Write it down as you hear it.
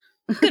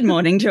Good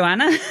morning,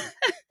 Joanna.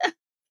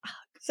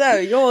 So,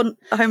 you're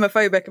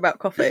homophobic about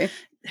coffee.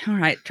 All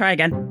right, try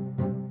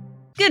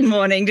again. Good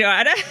morning,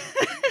 Joanna.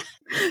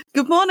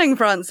 Good morning,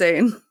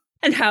 Francine.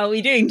 And how are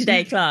we doing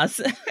today,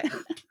 class?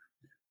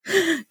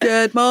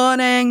 Good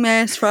morning,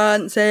 Miss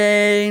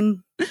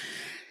Francine.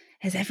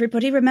 Has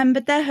everybody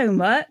remembered their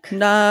homework?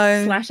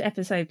 No. /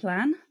 episode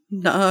plan?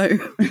 No.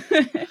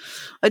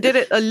 I did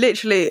it,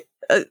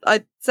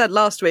 I said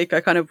last week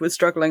I kind of was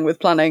struggling with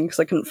planning because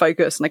I couldn't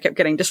focus and I kept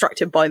getting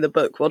distracted by the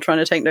book while trying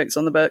to take notes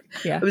on the book.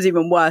 Yeah. It was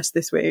even worse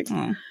this week.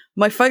 Oh.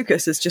 My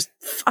focus has just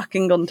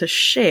fucking gone to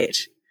shit.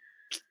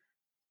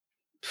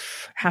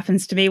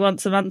 Happens to me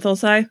once a month or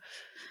so.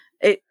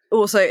 It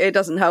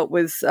doesn't help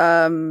with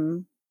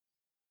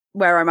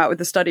where I'm at with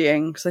the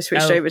studying, because I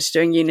switched over to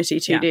doing Unity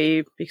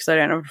 2D because I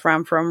don't have a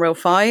RAM for Unreal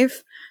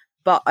 5.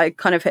 But I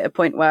kind of hit a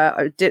point where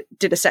I did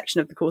a section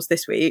of the course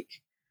this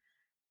week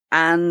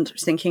and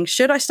was thinking,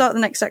 should I start the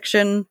next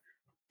section?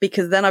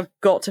 Because then I've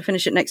got to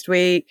finish it next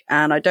week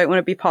and I don't want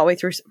to be partway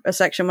through a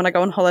section when I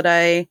go on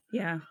holiday.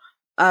 Yeah.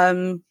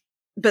 But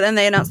then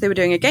they announced they were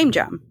doing a game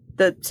jam,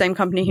 the same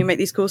company who make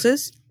these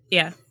courses.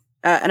 Yeah.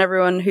 And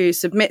everyone who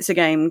submits a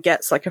game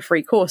gets like a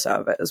free course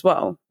out of it as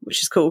well,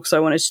 which is cool because I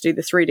wanted to do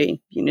the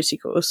 3D Unity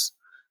course.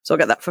 So I'll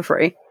get that for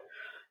free.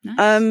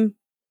 Nice.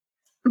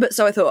 But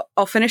so I thought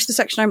I'll finish the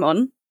section I'm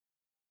on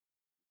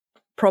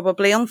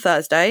probably on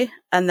Thursday,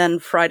 and then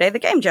Friday the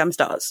game jam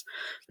starts.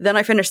 Then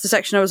I finished the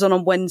section I was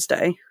on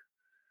Wednesday,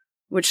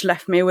 which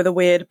left me with a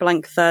weird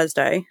blank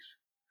Thursday.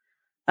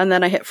 And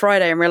then I hit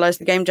Friday and realized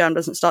the game jam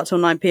doesn't start till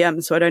 9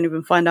 p.m, so I don't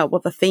even find out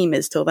what the theme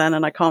is till then,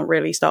 and I can't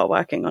really start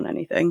working on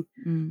anything.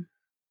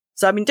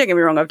 So, I mean, don't get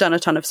me wrong, I've done a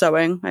ton of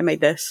sewing. I made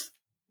this,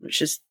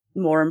 which is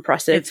more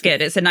impressive. It's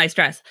good. It's a nice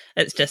dress.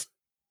 It's just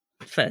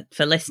for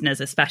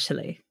listeners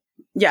especially.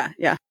 Yeah.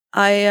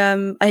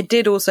 I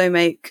did also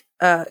make,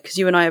 because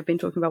you and I have been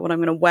talking about what I'm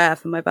going to wear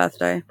for my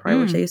birthday,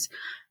 priorities.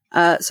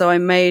 So I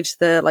made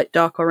the like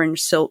dark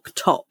orange silk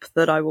top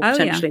that I will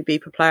potentially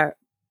be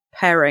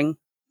pairing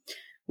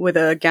with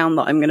a gown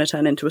that I'm going to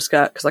turn into a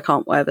skirt, because I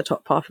can't wear the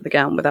top half of the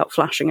gown without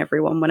flashing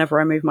everyone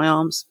whenever I move my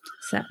arms.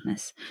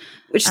 Sadness.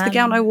 Which is the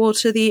gown I wore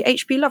to the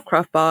HP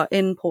Lovecraft bar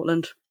in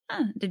Portland.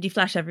 Did you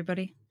flash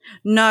everybody?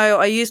 No,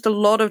 I used a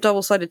lot of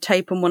double-sided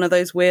tape on one of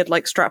those weird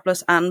like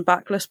strapless and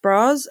backless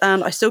bras,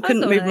 and I still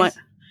couldn't move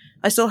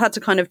I still had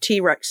to kind of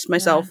T-Rex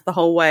myself the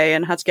whole way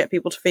and had to get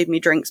people to feed me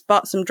drinks,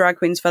 but some drag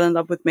queens fell in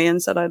love with me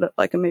and said I looked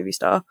like a movie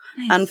star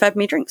and fed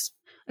me drinks.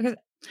 Because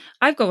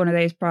I've got one of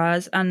those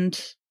bras and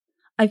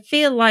I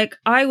feel like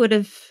I would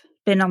have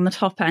been on the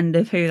top end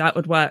of who that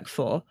would work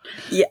for.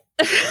 Yeah.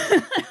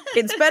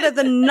 It's better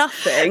than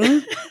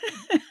nothing,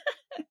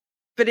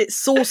 but it's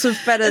sort of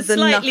better than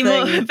slightly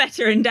nothing. More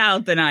better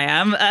endowed than I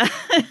am.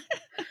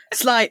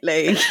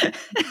 Slightly.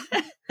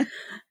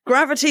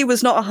 Gravity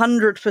was not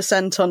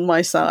 100% on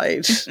my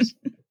side.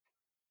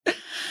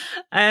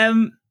 I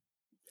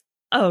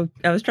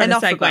was trying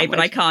Enough to segue, but which.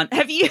 I can't.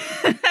 Have you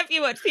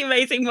watched the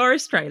Amazing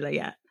Morris trailer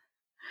yet?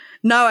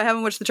 No, I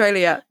haven't watched the trailer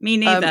yet. Me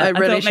neither. I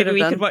really thought maybe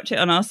we could watch it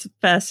on our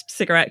first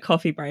cigarette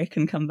coffee break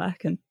and come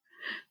back and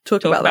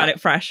talk about it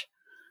fresh.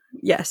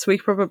 Yes, we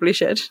probably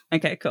should.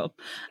 Okay, cool.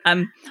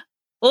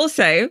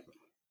 Also,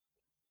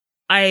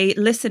 I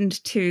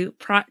listened to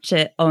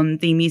Pratchett on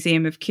the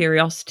Museum of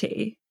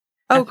Curiosity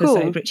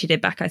episode, cool. which he did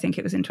back, I think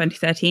it was in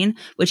 2013,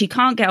 which he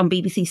can't get on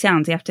BBC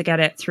Sounds. You have to get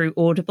it through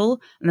Audible,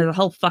 and there's a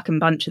whole fucking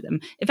bunch of them.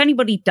 If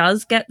anybody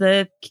does get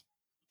the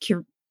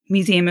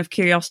Museum of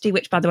Curiosity,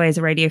 which, by the way, is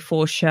a Radio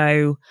 4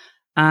 show,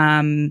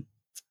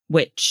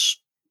 which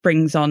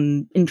brings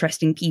on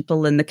interesting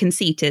people, and the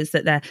conceit is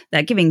that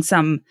they're giving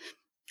some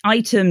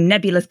item,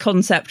 nebulous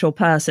concept or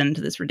person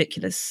to this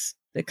ridiculous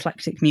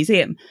eclectic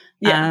museum,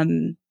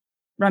 run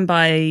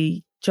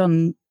by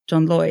John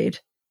Lloyd,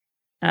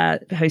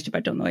 hosted by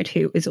John Lloyd,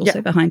 who is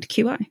also behind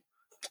QI.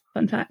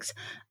 Fun facts.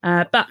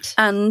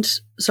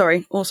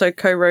 Also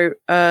co-wrote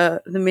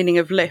The Meaning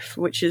of Liff,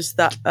 which is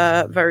that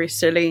very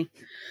silly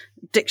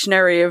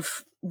dictionary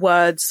of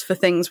words for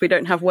things we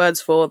don't have words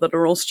for that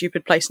are all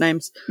stupid place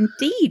names.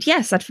 Indeed,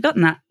 yes, I'd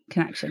forgotten that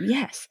connection,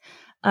 yes.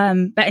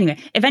 But anyway,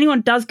 if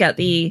anyone does get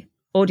the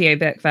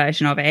audiobook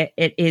version of it,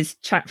 it is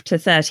chapter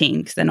 13,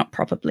 because they're not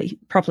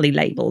properly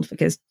labelled,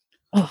 because,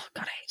 oh,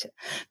 God, I hate it.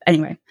 But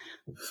anyway,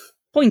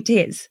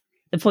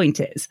 the point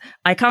is,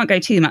 I can't go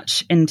too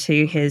much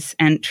into his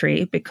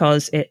entry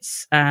because it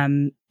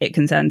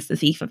concerns the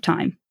Thief of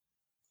Time.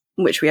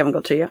 Which we haven't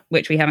got to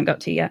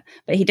yet.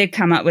 But he did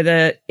come up with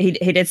he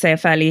did say a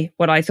fairly,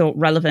 what I thought,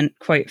 relevant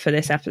quote for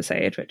this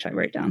episode, which I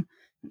wrote down,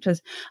 which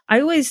was, I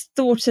always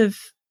thought of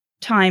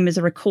time as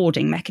a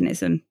recording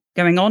mechanism,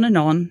 going on,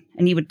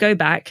 and you would go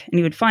back and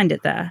you would find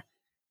it there.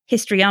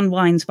 History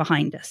unwinds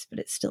behind us, but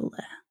it's still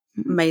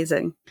there.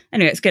 Amazing.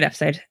 Anyway, it's a good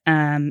episode.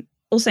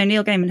 Also,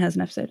 Neil Gaiman has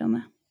an episode on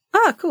there.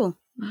 Ah, cool.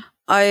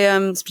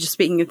 Just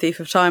speaking of Thief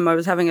of Time, I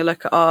was having a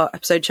look at our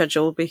episode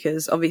schedule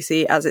because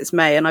obviously as it's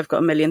May and I've got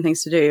a million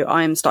things to do,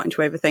 I am starting to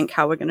overthink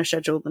how we're going to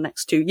schedule the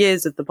next 2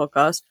 years of the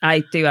podcast.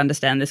 I do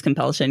understand this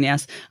compulsion,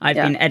 yes. I've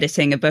been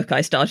editing a book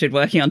I started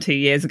working on 2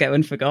 years ago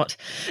and forgot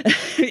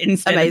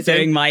instead of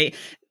doing my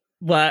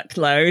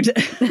workload.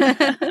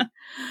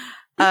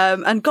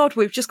 And God,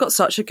 we've just got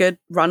such a good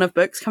run of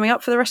books coming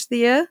up for the rest of the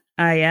year.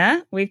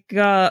 Yeah. We've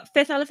got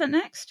Fifth Elephant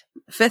next.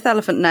 Fifth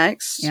Elephant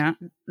next. Yeah.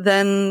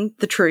 Then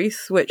The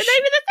Truth, which... The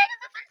name of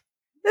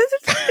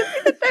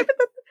the thing.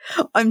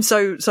 I'm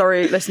so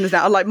sorry, listeners.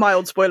 Now, like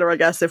mild spoiler, I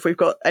guess, if we've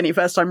got any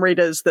first-time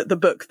readers, that the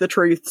book The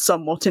Truth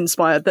somewhat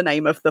inspired the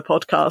name of the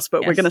podcast,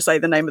 but we're going to say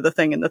the name of the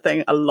thing in the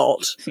thing a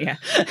lot. Yeah.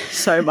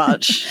 So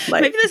much.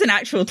 Like, maybe there's an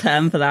actual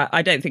term for that.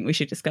 I don't think we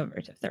should discover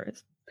it if there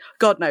is.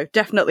 God, no.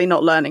 Definitely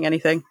not learning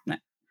anything. No.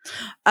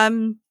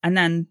 And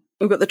then...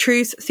 we've got The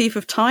Truth, Thief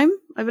of Time,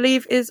 I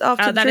believe, is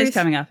after The That Truth. is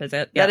coming up, is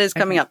it? Yeah, that is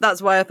coming up.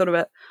 That's why I thought of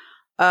it.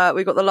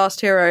 We've got The Last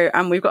Hero,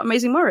 and we've got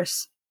Amazing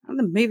Morris. And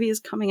the movie is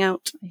coming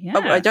out. Yeah.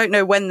 Oh, I don't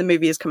know when the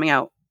movie is coming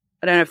out.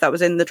 I don't know if that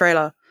was in the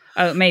trailer.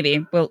 Oh,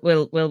 maybe.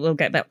 We'll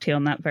get back to you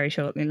on that very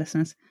shortly,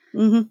 listeners.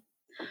 Mm-hmm.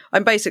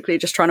 I'm basically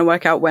just trying to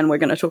work out when we're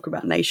going to talk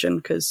about Nation,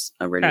 because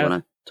I really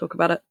want to talk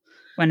about it.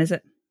 When is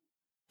it?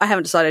 I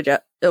haven't decided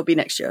yet. It'll be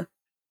next year.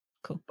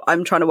 Cool.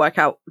 I'm trying to work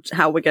out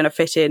how we're going to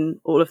fit in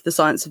all of the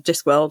science of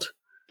Discworld.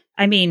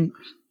 I mean,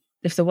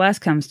 if the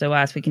worst comes to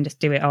worst, we can just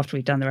do it after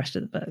we've done the rest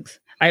of the books.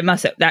 I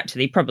must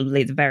actually,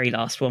 probably the very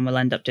last one we'll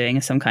end up doing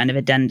as some kind of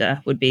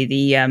addenda would be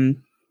the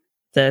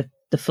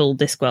full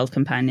Discworld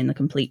companion, the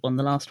complete one,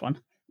 the last one.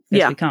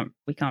 Yeah,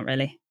 we can't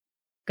really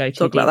go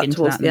too deep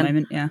into that at the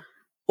moment. Yeah.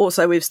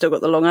 Also, we've still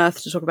got the Long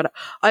Earth to talk about it.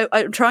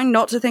 I'm trying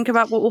not to think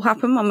about what will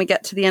happen when we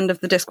get to the end of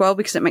the Discworld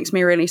because it makes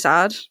me really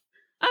sad.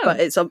 Oh, but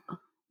it's a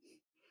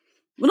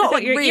well, not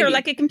like you're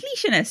like a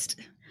completionist.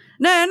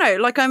 No,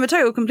 like I'm a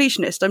total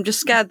completionist. I'm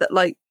just scared that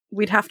like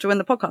we'd have to end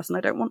the podcast, and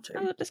I don't want to.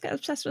 Oh, just get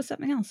obsessed with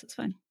something else. It's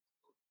fine.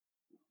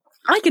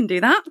 I can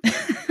do that.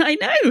 I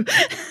know.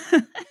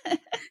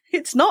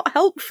 It's not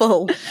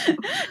helpful.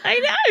 I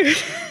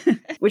know.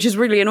 Which has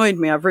really annoyed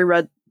me. I've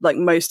reread like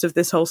most of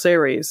this whole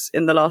series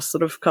in the last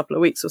sort of couple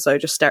of weeks or so,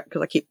 just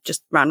because I keep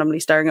just randomly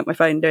staring at my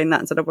phone doing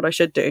that instead of what I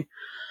should do.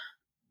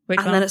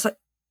 Then it's like,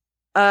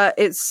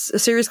 it's a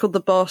series called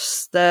The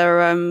Boss.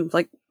 They're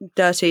like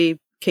dirty,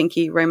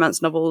 kinky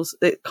romance novels.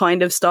 It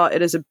kind of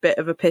started as a bit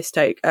of a piss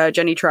take.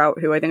 Jenny Trout,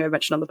 who I think I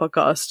mentioned on the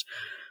podcast,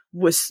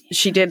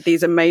 she did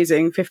these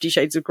amazing 50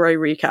 Shades of Grey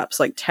recaps,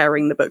 like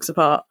tearing the books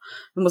apart,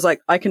 and was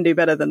like, I can do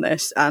better than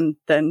this, and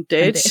then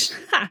did.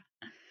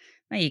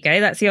 There you go.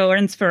 That's your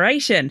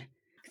inspiration.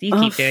 You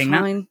keep doing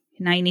fine.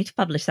 That. Now you need to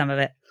publish some of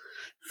it.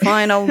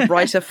 Fine, I'll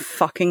write a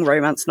fucking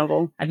romance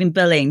novel. I've been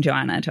bullying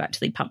Joanna to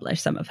actually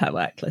publish some of her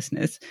work,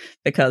 listeners,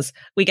 because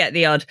we get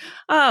the odd,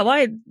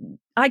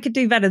 I could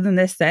do better than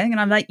this thing. And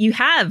I'm like, you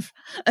have.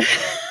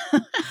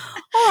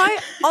 All right,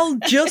 I'll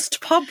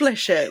just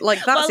publish it.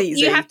 Like, that's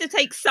easy. You have to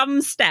take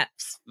some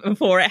steps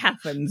before it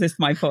happens, is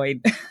my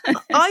point.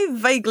 I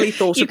vaguely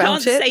thought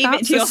about it. You can't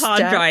save it to your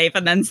hard drive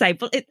and then say,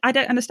 well, I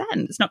don't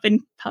understand. It's not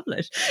been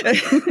published.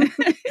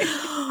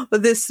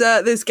 But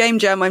this game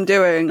jam I'm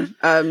doing,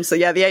 so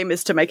yeah, the aim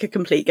is to make a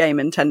complete game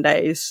in 10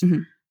 days.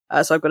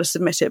 Mm-hmm. So I've got to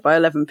submit it by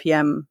 11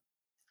 p.m.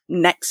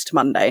 next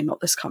Monday, not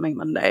this coming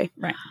Monday.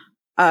 Right.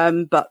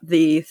 But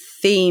the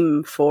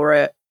theme for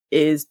it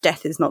is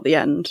Death is Not the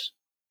End.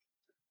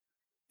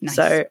 Nice.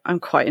 So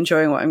I'm quite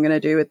enjoying what I'm going to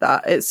do with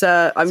that. It's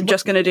I'm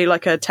just going to do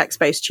like a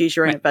text-based choose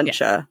your own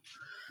adventure. Yeah.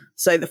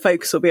 So the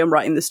focus will be on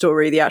writing the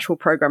story. The actual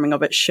programming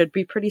of it should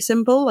be pretty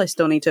simple. I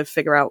still need to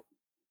figure out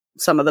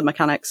some of the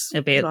mechanics.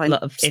 It'll be a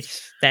lot of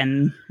if,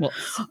 then, what.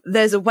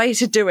 There's a way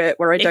to do it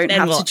where I don't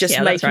have to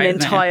just make an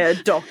entire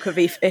doc of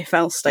if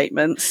else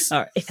statements.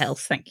 Or if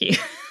else, thank you.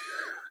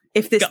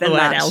 If this, got then the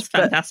word that. Else,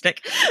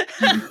 fantastic.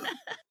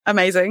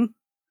 Amazing.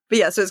 But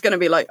yeah, so it's going to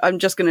be like, I'm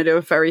just going to do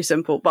a very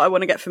simple, but I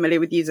want to get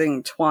familiar with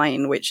using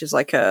Twine, which is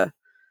like a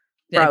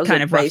browser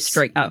kind of rough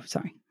string. Oh,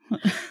 sorry.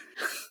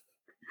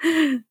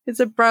 It's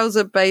a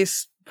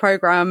browser-based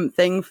program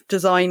thing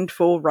designed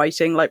for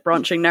writing like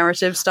branching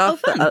narrative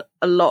stuff. That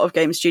a lot of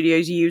game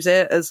studios use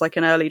it as like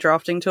an early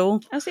drafting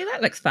tool. Oh, see,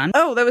 that looks fun.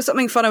 Oh, there was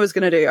something fun I was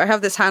going to do. I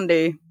have this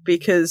handy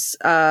because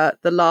the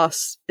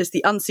last is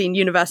the Unseen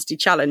University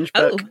Challenge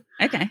book.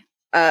 Oh, okay.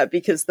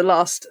 Because the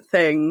last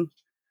thing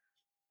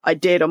I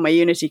did on my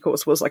Unity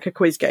course was like a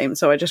quiz game.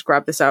 So I just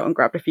grabbed this out and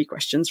grabbed a few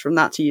questions from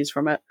that to use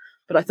from it.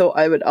 But I thought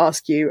I would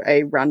ask you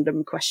a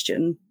random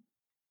question.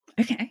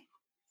 Okay.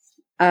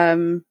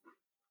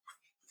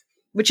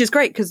 Which is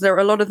great because a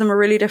lot of them are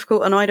really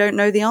difficult and I don't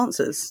know the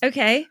answers.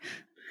 Okay.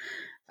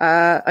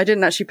 I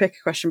didn't actually pick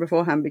a question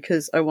beforehand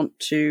because I want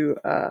to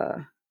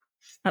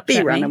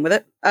be random with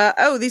it.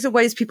 These are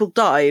ways people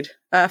died.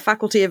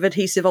 Faculty of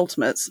Adhesive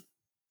Ultimates.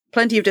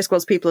 Plenty of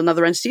Discworld's people and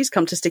other entities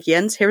come to sticky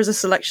ends. Here is a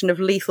selection of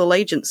lethal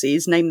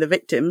agencies. Name the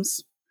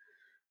victims.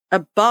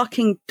 A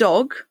barking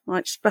dog. I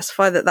might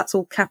specify that that's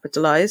all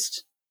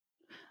capitalized.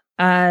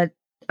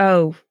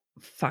 Oh,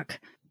 fuck.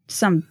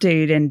 Some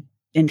dude in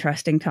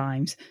interesting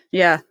times.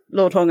 Yeah,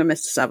 Lord Hong and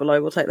Mr.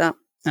 Savaloy will take that.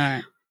 All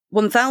right.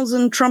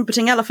 1,000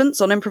 trumpeting elephants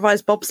on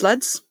improvised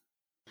bobsleds.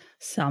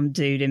 Some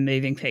dude in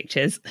moving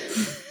pictures.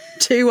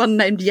 2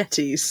 unnamed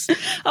yetis.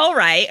 All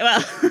right.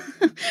 Well,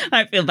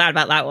 I don't feel bad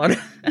about that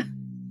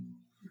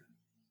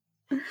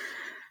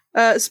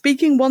one.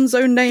 Speaking one's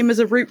own name as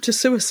a route to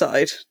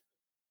suicide.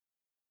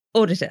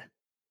 Auditor.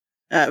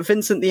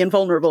 Vincent the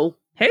Invulnerable,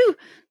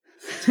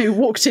 Who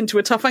walked into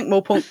a Tough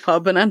Ankmore punk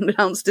pub and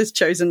announced his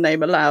chosen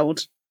name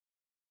aloud.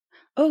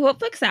 Oh, what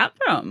book's that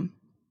from?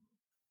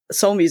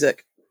 Soul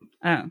Music.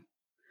 Oh.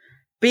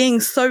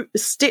 Being so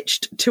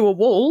stitched to a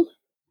wall.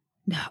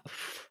 No.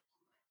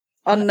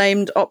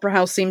 Unnamed opera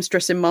house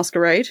seamstress in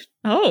Masquerade.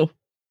 Oh.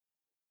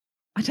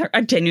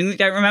 I genuinely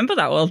don't remember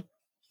that one.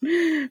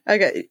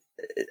 Okay.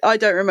 I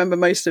don't remember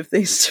most of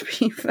these, to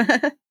be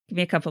fair. Give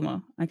me a couple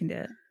more. I can do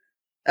it.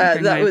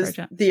 That was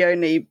the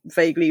only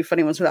vaguely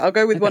funny ones for that. I'll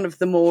go with one of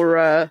the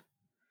more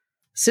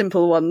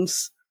simple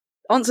ones.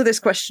 Answer this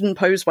question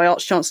posed by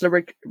Arch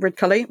Chancellor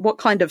Ridcully. What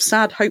kind of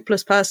sad,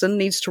 hopeless person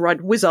needs to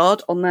write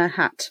wizard on their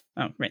hat?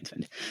 Oh,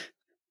 Rinsford.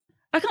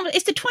 I can't.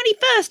 It's the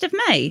 21st of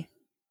May.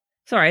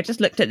 Sorry, I just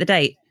looked at the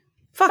date.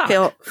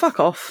 Fuck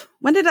off.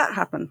 When did that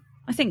happen?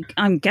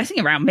 I'm guessing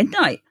around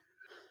midnight.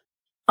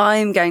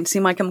 I'm going to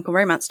see My Chemical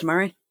Romance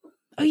tomorrow.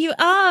 Oh, you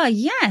are?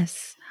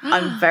 Yes.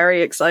 I'm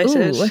very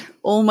excited. Ooh.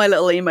 All my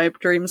little emo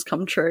dreams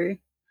come true.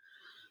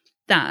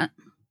 That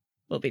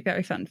will be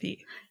very fun for you.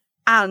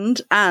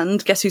 And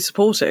guess who's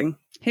supporting?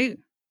 Who?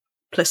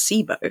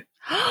 Placebo.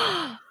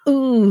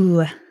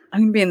 Ooh. I'm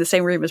going to be in the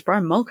same room as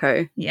Brian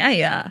Molko.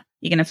 Yeah.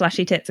 You going to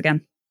flashy tits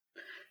again?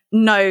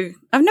 No,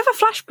 I've never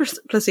flashed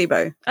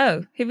Placebo.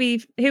 Oh, who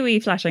were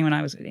you flashing when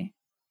I was with you?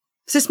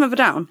 System of a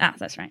Down. Ah,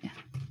 that's right, yeah.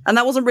 And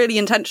that wasn't really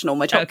intentional.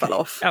 My top fell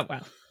off. Oh,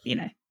 well, you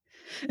know.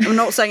 I'm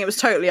not saying it was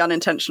totally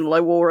unintentional. I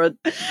wore a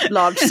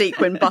large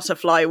sequin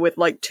butterfly with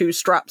like 2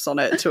 straps on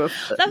it to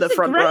the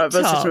front row of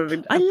a System of a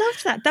Down. I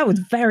loved that. That was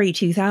very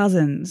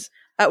 2000s.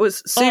 That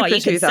was super 2000s.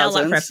 You could sell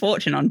that for a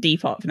fortune on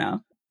Depop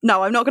now.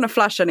 No, I'm not going to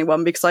flash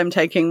anyone because I'm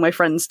taking my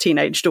friend's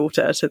teenage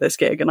daughter to this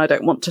gig and I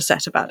don't want to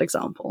set a bad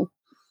example.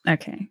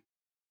 Okay.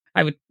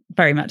 I would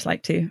very much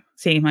like to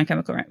see My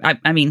Chemical Romance.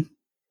 I mean,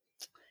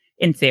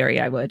 in theory,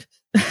 I would.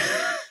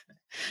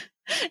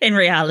 In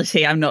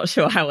reality, I'm not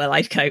sure how well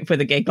I'd cope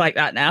with a gig like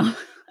that now.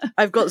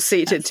 I've got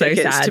seated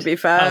tickets, so to be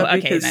fair. Oh,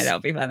 okay, no, that'll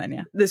be fun then,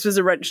 yeah. This was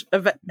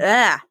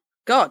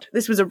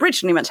this was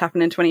originally meant to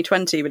happen in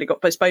 2020, but it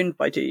got postponed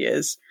by 2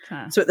 years.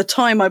 So at the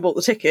time I bought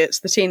the tickets,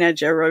 the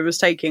teenager I was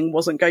taking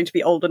wasn't going to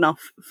be old enough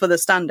for the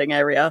standing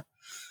area.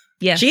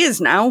 Yeah. She is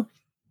now.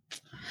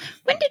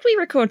 When did we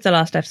record the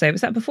last episode?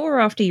 Was that before or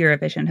after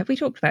Eurovision? Have we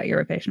talked about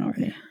Eurovision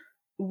already?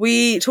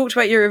 We talked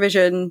about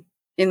Eurovision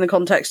in the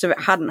context of it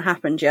hadn't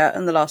happened yet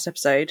in the last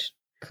episode.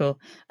 Cool.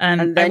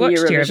 And I then watched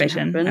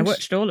Eurovision. I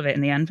watched all of it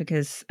in the end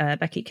because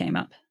Becky came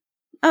up.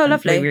 Oh,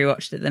 lovely. We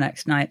rewatched it the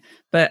next night.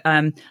 But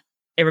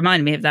it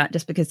reminded me of that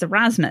just because the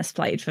Rasmus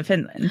played for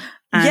Finland.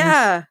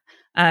 And,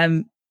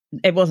 yeah.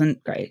 It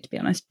wasn't great, to be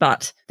honest,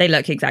 but they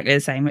look exactly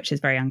the same, which is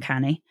very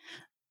uncanny.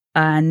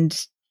 And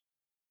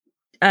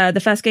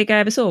the first gig I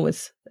ever saw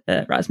was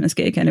a Rasmus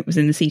gig, and it was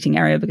in the seating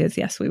area because,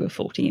 yes, we were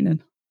 14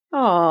 and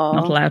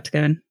not allowed to go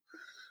and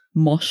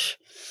mosh.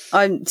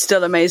 I'm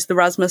still amazed the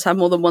Rasmus have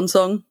more than one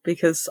song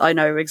because I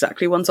know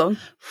exactly one song.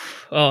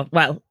 Oh,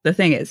 well, the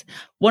thing is,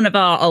 one of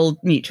our old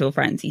mutual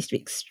friends used to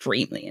be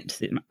extremely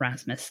into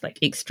Rasmus,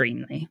 like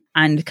extremely.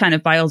 And kind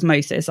of by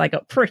osmosis, I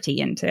got pretty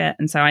into it.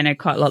 And so I know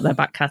quite a lot of their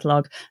back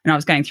catalogue. And I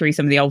was going through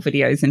some of the old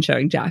videos and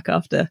showing Jack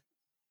after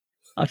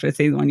I'd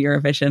seen them on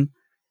Eurovision.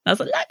 I was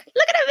like,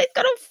 look at him, he's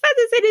got all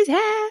feathers in his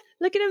hair.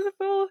 Look at him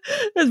before.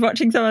 I was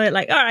watching some of it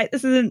like, all right,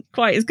 this isn't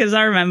quite as good as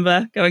I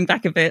remember, going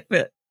back a bit,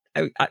 but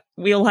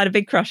we all had a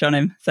big crush on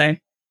him, so.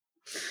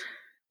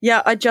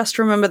 Yeah, I just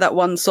remember that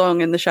one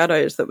song in the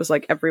Shadows that was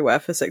like everywhere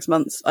for 6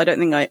 months. I don't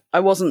think I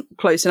wasn't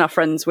close enough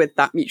friends with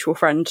that mutual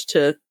friend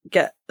to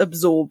get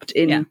absorbed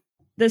in. Yeah.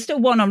 There's still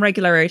one on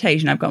regular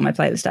rotation I've got on my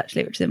playlist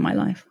actually, which is In My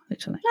Life,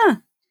 literally. Yeah.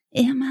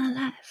 In my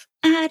life,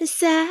 I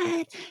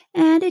decide,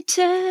 and it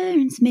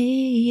turns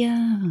me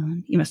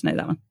on. You must know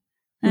that one.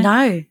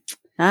 No.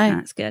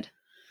 That's good.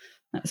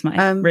 That was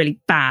my really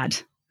bad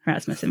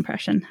Rasmus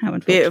impression. How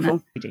unfortunate.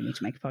 Beautiful. We do need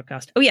to make a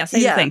podcast. Oh, yeah,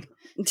 same thing.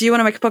 Do you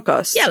want to make a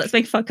podcast? Yeah, let's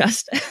make a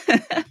podcast.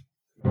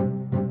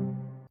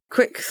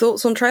 Quick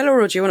thoughts on trailer,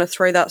 or do you want to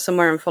throw that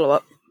somewhere and follow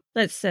up?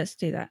 Let's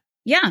do that.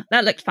 Yeah,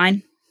 that looked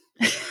fine.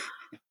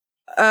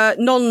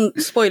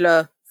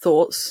 Non-spoiler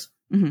thoughts,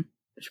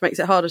 which makes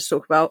it harder to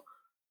talk about.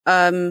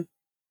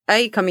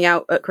 Coming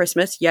out at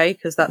Christmas, yay,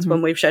 because that's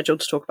when we've scheduled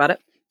to talk about it.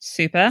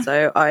 Super.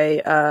 So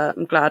I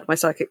am glad my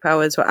psychic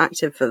powers were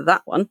active for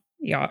that one.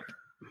 Yeah.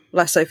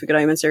 Less so for Good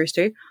Omen Series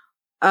 2.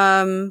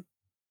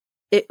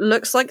 It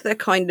looks like they're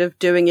kind of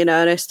doing in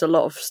earnest a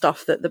lot of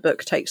stuff that the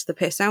book takes the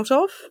piss out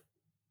of.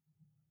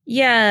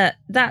 Yeah,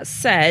 that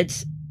said,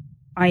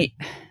 a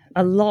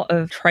lot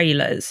of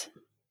trailers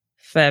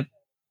for,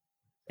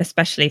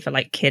 especially for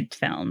like kid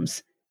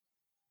films,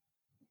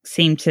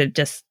 seem to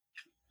just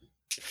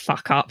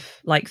fuck up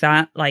like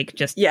that. Like,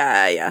 just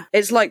Yeah.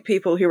 It's like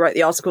people who write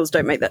the articles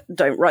don't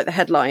write the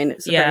headline.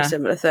 It's a very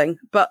similar thing.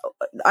 But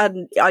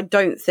I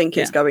don't think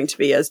it's going to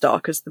be as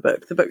dark as the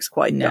book. The book's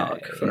quite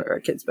dark for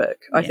a kid's book.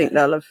 I think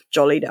they'll have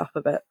jollied up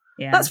a bit.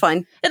 Yeah. That's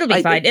fine. It'll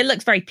be fine. It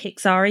looks very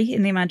Pixar-y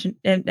in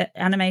the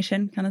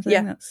animation kind of thing.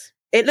 Yeah.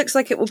 It looks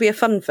like it will be a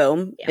fun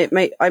film.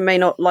 Yeah. I may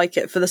not like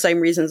it for the same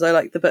reasons I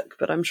like the book,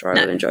 but I'm sure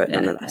I will enjoy it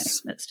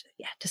nonetheless.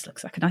 Just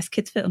looks like a nice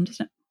kids' film,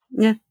 doesn't it?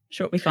 Yeah.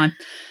 Sure, it'll be fine.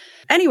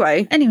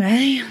 Anyway.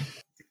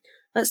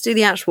 Let's do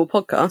the actual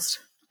podcast.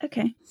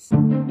 Okay.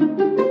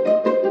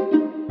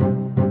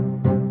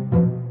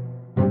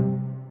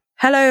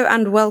 Hello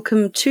and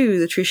welcome to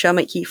The Truth Shall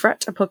Make Ye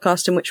Fret, a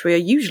podcast in which we are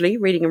usually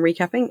reading and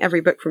recapping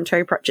every book from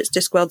Terry Pratchett's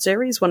Discworld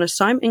series, one at a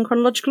time, in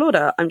chronological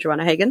order. I'm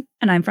Joanna Hagan.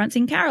 And I'm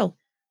Francine Carroll.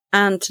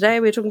 And today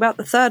we're talking about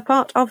the third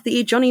part of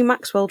the Johnny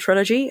Maxwell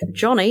trilogy,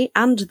 Johnny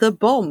and the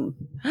Bomb.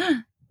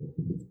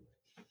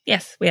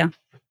 Yes, we are.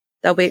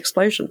 There'll be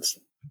explosions.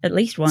 At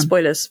least one.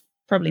 Spoilers.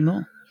 Probably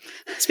more.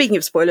 Speaking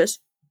of spoilers,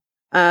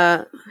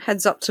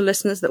 heads up to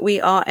listeners that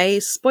we are a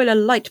spoiler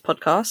light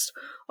podcast.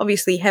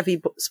 Obviously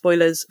heavy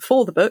spoilers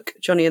for the book,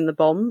 Johnny and the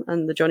Bomb,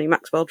 and the Johnny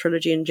Maxwell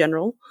trilogy in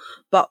general,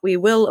 but we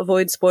will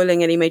avoid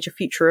spoiling any major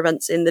future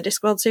events in the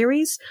Discworld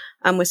series,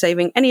 and we're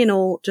saving any and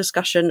all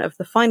discussion of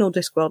the final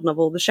Discworld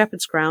novel, The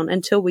Shepherd's Crown,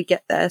 until we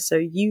get there, so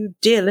you,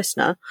 dear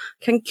listener,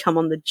 can come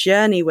on the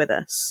journey with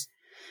us.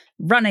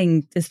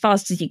 Running as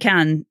fast as you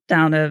can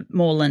down a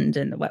moorland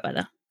in the wet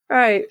weather.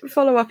 Right,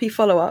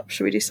 follow-up.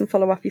 Should we do some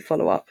follow-up?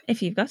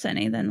 If you've got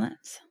any, then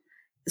let's.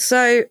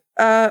 So,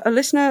 a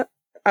listener...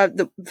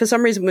 for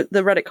some reason,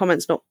 the Reddit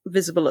comment's not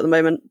visible at the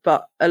moment,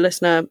 but a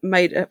listener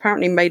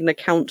apparently made an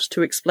account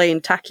to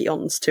explain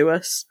tachyons to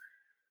us.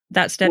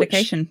 That's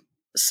dedication.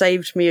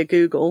 Saved me a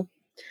Google.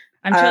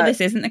 I'm sure this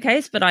isn't the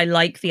case, but I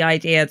like the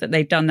idea that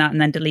they've done that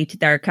and then deleted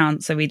their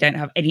account so we don't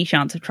have any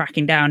chance of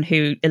tracking down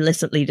who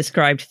illicitly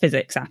described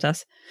physics at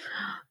us.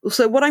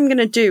 So what I'm going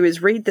to do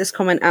is read this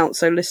comment out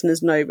so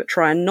listeners know, but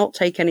try and not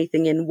take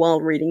anything in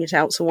while reading it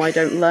out so I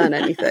don't learn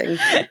anything.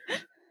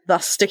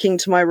 Thus sticking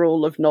to my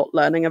rule of not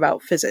learning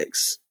about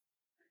physics.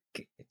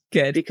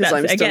 Good. Because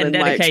I'm still in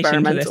my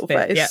experimental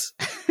phase.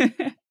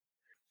 Yeah.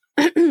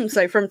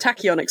 So from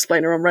Tachyon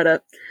Explainer on Reddit,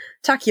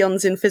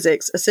 tachyons in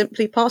physics are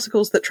simply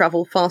particles that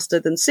travel faster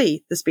than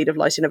c, the speed of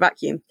light in a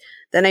vacuum.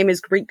 Their name is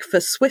Greek for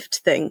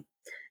swift thing.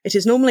 It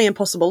is normally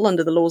impossible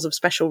under the laws of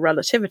special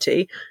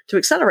relativity to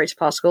accelerate a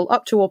particle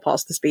up to or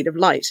past the speed of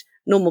light.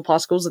 Normal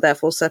particles are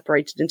therefore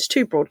separated into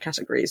two broad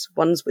categories,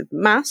 ones with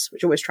mass,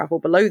 which always travel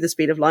below the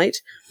speed of light,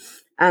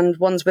 and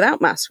ones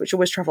without mass, which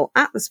always travel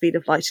at the speed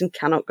of light and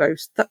cannot go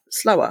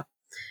slower.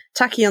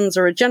 Tachyons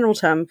are a general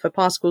term for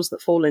particles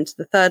that fall into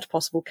the third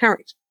possible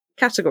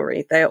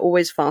category. They are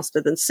always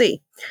faster than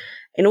c.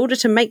 In order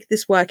to make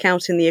this work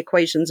out in the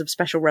equations of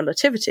special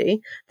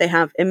relativity, they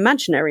have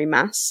imaginary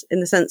mass, in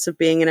the sense of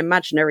being an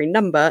imaginary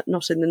number,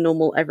 not in the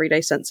normal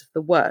everyday sense of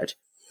the word.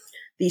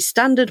 The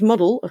standard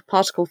model of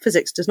particle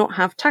physics does not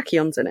have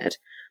tachyons in it,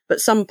 but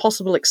some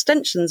possible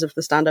extensions of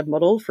the standard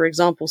model, for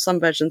example, some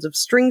versions of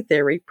string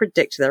theory,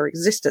 predict their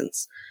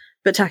existence.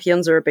 But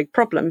tachyons are a big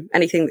problem.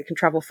 Anything that can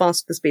travel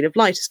fast at the speed of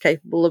light is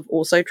capable of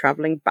also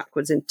traveling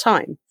backwards in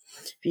time.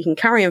 If you can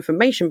carry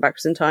information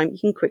backwards in time, you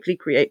can quickly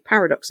create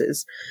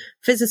paradoxes.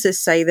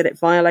 Physicists say that it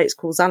violates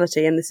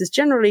causality, and this is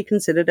generally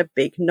considered a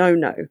big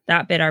no-no.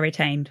 That bit I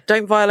retained.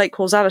 Don't violate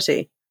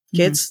causality,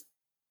 kids.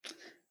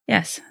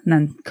 Yes, and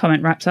then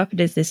comment wraps up, it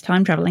is this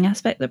time-travelling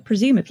aspect that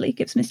presumably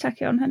gives Miss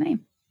Tachyon her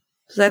name.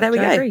 So there we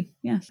go. I agree,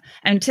 yes.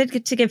 And to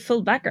give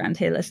full background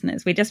here,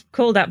 listeners, we just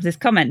called up this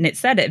comment and it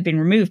said it had been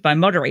removed by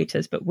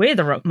moderators, but we're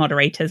the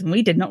moderators and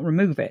we did not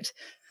remove it.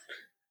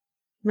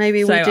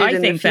 Maybe we did I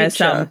in think the future. There's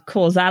some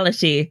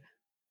causality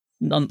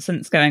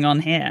nonsense going on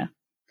here.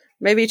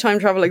 Maybe time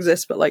travel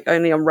exists, but like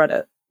only on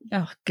Reddit.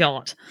 Oh,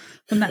 God.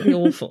 Wouldn't that be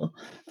awful?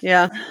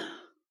 Yeah.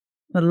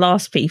 The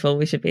last people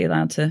we should be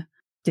allowed to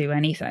do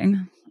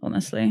anything,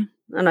 honestly.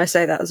 And I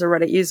say that as a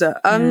Reddit user.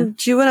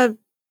 Do you want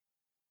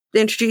to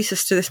introduce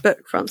us to this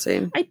book,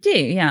 Francine? I do,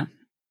 yeah.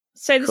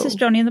 So this is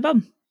Johnny and the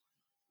Bomb.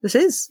 This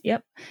is?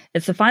 Yep.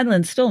 It's the final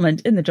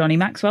installment in the Johnny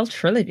Maxwell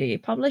trilogy,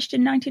 published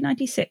in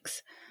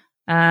 1996.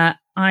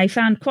 I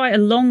found quite a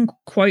long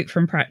quote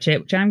from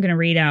Pratchett, which I'm going to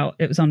read out.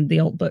 It was on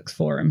the Old Books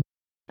forum.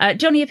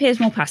 Johnny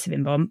appears more passive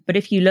in Bomb, but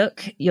if you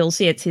look, you'll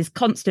see it's his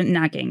constant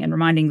nagging and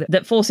reminding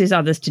that forces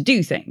others to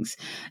do things.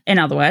 In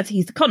other words,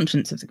 he's the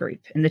conscience of the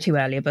group. In the two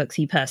earlier books,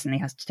 he personally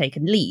has to take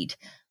a lead.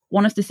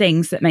 One of the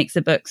things that makes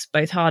the books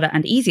both harder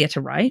and easier to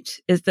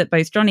write is that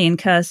both Johnny and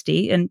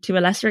Kirsty, and to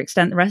a lesser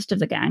extent the rest of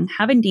the gang,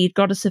 have indeed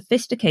got a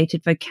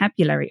sophisticated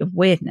vocabulary of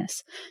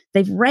weirdness.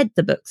 They've read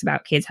the books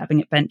about kids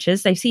having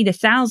adventures, they've seen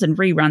 1,000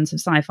 reruns of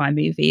sci-fi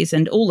movies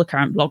and all the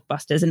current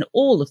blockbusters and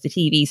all of the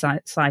TV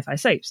sci-fi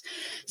soaps.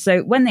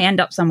 So when they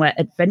end up somewhere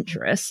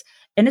adventurous,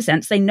 in a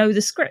sense, they know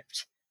the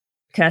script.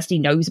 Kirsty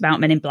knows about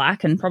Men in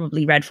Black and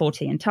probably read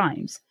 14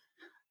 times.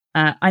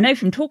 I know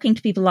from talking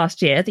to people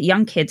last year that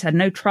young kids had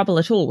no trouble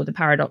at all with the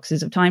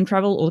paradoxes of time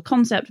travel or the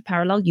concept of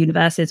parallel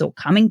universes or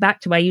coming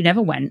back to where you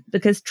never went,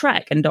 because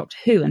Trek and Doctor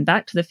Who and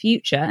Back to the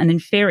Future and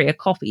inferior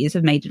copies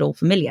have made it all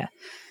familiar.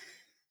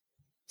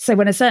 So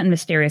when a certain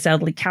mysterious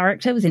elderly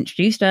character was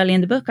introduced early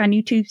in the book, I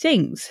knew two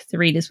things. The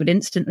readers would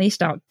instantly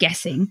start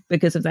guessing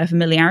because of their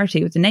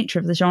familiarity with the nature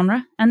of the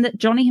genre, and that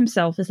Johnny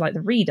himself is like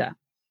the reader.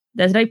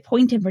 There's no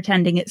point in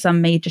pretending it's some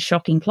major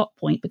shocking plot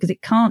point, because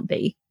it can't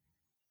be.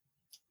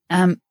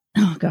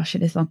 Oh gosh,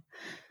 it is long.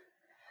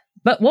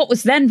 But what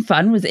was then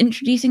fun was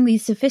introducing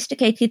these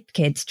sophisticated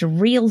kids to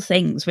real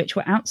things which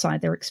were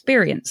outside their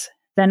experience.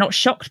 They're not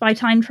shocked by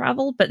time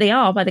travel, but they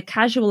are by the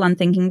casual,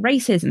 unthinking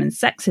racism and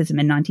sexism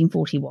in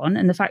 1941,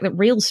 and the fact that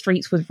real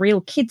streets with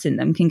real kids in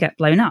them can get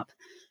blown up.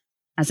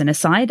 As an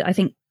aside, I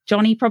think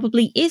Johnny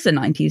probably is a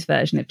 90s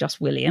version of Just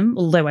William,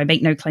 although I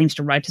make no claims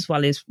to write as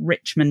well as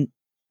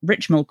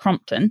Richmal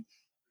Crompton.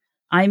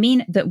 I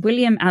mean that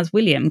William as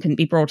William can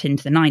be brought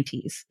into the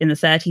 90s. In the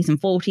 30s and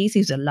 40s, he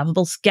was a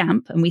lovable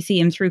scamp, and we see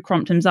him through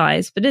Crompton's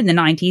eyes, but in the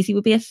 90s, he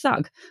would be a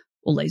thug.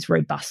 All those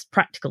robust,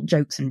 practical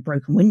jokes and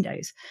broken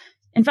windows.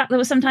 In fact, there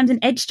was sometimes an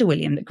edge to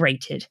William that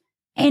grated.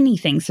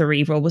 Anything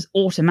cerebral was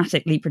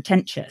automatically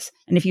pretentious,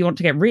 and if you want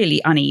to get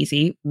really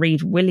uneasy,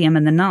 read William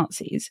and the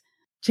Nazis.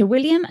 To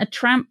William, a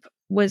tramp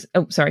was,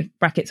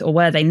 brackets, or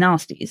were they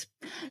nasties?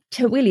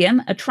 To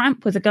William, a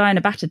tramp was a guy in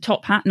a battered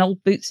top hat and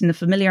old boots in the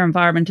familiar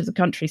environment of the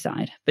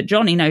countryside. But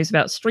Johnny knows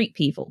about street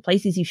people,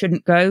 places you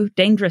shouldn't go,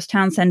 dangerous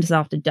town centres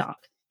after dark.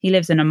 He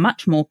lives in a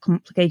much more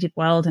complicated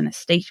world in a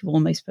state of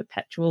almost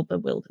perpetual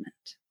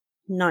bewilderment.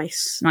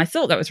 Nice. And I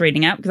thought that was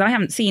reading out because I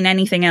haven't seen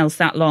anything else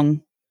that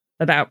long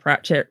about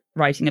Pratchett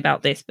writing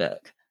about this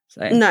book.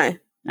 So no.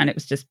 And it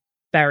was just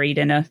buried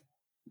in a,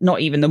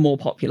 not even the more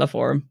popular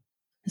forum.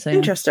 So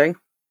interesting.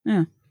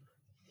 Yeah.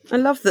 I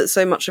love that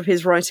so much of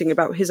his writing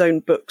about his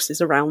own books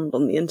is around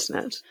on the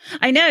internet.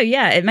 I know,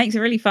 yeah. It makes it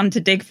really fun to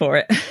dig for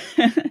it.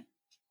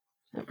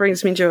 That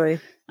brings me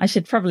joy. I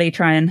should probably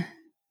try and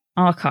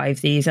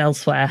archive these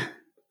elsewhere,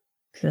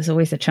 because there's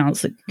always a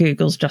chance that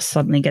Google's just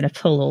suddenly going to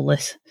pull all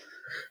this.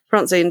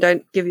 Francine,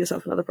 don't give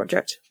yourself another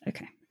project.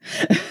 Okay.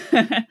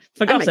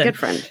 Forgotten. I'm a good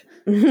friend.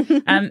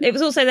 It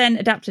was also then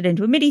adapted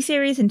into a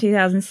mini-series in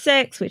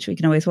 2006, which we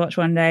can always watch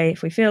one day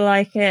if we feel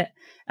like it,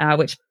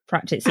 which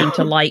Pratchett seemed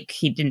to like.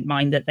 He didn't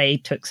mind that they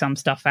took some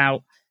stuff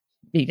out.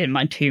 He didn't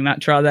mind too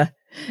much, rather.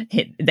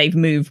 They've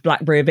moved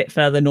Blackberry a bit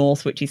further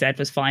north, which he said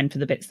was fine for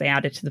the bits they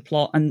added to the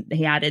plot, and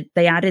they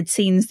added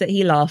scenes that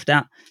he laughed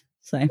at.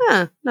 So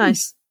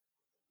nice.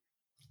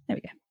 There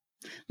we go.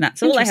 And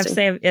that's all I have to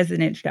say as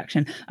an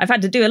introduction. I've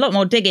had to do a lot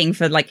more digging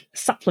for like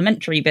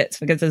supplementary bits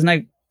because there's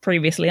no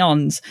previously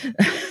ons.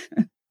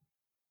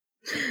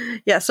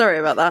 Yeah, sorry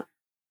about that.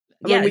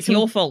 It's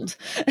your fault.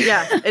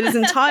 Yeah, it is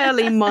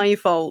entirely my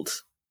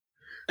fault.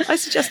 I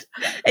suggest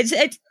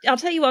it's. I'll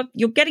tell you what,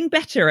 you're getting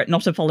better at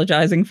not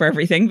apologising for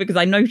everything, because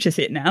I notice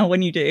it now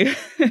when you do.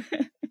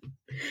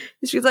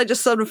 It's because I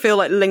just sort of feel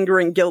like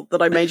lingering guilt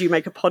that I made you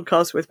make a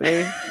podcast with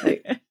me.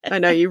 I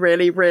know you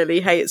really,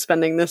 really hate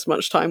spending this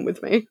much time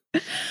with me.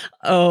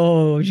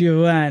 Oh,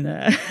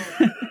 Joanna.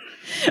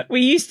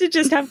 We used to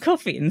just have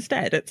coffee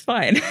instead. It's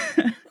fine.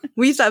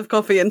 We used to have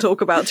coffee and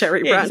talk about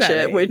Terry Pratchett.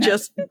 Exactly. We're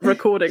just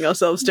recording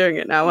ourselves doing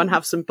it now and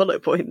have some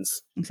bullet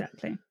points.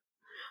 Exactly.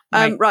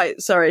 Right,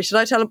 sorry. Should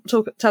I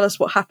tell us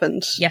what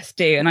happened? Yes,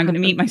 do. And I'm going to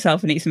mute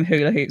myself and eat some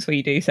hula hoops while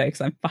you do so,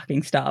 because I'm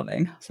fucking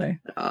starving. So,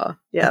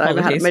 yeah,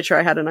 I made sure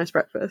I had a nice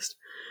breakfast.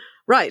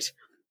 Right.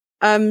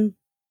 In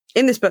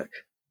this book,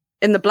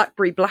 in the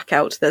Blackberry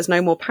blackout, there's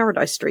no more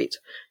Paradise Street,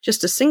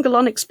 just a single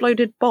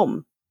unexploded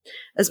bomb.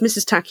 As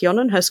Mrs.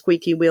 Tachyon and her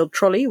squeaky-wheeled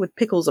trolley with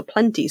pickles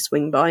aplenty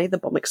swing by, the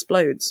bomb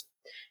explodes.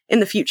 In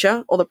the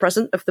future, or the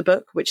present of the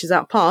book, which is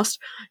out past,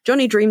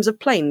 Johnny dreams of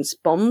planes,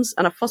 bombs,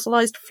 and a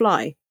fossilized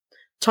fly.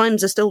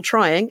 Times are still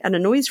trying, and a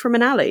noise from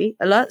an alley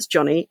alerts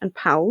Johnny and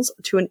pals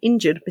to an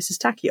injured Mrs.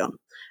 Tachyon.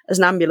 As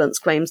an ambulance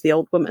claims the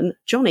old woman,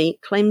 Johnny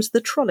claims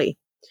the trolley.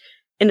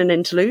 In an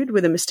interlude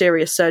with a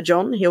mysterious Sir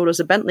John, he orders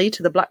a Bentley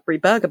to the Blackberry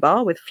Burger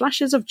Bar with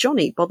flashes of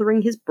Johnny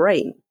bothering his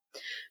brain.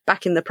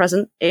 Back in the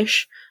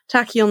present-ish,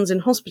 Tachyon's in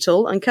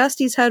hospital and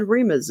Kirsty's heard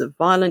rumours of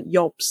violent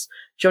yobs.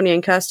 Johnny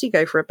and Kirsty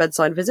go for a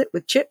bedside visit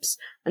with Chips,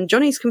 and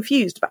Johnny's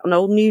confused about an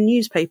old new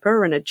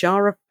newspaper and a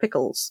jar of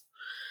pickles.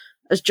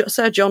 As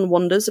Sir John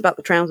wonders about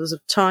the trousers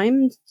of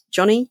time,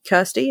 Johnny,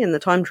 Kirsty, and the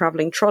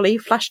time-travelling trolley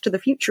flash to the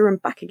future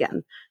and back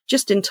again,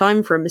 just in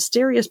time for a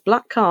mysterious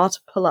black car to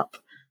pull up.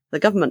 The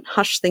government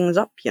hush things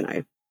up, you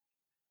know.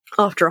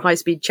 After a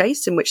high-speed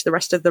chase in which the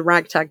rest of the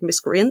ragtag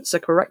miscreants are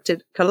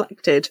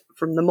collected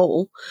from the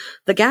mall,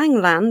 the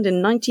gang land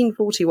in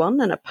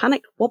 1941 and a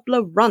panicked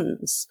Wobbler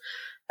runs.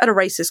 At a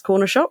racist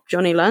corner shop,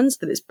 Johnny learns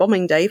that it's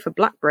bombing day for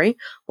Blackberry,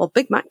 while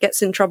Big Mac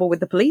gets in trouble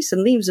with the police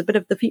and leaves a bit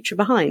of the future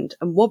behind,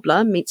 and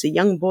Wobbler meets a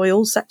young boy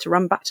all set to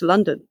run back to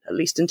London, at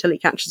least until he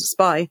catches a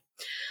spy.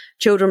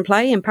 Children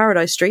play in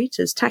Paradise Street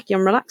as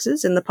Tachyon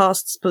relaxes in the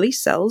past's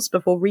police cells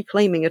before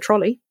reclaiming a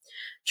trolley.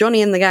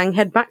 Johnny and the gang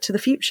head back to the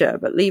future,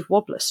 but leave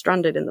Wobbler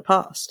stranded in the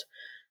past.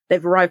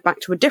 They've arrived back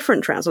to a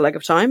different trouser leg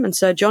of time, and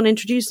Sir John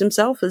introduced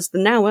himself as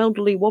the now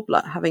elderly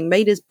Wobbler, having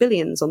made his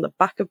billions on the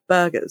back of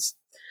burgers.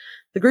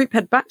 The group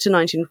head back to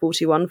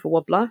 1941 for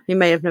Wobbler, who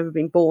may have never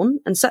been born,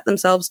 and set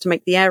themselves to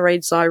make the air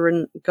raid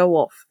siren go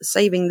off,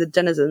 saving the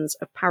denizens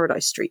of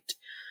Paradise Street.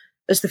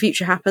 As the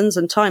future happens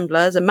and time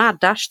blurs, a mad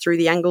dash through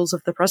the angles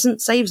of the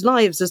present saves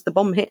lives as the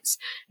bomb hits,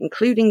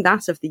 including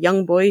that of the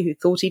young boy who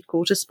thought he'd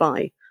caught a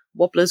spy,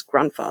 Wobbler's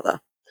grandfather.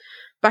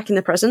 Back in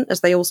the present,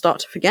 as they all start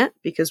to forget,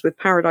 because with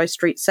Paradise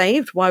Street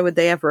saved, why would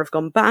they ever have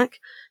gone back,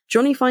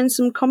 Johnny finds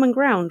some common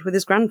ground with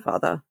his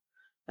grandfather.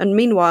 And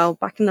meanwhile,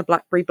 back in the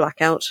Blackberry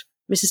blackout,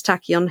 Mrs.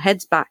 Tachyon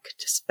heads back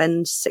to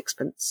spend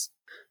sixpence.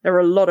 There are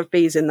a lot of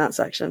bees in that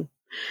section.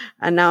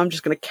 And now I'm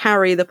just going to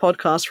carry the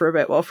podcast for a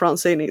bit while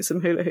Francine eats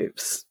some hula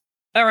hoops.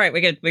 All right,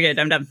 we're good.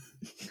 I'm done.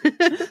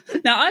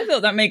 Now, I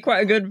thought that made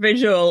quite a good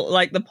visual,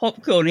 like the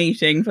popcorn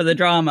eating for the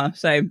drama.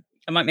 So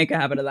I might make a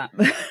habit of that.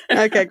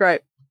 Okay,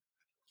 great.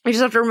 I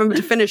just have to remember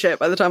to finish it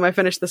by the time I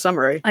finish the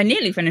summary. I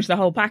nearly finished the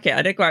whole packet.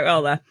 I did quite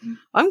well there.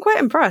 I'm quite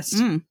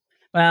impressed.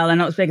 Well, they're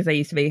not as big as they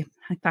used to be.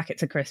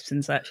 Packets of crisps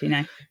and such, you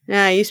know.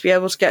 Yeah, I used to be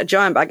able to get a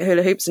giant bag of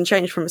hula hoops and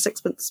change from a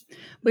sixpence.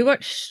 We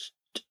watched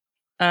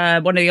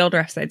one of the older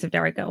episodes of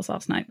Derry Girls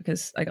last night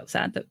because I got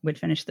sad that we'd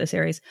finished the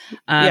series.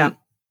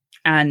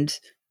 And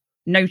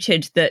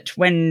noted that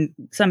when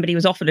somebody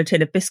was offered a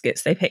tin of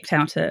biscuits, they picked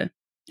out a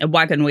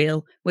wagon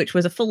wheel, which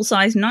was a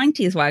full-size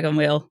 90s wagon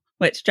wheel,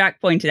 which Jack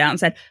pointed out and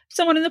said,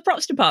 someone in the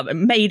props department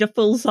made a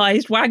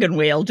full-sized wagon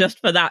wheel just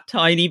for that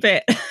tiny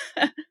bit,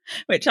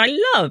 which I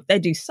love. They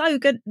do so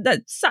good.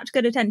 That's such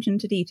good attention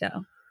to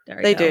detail.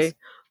 They do.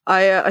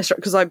 I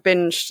because I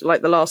binged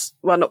like the last,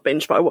 well, not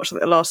binged, but I watched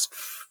like the last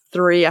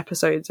 3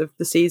 episodes of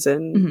the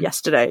season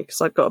yesterday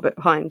because I got a bit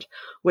behind,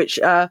 which,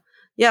 so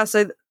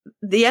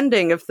the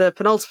ending of the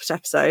penultimate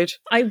episode.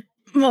 I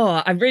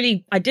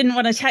didn't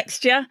want to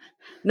text you.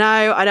 No,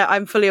 I know.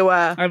 I'm fully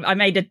aware. I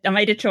made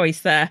a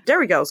choice there.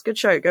 Derry Girls, good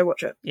show. Go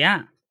watch it.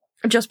 Yeah.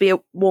 Just be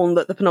warned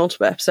that the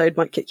penultimate episode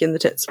might kick you in the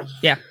tits.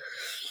 Yeah.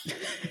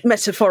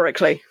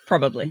 Metaphorically.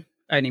 Probably.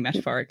 Only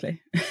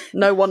metaphorically.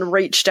 No one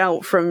reached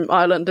out from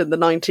Ireland in the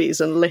 90s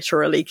and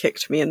literally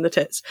kicked me in the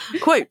tits.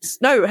 Quotes.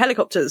 No,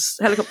 helicopters.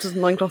 Helicopters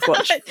and Loincloth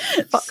Watch.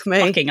 Fuck me.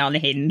 Fucking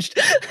unhinged.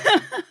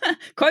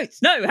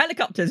 Quotes. No,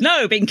 helicopters.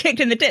 No, being kicked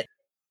in the tits.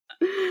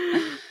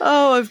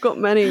 Oh, I've got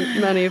many,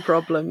 many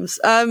problems.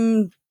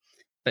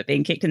 But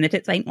being kicked in the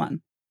tits ain't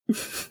one.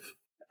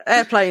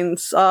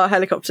 Airplanes are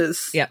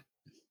helicopters. Yep.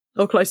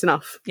 Or close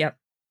enough. Yep.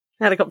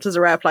 Helicopters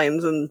are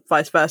airplanes and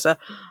vice versa.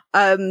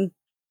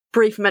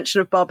 Brief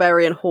mention of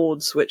barbarian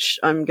hordes, which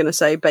I'm going to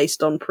say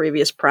based on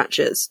previous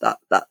Pratchett's.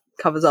 That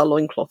covers our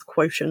loincloth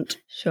quotient.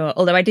 Sure.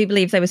 Although I do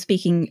believe they were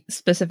speaking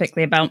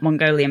specifically about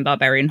Mongolian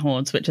barbarian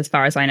hordes, which as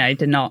far as I know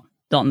did not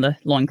don the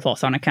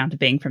loincloth on account of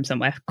being from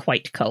somewhere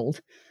quite cold.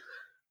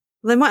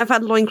 They might have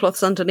had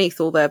loincloths underneath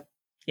all their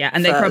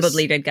and they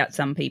probably did get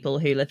some people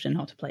who lived in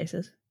hotter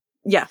places.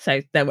 Yeah.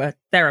 So they're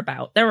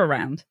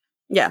around.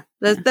 Yeah,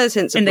 there's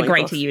hints of in the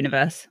loincloth. greater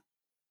universe.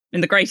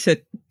 In the greater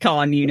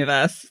Khan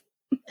universe.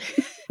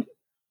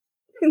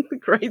 In the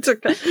greater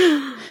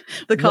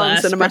the Khan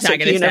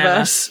cinematic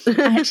universe.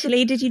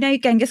 Actually, did you know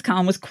Genghis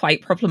Khan was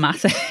quite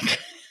problematic?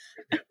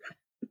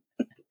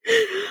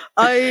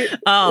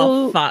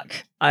 Fuck.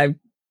 I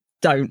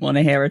don't want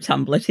to hear a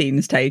Tumblr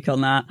teen's take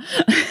on that.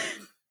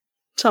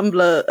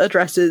 Tumblr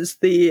addresses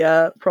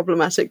the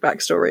problematic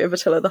backstory of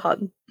Attila the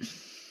Hun.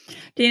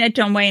 Do you know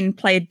John Wayne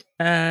played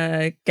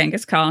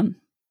Genghis Khan?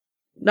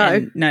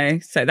 No. No,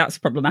 so that's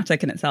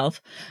problematic in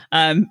itself.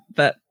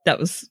 But that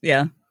was,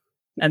 yeah.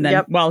 And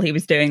then while he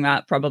was doing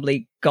that,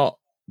 probably got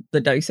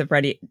the dose of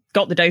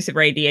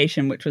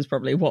radiation, which was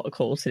probably what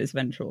caused his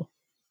eventual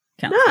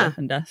cancer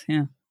and death.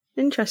 Yeah.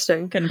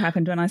 Interesting. Couldn't have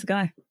happened to a nice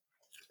guy.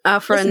 Our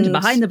friend Listen to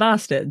Behind the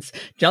Bastards,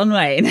 John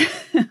Wayne.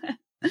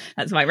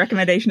 That's my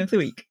recommendation of the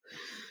week.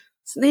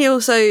 Didn't he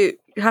also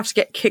have to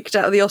get kicked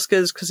out of the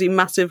Oscars because he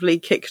massively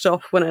kicked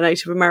off when a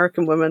Native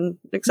American woman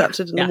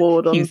accepted an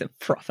award on... He was a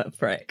proper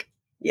prick.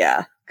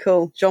 Yeah,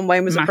 cool. John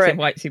Wayne was a prick. Massive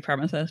white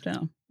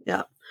supremacist,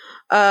 yeah.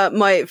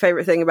 My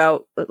favourite thing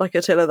about like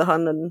Attila the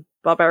Hun and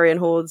barbarian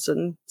hordes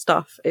and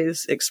stuff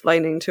is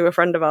explaining to a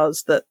friend of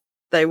ours that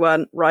they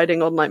weren't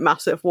riding on like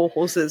massive war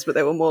horses, but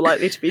they were more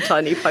likely to be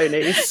tiny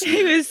ponies.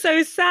 He was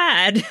so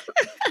sad.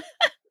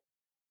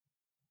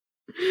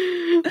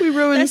 We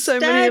ruined so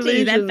many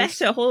illusions. They're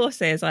better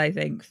horses, I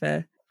think,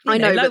 for lower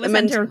but the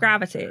centre of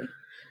gravity.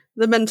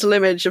 The mental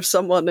image of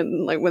someone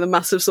in like with a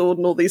massive sword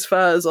and all these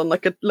furs on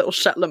like a little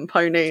Shetland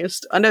pony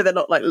is, I know they're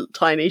not like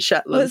tiny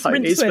Shetland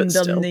ponies, but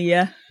still. On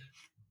the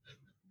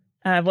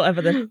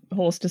whatever the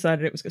horse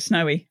decided it was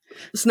Snowy.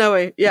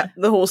 Snowy, yeah,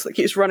 the horse that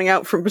keeps running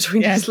out from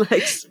between his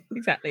legs.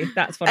 Exactly,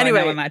 that's what I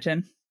now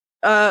imagine.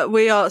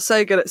 We are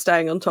so good at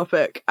staying on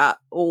topic at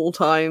all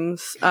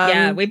times.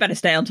 We better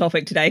stay on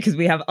topic today because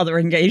we have other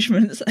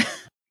engagements.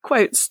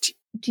 Quotes.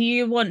 Do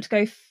you want to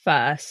go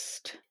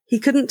first? He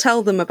couldn't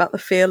tell them about the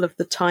feel of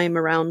the time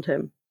around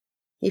him.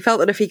 He felt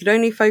that if he could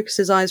only focus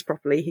his eyes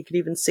properly, he could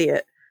even see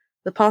it.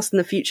 The past and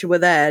the future were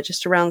there,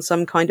 just around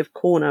some kind of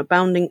corner,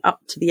 bounding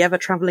up to the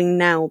ever-travelling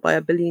now by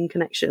a billion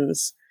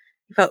connections.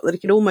 He felt that he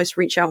could almost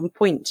reach out and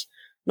point,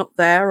 not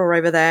there or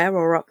over there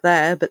or up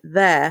there, but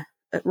there,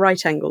 at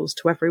right angles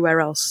to everywhere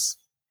else.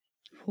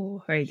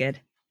 Oh, very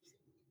good.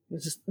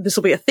 This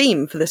will be a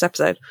theme for this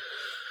episode.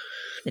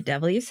 The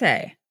devil you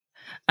say.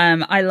 I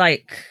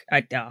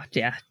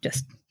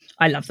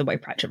love the way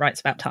Pratchett writes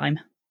about time.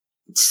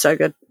 It's so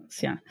good.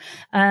 Yeah.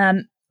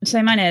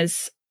 So mine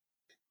is,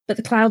 but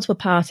the clouds were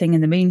parting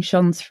and the moon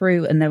shone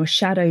through and there were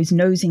shadows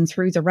nosing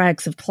through the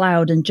rags of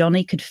cloud, and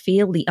Johnny could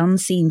feel the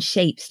unseen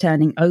shapes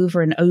turning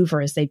over and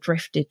over as they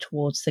drifted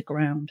towards the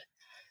ground.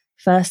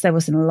 First there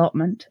was an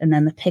allotment, and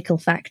then the pickle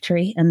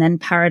factory, and then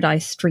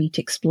Paradise Street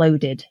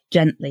exploded,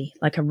 gently,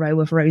 like a row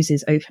of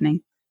roses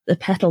opening. The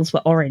petals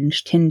were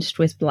orange, tinged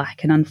with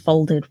black, and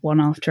unfolded one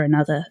after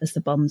another as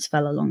the bombs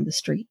fell along the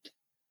street.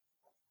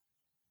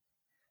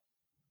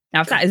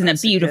 Now, if that isn't a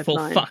beautiful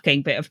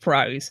fucking bit of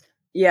prose.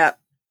 Yeah.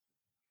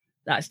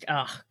 That's,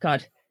 oh,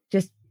 God.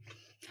 Just,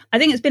 I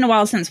think it's been a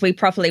while since we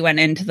properly went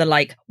into the,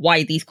 like,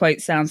 why these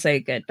quotes sound so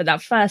good. But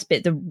that first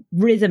bit, the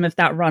rhythm of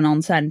that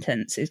run-on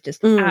sentence is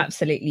just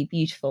absolutely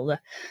beautiful.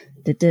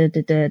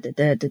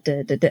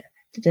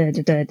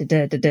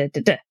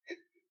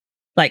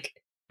 Like,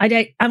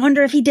 I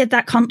wonder if he did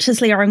that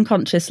consciously or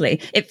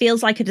unconsciously. It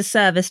feels like a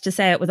disservice to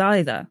say it with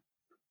either.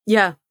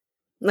 Yeah.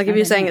 Like if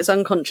you're saying it's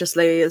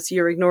unconsciously, it's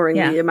you're ignoring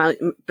the amount,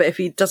 but if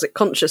he does it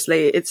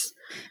consciously, it's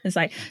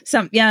like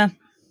I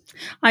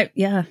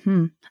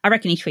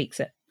reckon he tweaks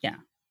it,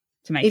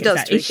 to make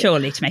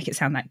surely to make it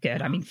sound that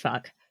good. I mean,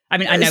 fuck. I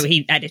mean, I know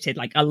he edited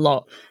like a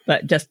lot,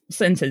 but just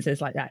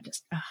sentences like that,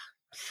 just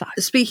fuck.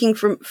 Speaking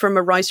from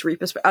a writery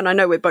perspective, and I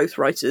know we're both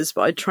writers,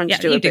 but I'm trying to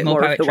do a bit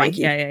more of the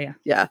wanky.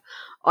 Yeah.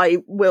 I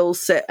will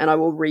sit and I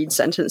will read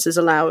sentences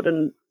aloud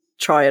and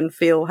try and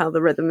feel how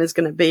the rhythm is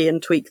going to be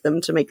and tweak them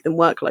to make them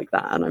work like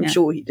that. And I'm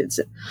sure he did.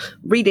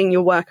 Reading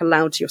your work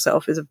aloud to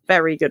yourself is a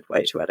very good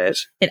way to edit.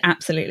 It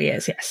absolutely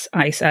is, yes.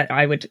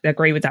 I would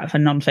agree with that for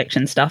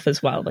non-fiction stuff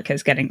as well,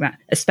 because getting that,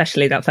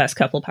 especially that first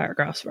couple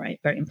paragraphs right,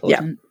 very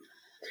important.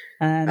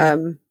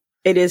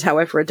 It is,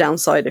 however, a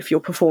downside if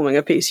you're performing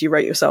a piece you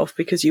wrote yourself,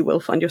 because you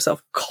will find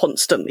yourself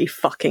constantly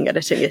fucking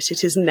editing it.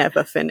 It is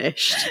never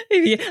finished.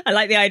 I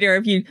like the idea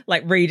of you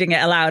like reading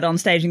it aloud on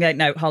stage and going,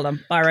 no, hold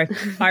on, Biro.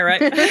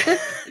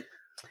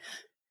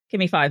 Give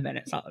me 5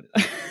 minutes.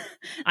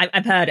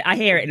 I've heard it. I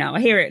hear it now.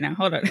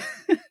 Hold on.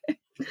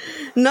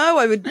 No,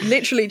 I would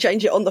literally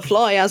change it on the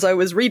fly as I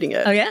was reading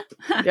it. Oh, yeah?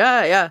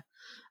 Yeah.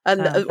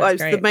 And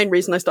the main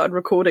reason I started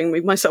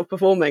recording myself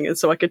performing is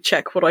so I could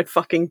check what I'd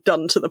fucking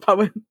done to the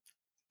poem.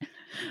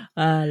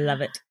 I love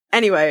it.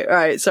 Anyway, all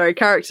right, sorry,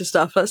 character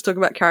stuff. Let's talk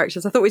about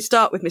characters. I thought we'd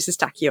start with Mrs.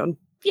 Tachyon.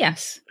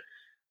 Yes.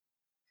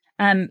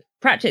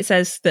 Pratchett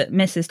says that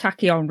Mrs.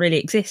 Tachyon really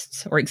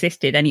exists, or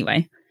existed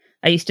anyway.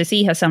 I used to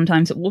see her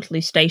sometimes at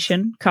Waterloo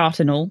Station, cart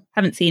and all.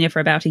 Haven't seen her for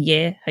about a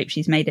year. Hope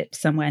she's made it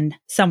somewhere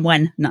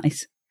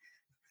nice.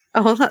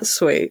 Oh, that's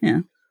sweet. Yeah.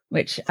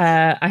 Which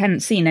I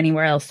hadn't seen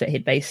anywhere else that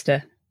he'd based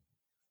her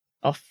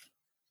off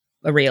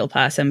a real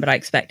person, but I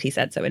expect he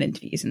said so in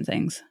interviews and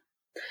things.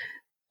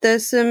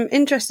 There's some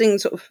interesting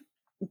sort of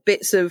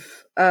bits of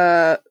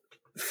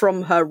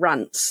from her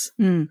rants,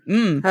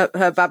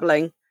 her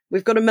babbling.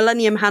 We've got a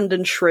Millennium Hand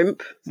and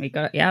Shrimp. We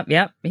got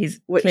she's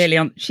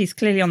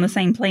clearly on the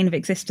same plane of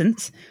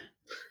existence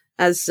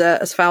as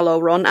Foul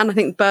Elrond, and I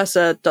think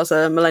Bursa does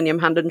a Millennium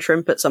Hand and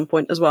Shrimp at some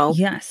point as well.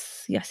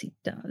 Yes, he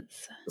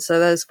does. So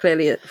there's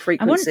clearly a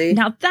frequency.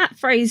 Now that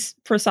phrase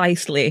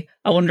precisely,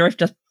 I wonder if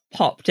just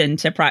popped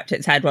into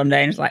Pratchett's head one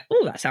day and was like,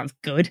 "Oh, that sounds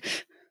good.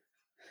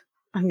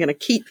 I'm going to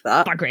keep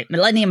that." Oh, great.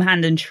 Millennium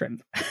Hand and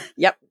Shrimp.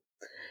 Yep.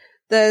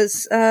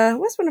 There's,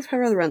 where's one of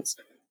her other rants?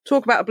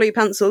 Talk about a blue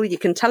pencil. You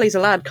can tell he's a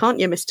lad, can't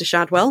you, Mr.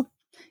 Shadwell?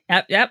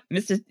 Yep.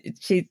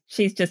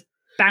 She's just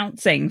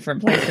bouncing from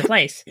place to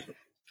place.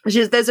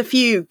 There's a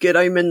few Good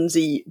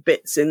Omens-y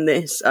bits in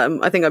this.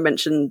 I think I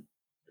mentioned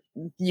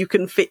you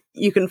can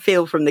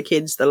feel from the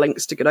kids the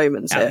links to Good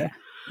Omens here.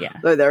 Yeah.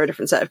 Though they're a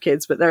different set of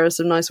kids, but there are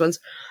some nice ones.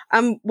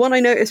 One I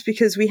noticed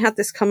because we had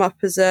this come up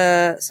as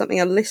something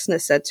a listener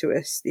said to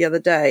us the other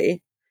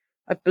day.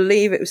 I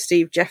believe it was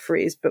Steve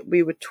Jeffries, but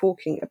we were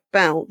talking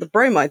about the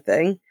bromide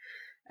thing.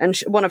 And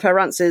one of her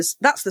rants is,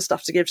 that's the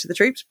stuff to give to the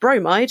troops.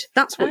 Bromide,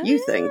 that's what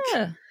you think.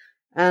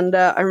 And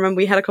I remember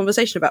we had a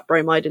conversation about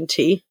bromide and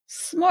tea.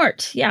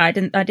 Smart. Yeah, I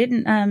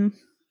didn't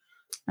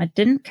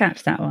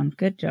catch that one.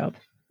 Good job.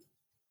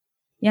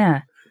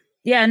 Yeah.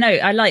 Yeah, no,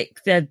 I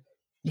like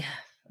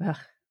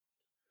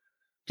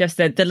just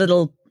the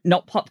little,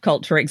 not pop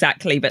culture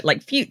exactly, but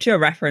like future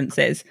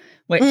references,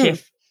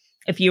 which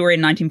if you were in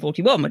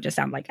 1941 would just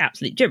sound like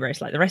absolute gibberish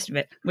like the rest of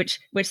it, which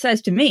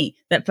says to me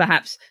that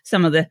perhaps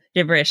some of the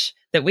gibberish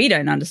that we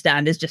don't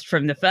understand is just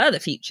from the further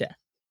future.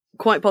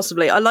 Quite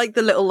possibly. I like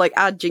the little like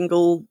ad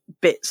jingle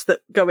bits that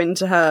go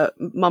into her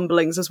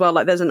mumblings as well.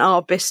 Like there's an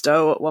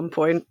Arbisto at one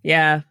point.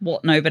 Yeah,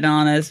 what no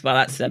bananas? Well,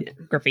 that's a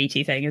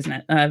graffiti thing, isn't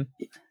it?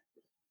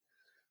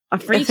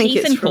 Free think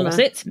teeth it's and from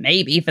corsets,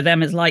 maybe for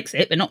them as likes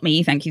it, but not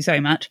me. Thank you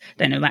so much.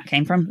 Don't know where that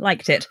came from.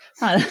 Liked it.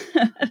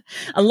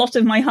 A lot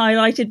of my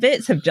highlighted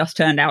bits have just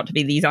turned out to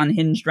be these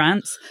unhinged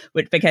rants,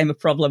 which became a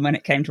problem when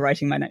it came to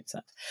writing my notes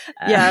up.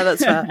 Yeah,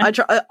 that's fair.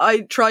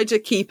 I tried to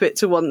keep it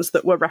to ones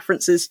that were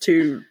references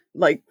to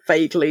like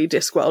vaguely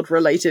Discworld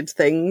related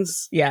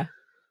things. Yeah.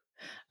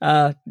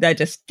 They're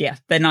just,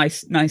 they're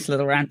nice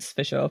little rants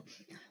for sure.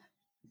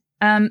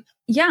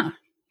 Yeah.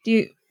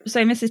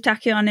 So Mrs.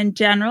 Tachyon in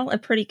general, a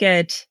pretty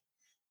good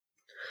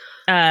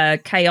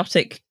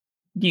chaotic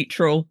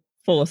neutral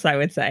force, I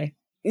would say.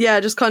 Yeah,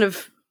 just kind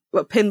of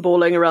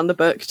pinballing around the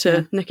book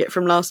to nick it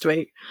from last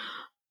week.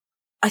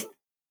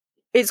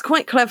 It's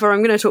quite clever.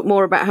 I'm going to talk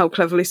more about how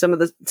cleverly some of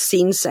the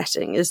scene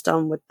setting is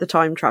done with the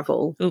time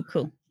travel. Oh,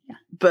 cool. Yeah.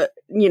 But,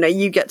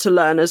 you get to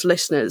learn as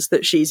listeners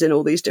that she's in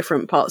all these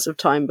different parts of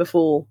time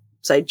before,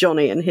 say,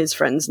 Johnny and his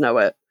friends know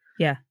it.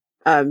 Yeah.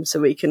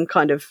 So we can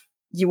kind of,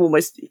 you're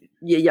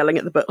yelling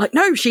at the book, like,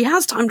 no, she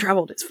has time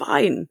traveled, it's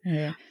fine.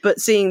 Yeah. But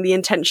seeing the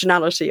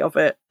intentionality of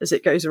it as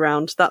it goes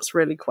around, that's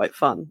really quite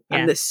fun. Yeah.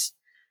 And this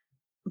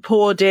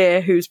poor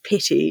dear who's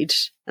pitied,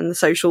 and the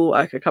social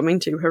worker coming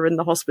to her in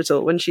the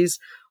hospital when she's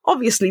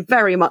obviously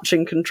very much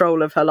in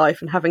control of her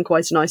life and having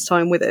quite a nice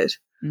time with it.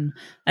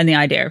 And the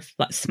idea of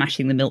like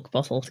smashing the milk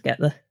bottle to get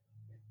the...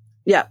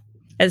 Yeah.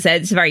 It's a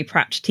very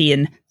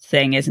Pratchettian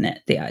thing, isn't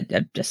it? The idea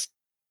of just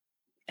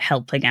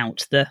helping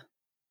out the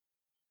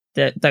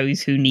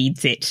those who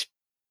needs it,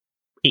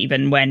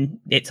 even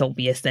when it's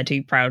obvious they're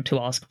too proud to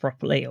ask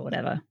properly or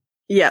whatever.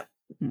 Yeah.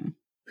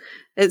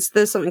 There's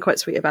something quite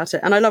sweet about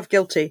it. And I love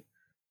Guilty.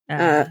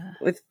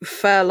 With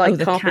fur like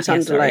carpet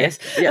underlay. Yes.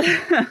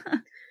 Yeah.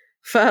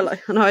 Fur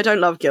like... No, I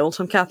don't love guilt.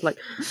 I'm Catholic.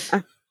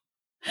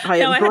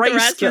 I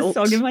embrace guilt.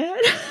 Song in my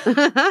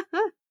head.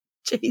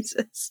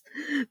 Jesus.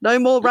 No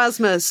more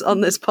Rasmus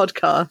on this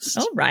podcast.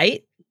 All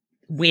right.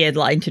 Weird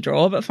line to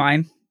draw, but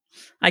fine.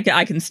 I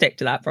can stick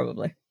to that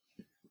probably.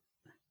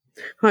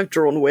 I've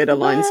drawn weirder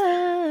lines.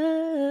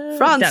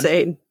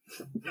 Francine.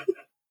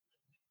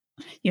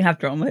 You have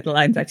drawn weirder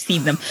lines. I've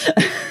seen them.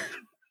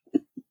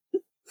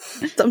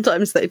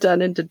 Sometimes they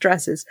turn into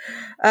dresses.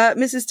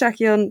 Mrs.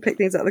 Tachyon picked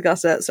things out of the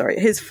gutter. Sorry.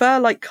 His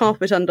fur-like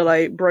carpet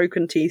underlay,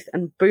 broken teeth,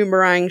 and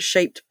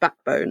boomerang-shaped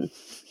backbone.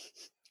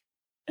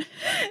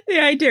 The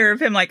idea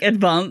of him like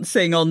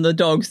advancing on the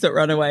dogs that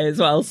run away as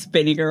well,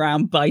 spinning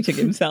around, biting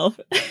himself.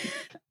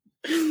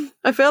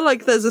 I feel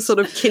like there's a sort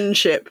of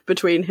kinship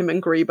between him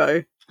and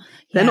Grebo.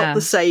 They're not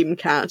the same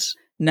cat.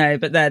 No,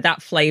 but they're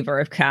that flavour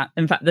of cat.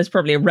 In fact, there's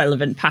probably a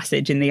relevant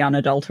passage in the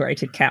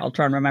unadulterated cat. I'll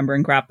try and remember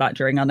and grab that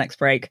during our next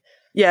break.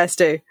 Yes,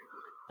 do.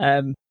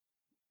 Have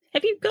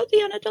you got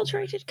the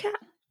unadulterated cat?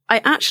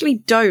 I actually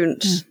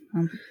don't.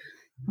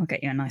 I'll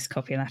get you a nice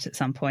copy of that at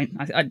some point.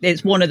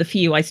 It's one of the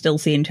few I still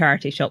see in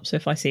charity shops, so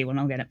if I see one,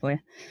 I'll get it for you.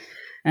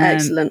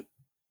 Excellent.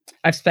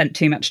 I've spent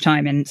too much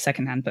time in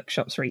secondhand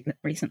bookshops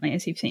recently,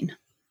 as you've seen.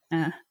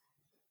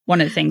 One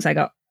of the things I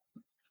got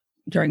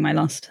during my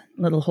last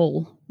little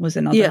haul was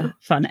another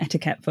fun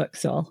etiquette book,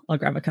 so I'll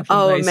grab a couple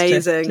of those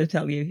amazing. To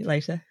tell you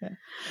later.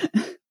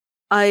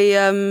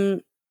 Yeah.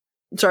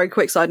 Sorry,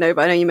 quick side note,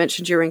 but I know you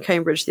mentioned you were in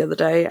Cambridge the other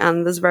day,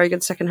 and there's a very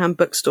good secondhand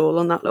bookstall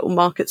on that little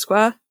market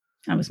square.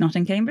 I was not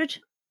in Cambridge.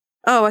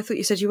 Oh, I thought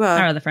you said you were.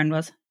 Our other friend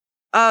was.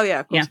 Oh,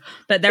 yeah, of course. Yeah,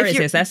 but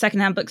is there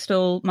secondhand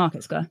bookstall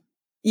market square?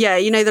 Yeah,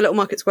 the little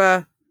market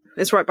square.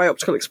 It's right by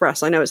Optical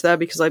Express. I know it's there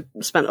because I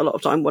spent a lot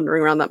of time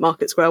wandering around that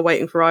market square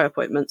waiting for eye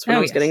appointments when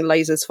I was getting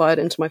lasers fired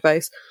into my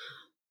face.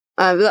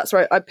 That's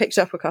right. I picked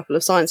up a couple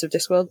of Science of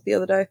Discworld the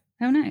other day.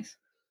 Oh, nice.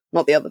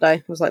 Not the other day.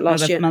 It was like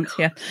last year. Month,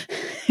 yeah.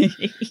 I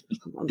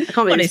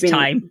can't believe it's been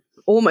time.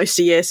 Almost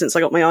a year since I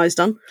got my eyes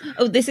done.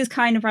 Oh, this is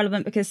kind of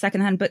relevant because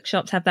secondhand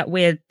bookshops have that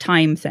weird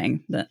time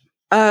thing that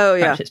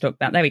Pratchett's talked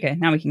about. There we go.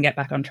 Now we can get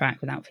back on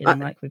track without feeling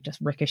like we've just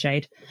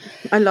ricocheted.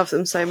 I love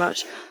them so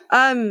much.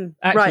 Actually,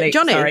 right,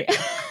 Johnny. Sorry.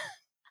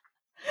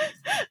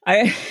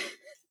 I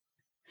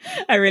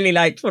really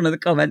liked one of the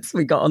comments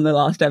we got on the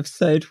last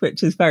episode,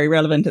 which is very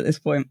relevant at this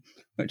point,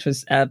 which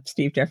was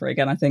Steve Jeffrey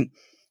again, I think.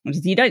 Which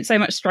is, you don't so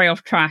much stray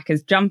off track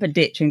as jump a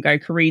ditch and go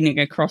careening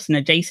across an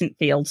adjacent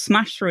field,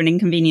 smash through an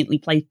inconveniently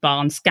placed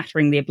barn,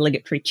 scattering the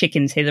obligatory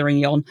chickens hither and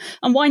yon,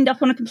 and wind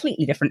up on a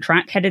completely different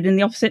track headed in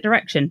the opposite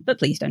direction. But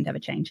please don't ever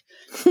change.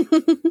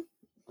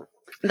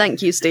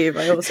 Thank you, Steve.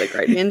 I also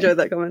greatly enjoyed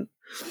that comment.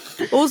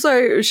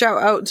 Also,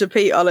 shout out to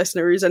Pete, our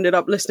listener, who's ended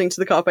up listening to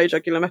the Carpe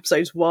Jugulum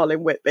episodes while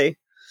in Whitby.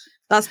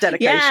 That's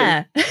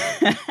dedication.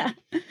 Yeah.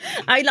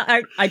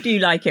 I do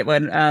like it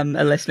when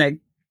a listener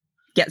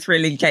gets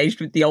really engaged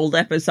with the old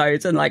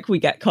episodes and like we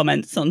get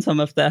comments on some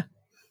of the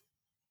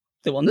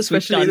ones,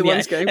 especially we've done, the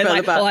ones going further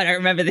like, back. Oh, I don't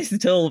remember this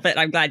at all, but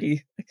I'm glad you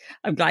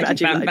found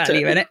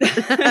value in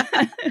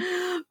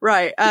it.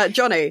 Right,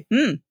 Johnny.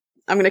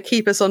 I'm going to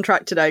keep us on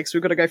track today because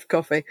we've got to go for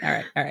coffee.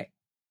 All right.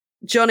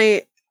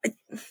 Johnny,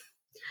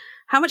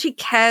 how much he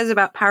cares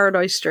about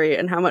Paradise Street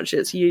and how much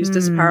it's used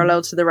as a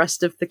parallel to the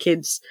rest of the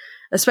kids,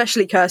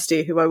 especially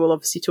Kirsty, who I will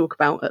obviously talk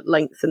about at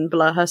length and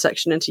blur her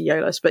section into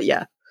Yolas. But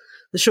yeah,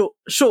 the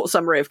short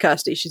summary of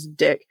Kirsty, she's a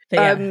dick.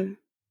 Yeah.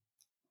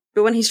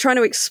 But when he's trying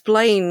to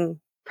explain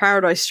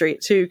Paradise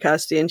Street to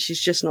Kirsty and she's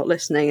just not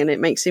listening, and it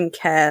makes him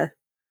care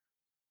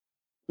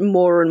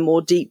more and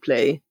more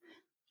deeply.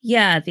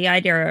 Yeah, the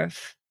idea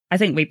of, I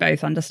think we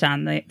both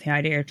understand the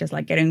idea of just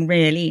like getting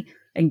really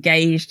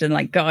engaged and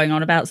like going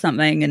on about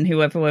something, and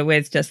whoever we're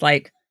with just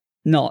like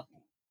not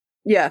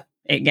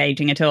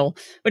engaging at all,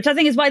 which I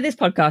think is why this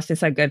podcast is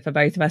so good for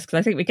both of us, because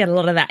I think we get a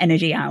lot of that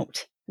energy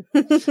out.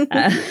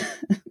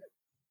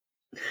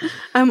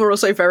 And we're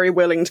also very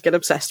willing to get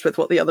obsessed with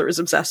what the other is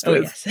obsessed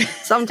with.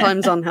 Yes.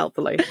 Sometimes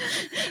unhealthily.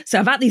 So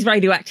about these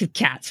radioactive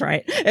cats,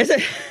 right?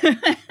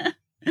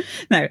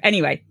 No,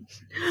 anyway.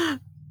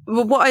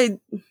 Well, what I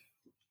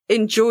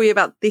enjoy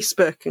about this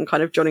book and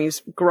kind of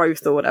Johnny's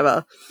growth or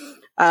whatever,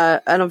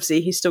 and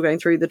obviously he's still going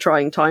through the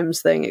trying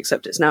times thing,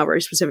 except it's now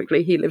very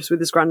specifically he lives with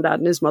his granddad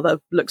and his mother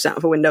looks out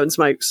of a window and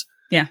smokes.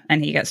 Yeah,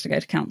 and he gets to go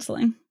to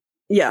counselling.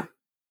 Yeah,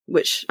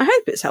 which I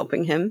hope it's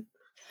helping him.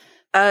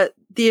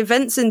 The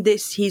events in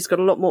this, he's got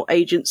a lot more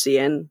agency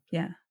in.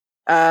 Yeah.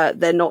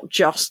 They're not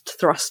just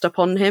thrust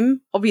upon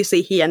him.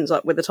 Obviously, he ends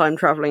up with a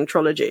time-travelling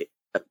trilogy.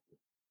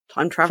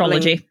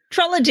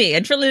 Trilogy,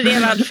 a trilogy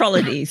about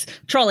trolleys.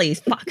 Trolleys,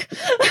 fuck.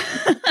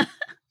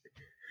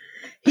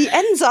 He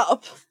ends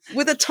up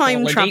with a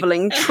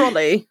time-travelling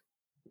trolley.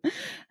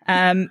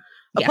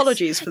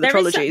 Apologies for the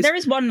trologies. There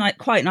is one like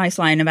quite nice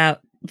line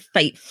about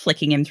fate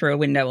flicking him through a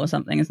window or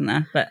something, isn't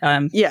there? But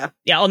yeah,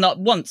 or not.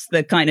 Once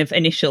the kind of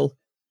initial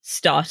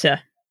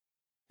starter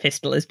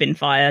pistol has been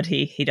fired,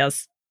 he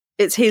does.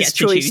 It's his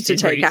choice to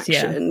take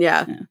action,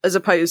 yeah, as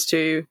opposed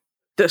to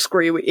the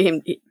screw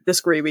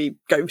we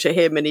go to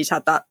him and he's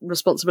had that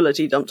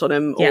responsibility dumped on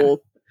him, or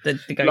the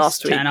ghost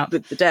last week turn up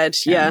with the dead,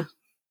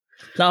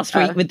 last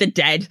week with the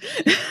dead.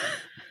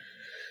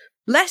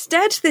 Less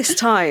dead this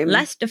time.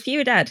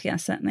 Fewer dead, yeah,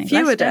 certainly.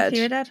 Fewer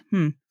dead.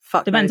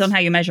 Fuck Depends knows. on how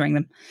you're measuring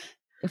them.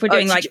 If we're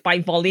doing like by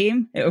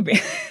volume, it would be.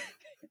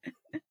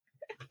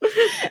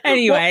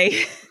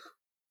 Anyway.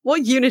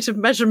 What unit of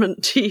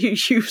measurement do you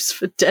use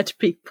for dead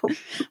people?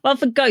 Well,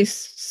 for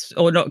ghosts,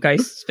 or not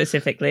ghosts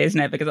specifically, isn't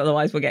it? Because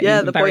otherwise we're getting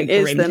into very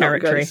grim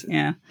territory.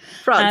 Yeah.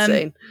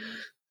 Francine.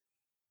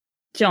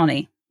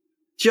 Johnny.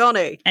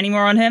 Any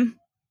more on him?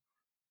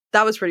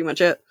 That was pretty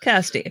much it.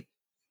 Kirsty.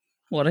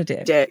 What a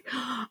dick.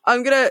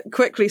 I'm going to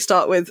quickly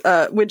start with,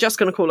 we're just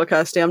going to call her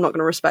Kirsty. I'm not going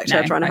to respect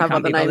her trying to have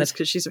other names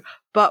because she's...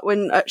 But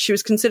when she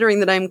was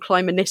considering the name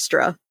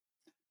Clytemnestra.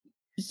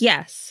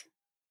 Yes.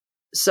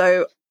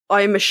 So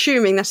I'm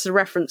assuming that's a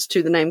reference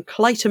to the name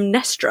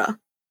Clytemnestra,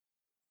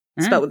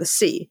 spelled with a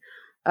C,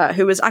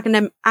 who was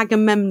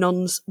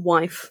Agamemnon's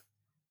wife.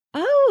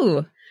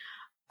 Oh.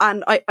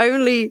 And I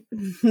only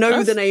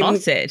know the name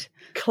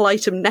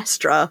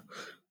Clytemnestra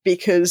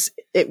because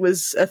it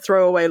was a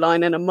throwaway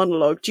line in a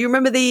monologue. Do you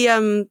remember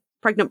the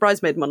Pregnant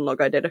Bridesmaid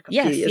monologue I did a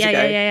few years ago?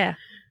 Yeah.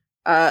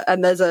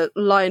 And there's a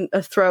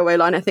throwaway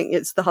line, I think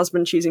it's the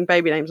husband choosing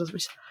baby names.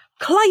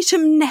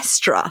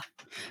 Clytemnestra.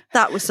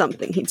 That was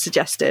something he'd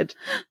suggested,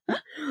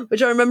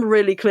 which I remember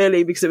really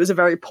clearly because it was a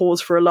very pause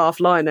for a laugh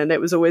line, and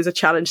it was always a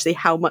challenge to see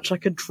how much I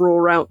could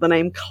draw out the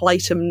name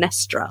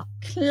Clytemnestra.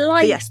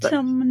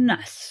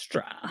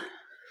 Clytemnestra.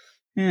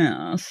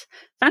 Yes.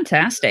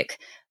 Fantastic.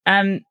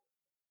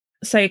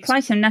 So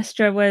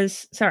Clytemnestra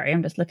was... Sorry,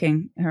 I'm just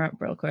looking her up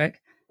real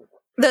quick.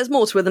 There's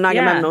more to her than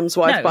Agamemnon's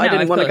wife, but I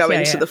didn't want to go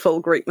into the full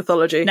Greek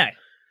mythology. No.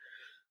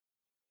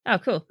 Oh,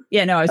 cool.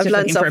 Yeah, no, I was just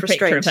looking for a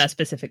picture of her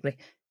specifically.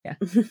 Yeah.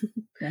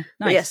 Yeah,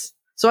 nice. Yes.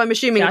 So I'm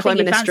assuming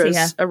Clytemnestra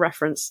is a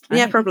reference.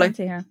 Yeah, probably.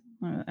 Fancy her.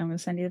 I'm going to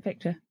send you the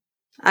picture.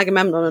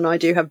 Agamemnon and I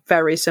do have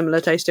very similar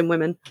taste in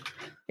women.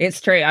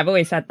 It's true. I've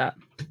always said that.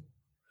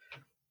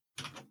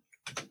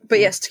 But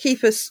yes, to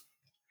keep us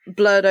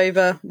blurred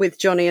over with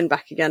Johnny and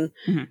back again,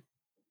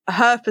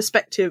 her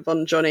perspective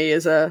on Johnny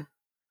is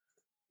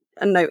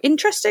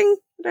interesting.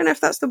 I don't know if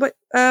that's the way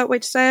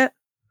to say it.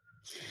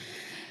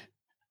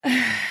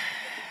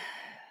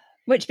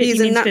 Which bit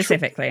you mean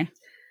specifically?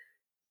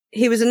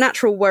 He was a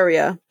natural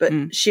worrier,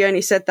 but she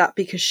only said that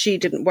because she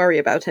didn't worry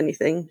about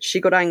anything. She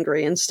got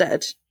angry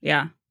instead.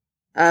 Yeah.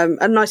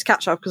 A nice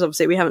catch up because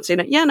obviously we haven't seen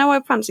it. Yeah, no,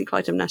 I fancy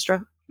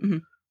Clytemnestra.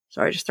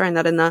 Sorry, just throwing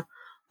that in there.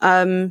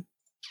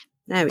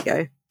 There we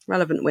go.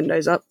 Relevant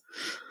windows up.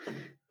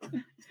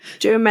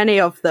 Too many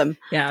of them.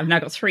 Yeah, I've now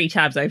got 3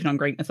 tabs open on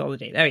Greek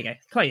mythology. There we go.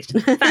 Closed.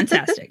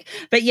 Fantastic.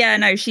 But yeah,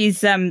 no,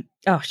 she's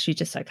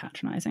just so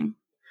patronising.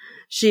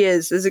 She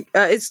is.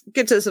 It's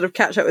good to sort of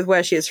catch up with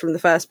where she is from the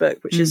first book,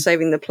 which is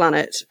saving the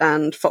planet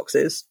and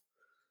foxes.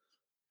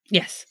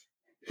 Yes.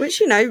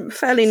 Which,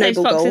 fairly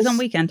noble goals. Foxes on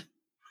weekend.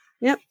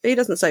 Yep, he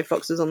doesn't save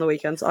foxes on the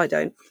weekends. I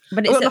don't.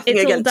 But it's all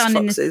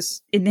done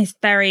in this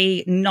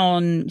very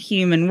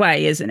non-human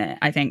way, isn't it?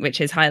 I think,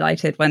 which is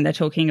highlighted when they're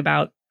talking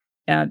about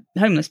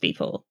homeless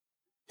people.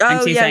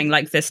 And she's saying,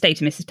 like, the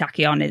state of Mrs.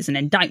 Tachyon is an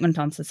indictment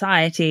on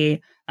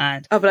society.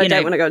 And, but I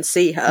don't want to go and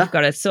see her. I've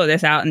got to sort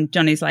this out. And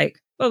Johnny's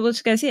like, well, we'll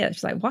just go see her.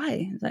 She's like,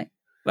 why? It's like,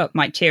 well, it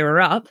might cheer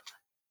her up.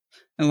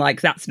 And, like,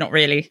 that's not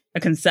really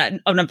a concern.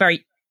 On a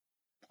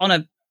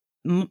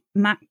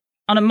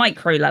on a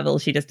micro level,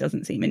 she just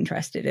doesn't seem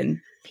interested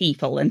in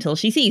people until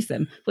she sees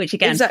them, which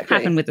again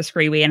happened with the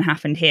Screewee and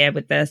happened here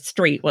with the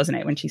street, wasn't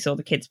it, when she saw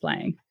the kids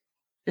playing?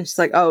 It's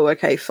like, oh,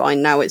 okay,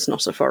 fine, now it's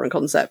not a foreign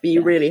concept, but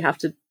you really have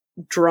to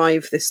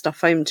drive this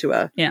stuff home to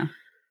her. Yeah.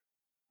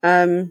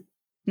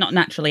 Not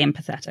naturally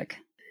empathetic.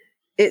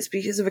 It's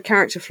because of a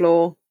character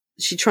flaw.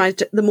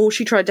 The more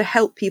she tried to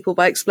help people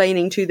by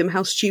explaining to them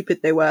how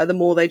stupid they were, the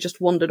more they just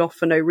wandered off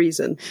for no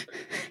reason.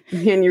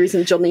 The only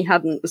reason Johnny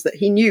hadn't was that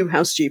he knew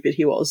how stupid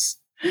he was.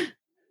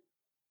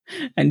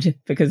 And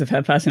because of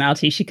her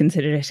personality, she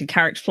considered it a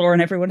character flaw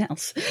in everyone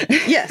else.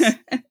 Yes.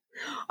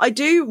 I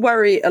do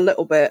worry a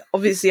little bit.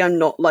 Obviously, I'm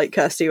not like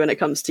Kirsty when it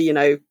comes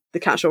to, the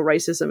casual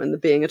racism and the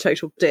being a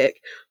total dick,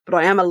 but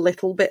I am a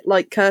little bit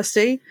like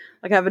Kirsty.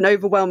 Like, I have an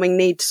overwhelming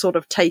need to sort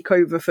of take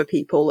over for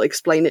people,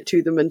 explain it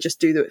to them, and just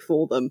do it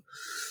for them.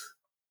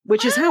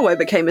 Which is how I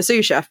became a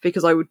sous chef,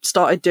 because I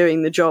started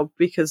doing the job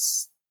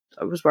because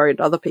I was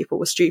worried other people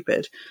were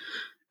stupid.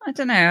 I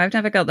don't know. I've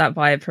never got that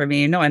vibe from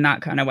you. Not in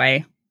that kind of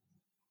way.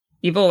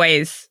 You've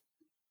always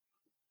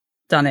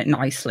done it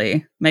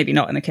nicely. Maybe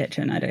not in the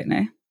kitchen. I don't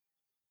know.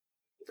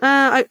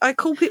 I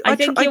call people. I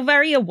think you're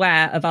very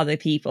aware of other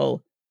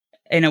people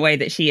in a way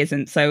that she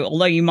isn't. So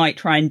although you might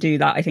try and do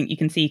that, I think you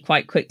can see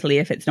quite quickly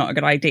if it's not a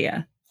good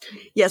idea.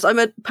 Yes, I'm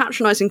a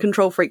patronising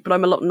control freak, but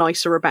I'm a lot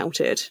nicer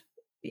about it.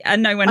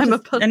 And no one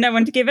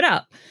to give it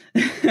up.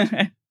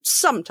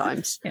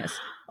 Sometimes. Yes.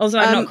 Also,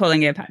 I'm not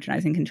calling you a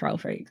patronising control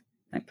freak.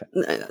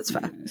 No, that's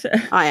fair. So.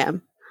 I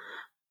am.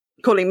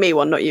 Calling me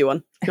one, not you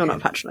one. You're not a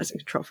patronising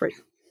control freak.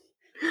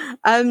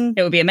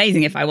 It would be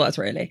amazing if I was,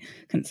 really,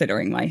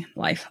 considering my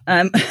life.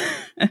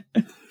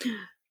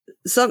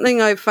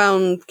 Something I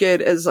found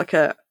good as like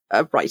a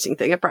writing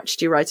thing, a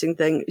Pratchett writing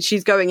thing.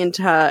 She's going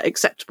into her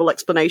acceptable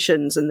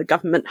explanations and the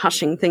government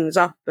hushing things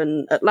up,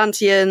 and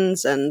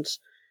Atlanteans and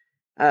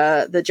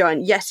the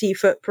giant Yeti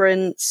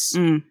footprints.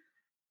 Mm.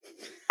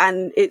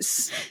 And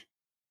it's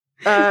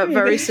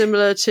very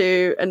similar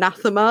to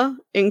Anathema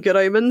in Good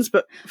Omens,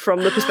 but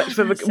from the perspective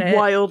of a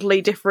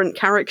wildly different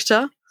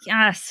character.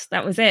 Yes,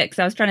 that was it. Because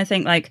I was trying to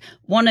think, like,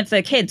 one of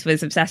the kids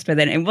was obsessed with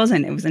it. It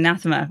wasn't. It was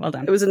Anathema. Well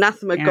done. It was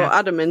Anathema, got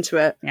Adam into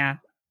it. Yeah.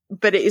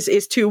 But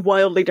it's two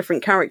wildly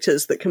different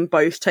characters that can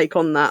both take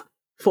on that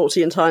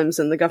 40 times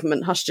and the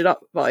government hushed it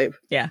up vibe.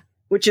 Yeah.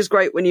 Which is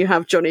great when you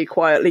have Johnny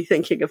quietly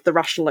thinking of the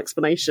rational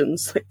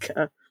explanations, like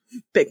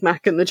Big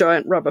Mac and the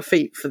giant rubber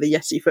feet for the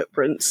Yeti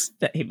footprints.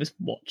 That he was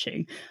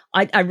watching.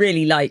 I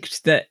really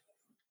liked that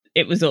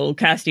it was all,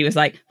 Kirsty was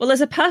like, well,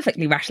 there's a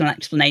perfectly rational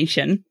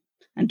explanation.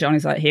 And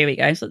Johnny's like, here we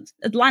go. So it's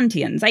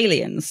Atlanteans,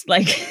 aliens.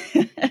 Like,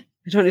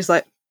 Johnny's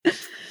like,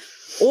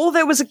 or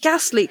there was a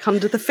gas leak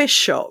under the fish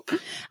shop.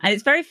 And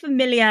it's very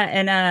familiar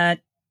in a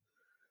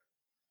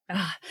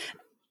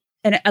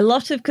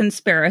lot of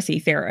conspiracy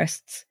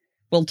theorists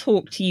will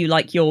talk to you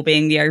like you're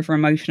being the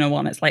over-emotional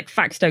one. It's like,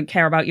 facts don't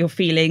care about your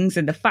feelings,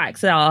 and the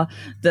facts are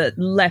that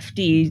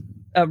lefty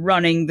are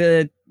running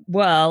the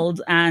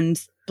world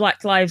and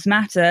Black Lives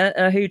Matter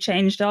are who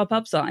changed our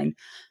pub sign.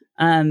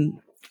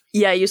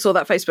 Yeah, you saw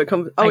that Facebook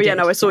comment. Oh, yeah,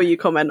 no, I saw you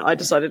comment. I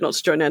decided not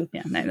to join in.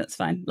 Yeah, no, that's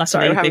fine.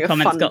 Luckily, the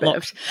comments got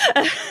locked.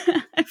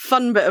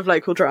 Fun bit of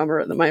local drama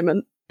at the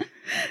moment.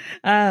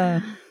 Yeah,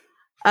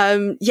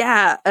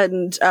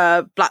 and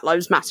Black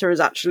Lives Matter is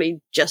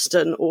actually just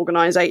an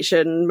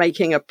organisation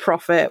making a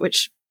profit,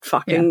 which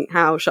shut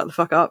the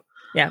fuck up.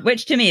 Yeah,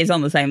 which to me is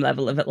on the same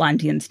level of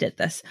Atlanteans did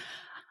this.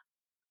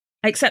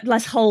 Except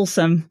less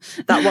wholesome.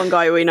 That one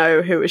guy we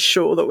know who is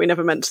sure that we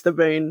never meant to the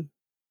moon.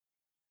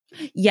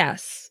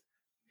 Yes.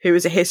 Who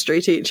was a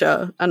history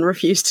teacher and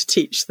refused to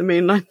teach the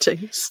moon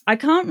landings. I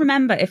can't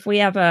remember if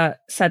we ever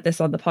said this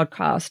on the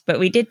podcast, but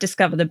we did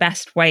discover the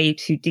best way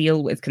to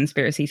deal with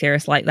conspiracy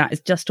theorists like that is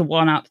just to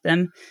one-up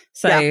them.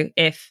 So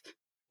if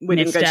we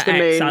didn't go to the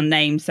X moon,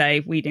 unnamed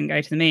say, we didn't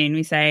go to the moon,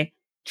 we say,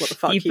 what the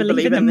fuck, you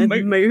believe in the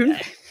moon?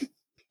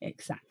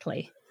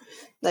 Exactly.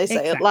 They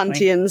say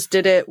Atlanteans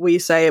did it, we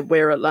say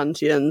we're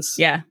Atlanteans.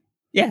 Yeah.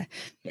 Yeah.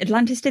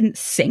 Atlantis didn't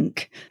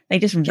sink. They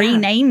just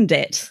renamed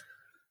it.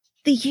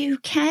 The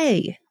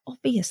UK,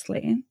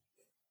 obviously.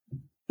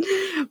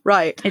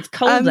 Right. It's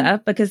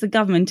colder because the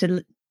government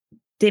are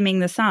dimming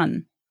the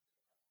sun.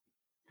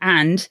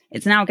 And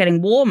it's now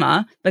getting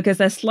warmer because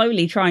they're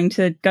slowly trying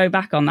to go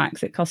back on that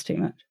because it costs too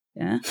much.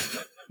 Yeah?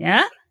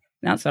 Yeah?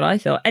 That's what I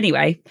thought.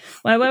 Anyway,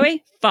 where were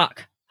we?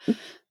 Fuck.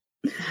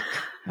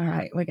 All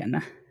right, we're getting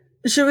there.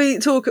 Shall we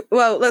talk?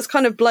 Well, let's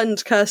kind of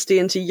blend Kirsty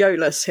into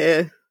Iolaus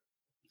here.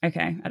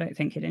 Okay, I don't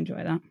think you'd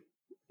enjoy that.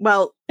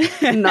 Well,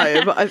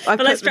 no, but I've put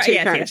the two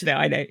characters. No,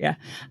 I know, yeah.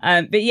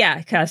 But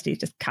yeah, Kirsty's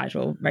just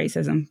casual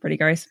racism, pretty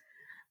gross.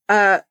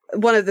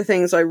 One of the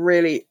things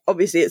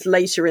obviously it's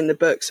later in the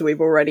book, so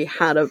we've already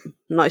had a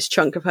nice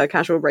chunk of her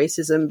casual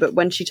racism, but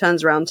when she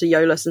turns around to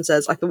Iolaus and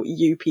says, I thought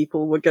you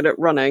people were good at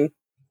running.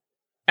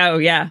 Oh,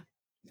 yeah.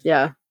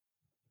 Yeah.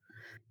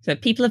 So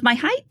people of my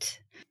height?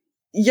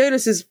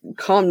 Iolaus's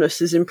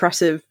calmness is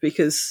impressive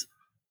because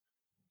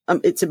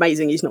it's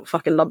amazing he's not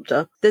fucking lumped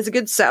her. There's a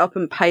good setup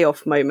and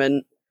payoff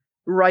moment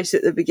right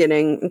at the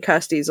beginning, and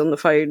Kirsty's on the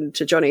phone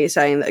to Johnny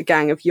saying that a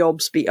gang of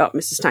yobs beat up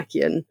Mrs.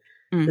 Tachyon.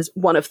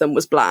 One of them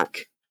was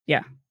black.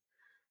 Yeah.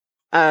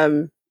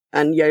 And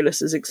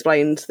Iolaus has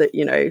explained that,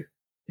 you know,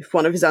 if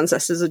one of his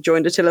ancestors had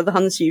joined Attila the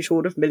Hun's huge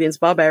horde of millions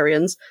of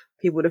barbarians,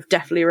 he would have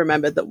definitely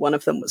remembered that one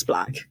of them was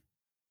black.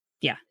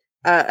 Yeah.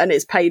 And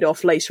it's paid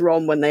off later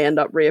on when they end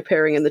up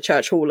reappearing in the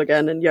church hall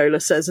again, and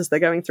Iolaus says as they're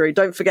going through,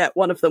 don't forget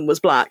one of them was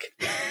black.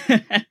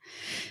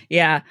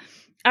 Yeah.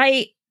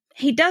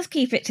 He does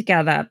keep it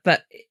together,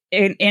 but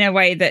in a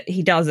way that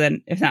he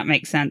doesn't, if that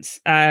makes sense.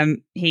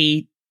 Sorry,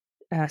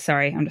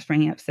 I'm just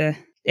bringing up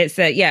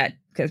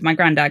because my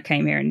granddad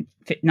came here in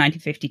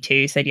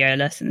 1952, said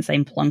Iolaus in the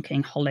same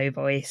plunking, hollow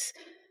voice.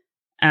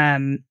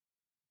 And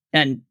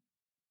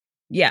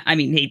yeah, I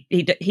mean,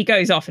 he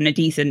goes off in a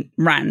decent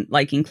rant,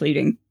 like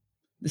including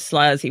the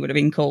slurs he would have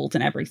been called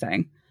and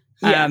everything.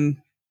 Yeah.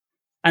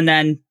 And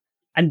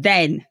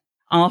then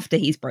after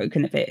he's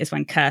broken of it is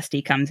when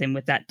Kirsty comes in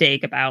with that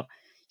dig about,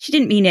 she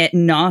didn't mean it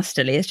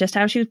nastily, it's just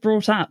how she was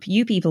brought up.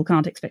 You people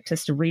can't expect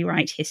us to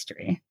rewrite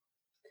history.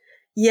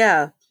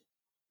 Yeah.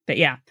 But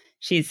yeah,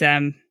 she's...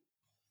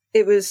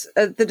 It was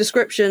the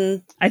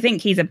description... I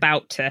think he's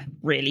about to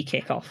really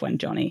kick off when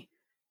Johnny...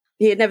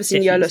 He had never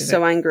seen Iolaus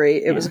so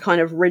angry. It was a kind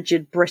of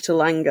rigid,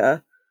 brittle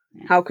anger.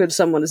 Yeah. How could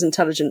someone as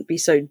intelligent be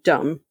so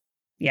dumb?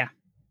 Yeah.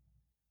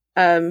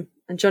 And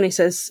Johnny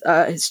says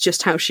it's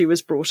just how she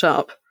was brought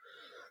up.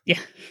 Yeah.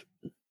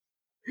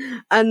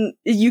 And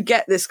you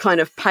get this kind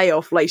of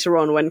payoff later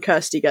on when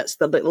Kirsty gets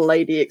the little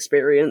lady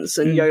experience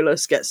and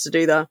Iolaus gets to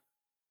do that.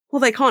 Well,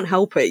 they can't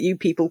help it. You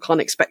people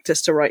can't expect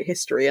us to write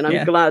history. And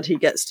I'm glad he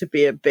gets to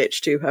be a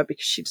bitch to her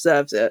because she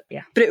deserves it.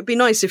 Yeah. But it would be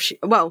nice if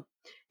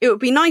it would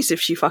be nice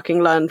if she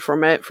fucking learned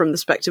from it, from the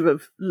perspective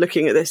of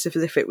looking at this as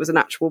if it was an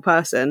actual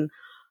person.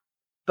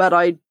 But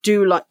I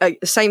do like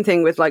the same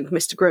thing with like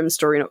Mr. Grimm's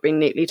story not being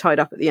neatly tied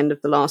up at the end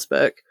of the last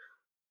book.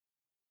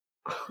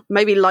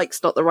 Maybe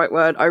like's not the right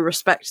word. I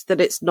respect that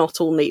it's not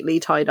all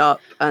neatly tied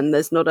up and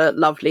there's not a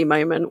lovely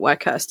moment where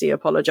Kirsty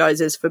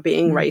apologizes for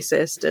being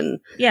racist. And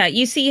yeah,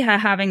 you see her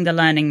having the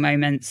learning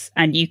moments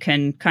and you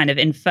can kind of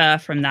infer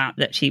from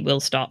that she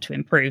will start to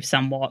improve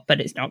somewhat, but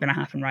it's not going to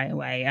happen right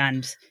away.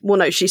 And well,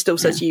 no, she still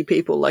says you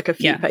people like a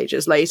few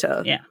pages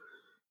later. Yeah.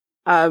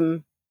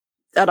 And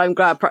I'm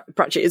glad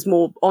Pratchett is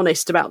more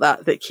honest about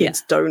that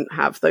kids don't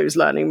have those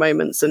learning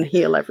moments and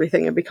heal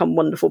everything and become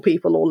wonderful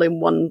people all in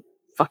one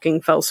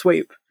fucking fell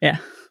swoop. Yeah.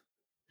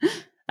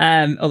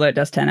 Although it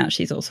does turn out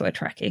she's also a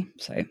Trekkie,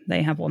 so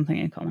they have one thing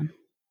in common.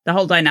 The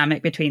whole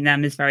dynamic between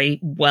them is very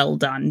well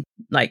done,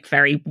 like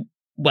very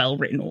well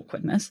written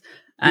awkwardness.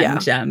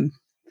 And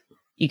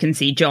you can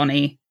see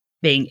Johnny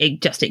being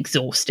just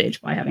exhausted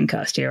by having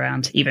Kirsty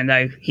around, even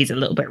though he's a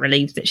little bit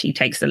relieved that she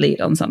takes the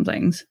lead on some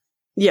things.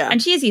 Yeah.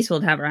 And she is useful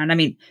to have around. I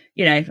mean,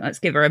 you know, let's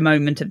give her a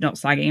moment of not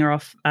slagging her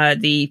off.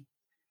 The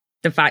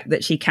fact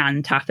that she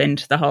can tap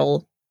into the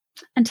whole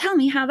and tell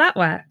me how that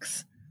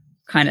works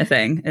kind of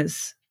thing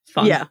is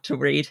fun to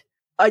read.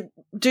 I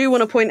do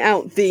want to point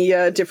out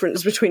the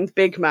difference between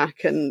Big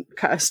Mac and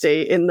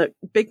Kirsty in that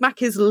Big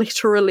Mac is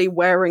literally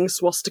wearing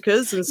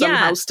swastikas and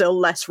somehow still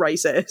less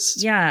racist.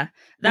 Yeah.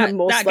 That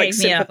gave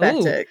me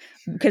a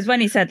because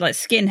when he said like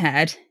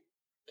skinhead,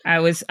 I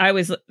was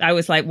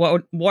like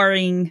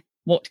worrying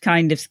what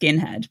kind of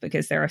skinhead,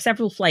 because there are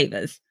several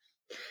flavors.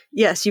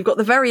 Yes, you've got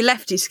the very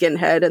lefty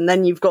skinhead, and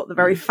then you've got the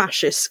very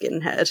fascist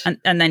skinhead.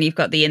 And then you've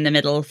got the in the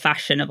middle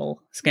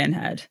fashionable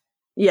skinhead.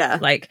 Yeah.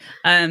 Like,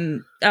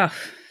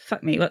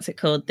 fuck me, what's it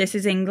called? This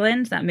Is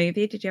England, that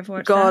movie. Did you ever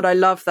watch that? God, I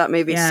love that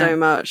movie so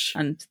much.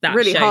 And that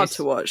really hard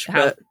to watch.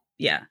 But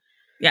yeah,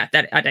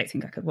 I don't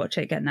think I could watch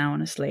it again now,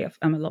 honestly.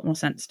 I'm a lot more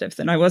sensitive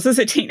than I was as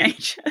a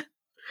teenager.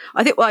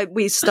 I think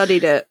we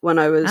studied it when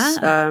I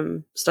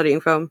was studying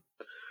film.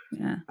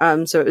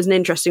 Yeah. So it was an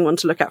interesting one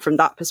to look at from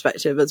that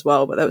perspective as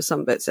well, but there was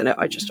some bits in it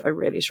I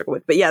really struggled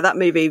with. But yeah, that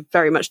movie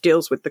very much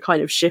deals with the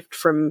kind of shift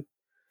from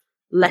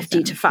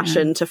lefty to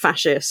fashion to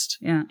fascist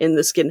in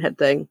the skinhead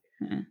thing.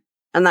 Yeah.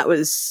 And that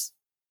was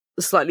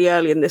slightly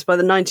early in this. By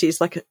the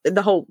 90s, like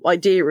the whole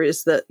idea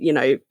is that, you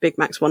know, Big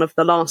Mac's one of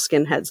the last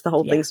skinheads, the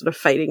whole thing's sort of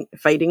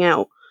fading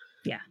out.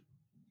 Yeah.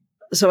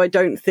 So I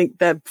don't think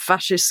they're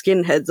fascist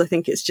skinheads. I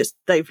think it's just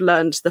they've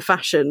learned the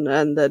fashion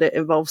and that it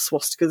involves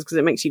swastikas because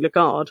it makes you look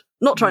hard.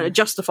 Not trying to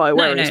justify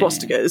wearing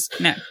swastikas.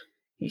 No,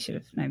 he should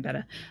have known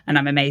better. And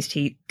I'm amazed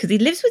because he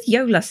lives with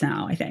Iolaus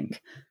now, I think.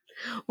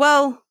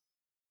 Well,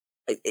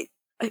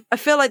 I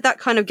feel like that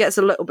kind of gets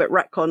a little bit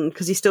retconned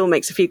because he still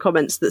makes a few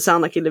comments that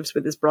sound like he lives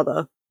with his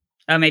brother.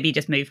 Oh, maybe he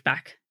just moved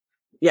back.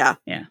 Yeah.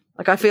 Yeah.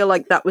 Like I feel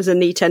like that was a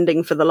neat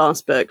ending for the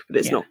last book, but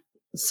it's not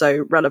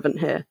so relevant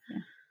here. Yeah.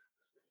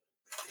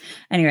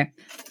 Anyway,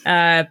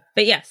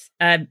 but yes,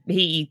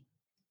 he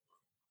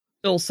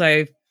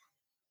also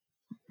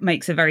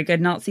makes a very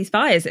good Nazi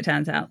spy, as it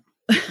turns out.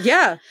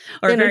 Yeah.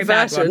 Or a very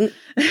bad one.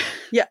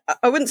 Yeah,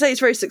 I wouldn't say he's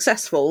very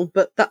successful,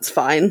 but that's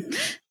fine.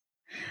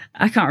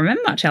 I can't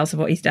remember much else of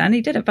what he's done.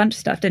 He did a bunch of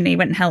stuff, didn't he? He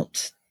went and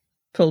helped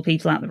pull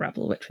people out of the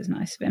rubble, which was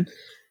nice of him.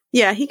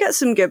 Yeah, he gets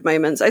some good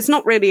moments. It's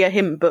not really a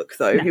him book,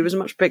 though. No. He was a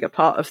much bigger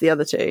part of the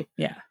other two.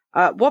 Yeah.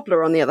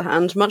 Wobbler, on the other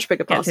hand, much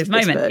bigger part Gets his of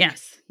this moment, book.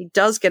 yes. He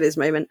does get his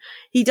moment.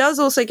 He does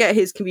also get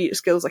his computer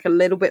skills like a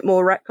little bit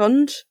more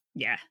retconned.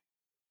 Yeah.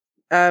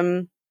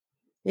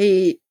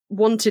 He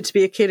wanted to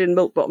be a kid in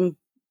milk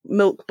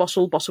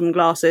bottle bottom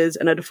glasses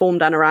and a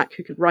deformed anorak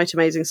who could write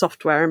amazing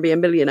software and be a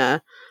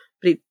millionaire.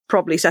 But he'd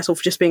probably settle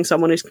for just being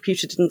someone whose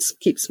computer didn't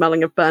keep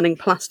smelling of burning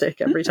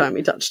plastic every time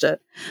he touched it.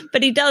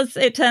 But he does,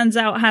 it turns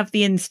out, have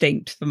the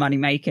instinct for money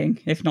making,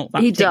 if not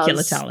that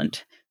particular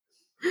talent.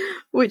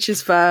 Which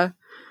is fair.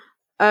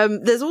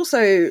 There's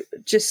also,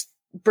 just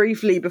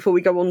briefly before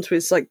we go on to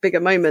his like bigger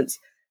moments,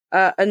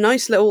 a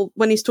nice little,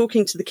 when he's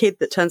talking to the kid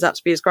that turns out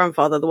to be his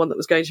grandfather, the one that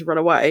was going to run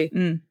away,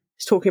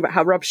 he's talking about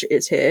how rubbish it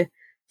is here.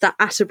 That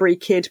Atterbury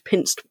kid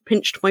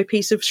pinched my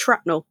piece of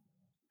shrapnel.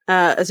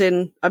 As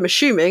in, I'm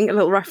assuming, a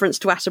little reference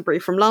to Atterbury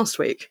from last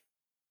week.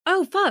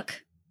 Oh,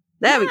 fuck.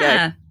 There we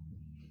go.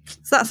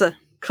 So that's a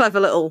clever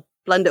little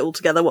blend it all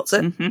together, what's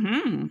it?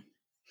 Mm-hmm.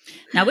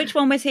 Now, which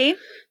one was he?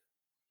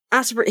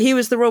 Atterbury, he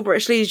was the Royal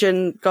British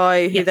Legion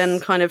guy who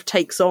then kind of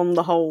takes on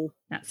the whole...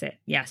 That's it,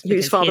 yes.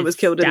 Whose father was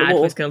killed in the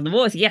war. Was killed in the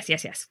war.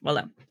 Yes. Well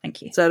done.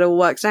 Thank you. So it all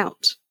works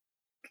out.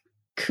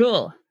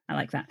 Cool. I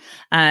like that.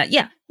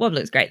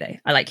 Wobbler's great, though.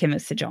 I like him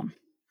as Sir John.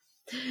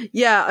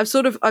 Yeah, I've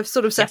sort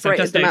of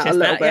separated them out a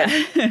little bit.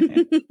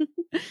 Yeah.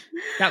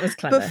 That was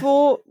clever.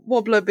 Before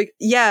Wobbler,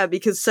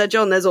 because Sir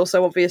John, there's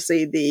also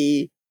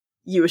obviously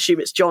you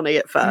assume it's Johnny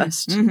at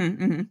first.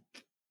 And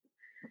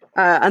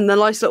the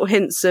nice little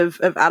hints of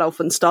Adolf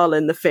and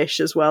Stalin, the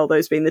fish as well,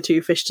 those being the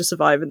two fish to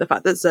survive, and the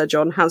fact that Sir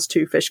John has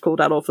two fish called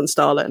Adolf and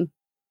Stalin.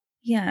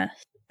 Yeah.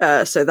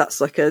 So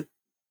that's like a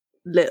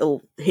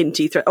little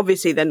hinty threat.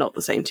 Obviously, they're not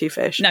the same two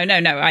fish. No,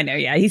 I know,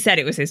 yeah. He said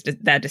it was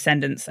their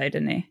descendants, though,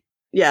 didn't he?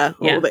 Yeah,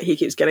 or that he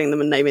keeps getting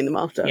them and naming them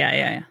after.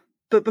 Yeah.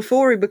 But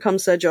before he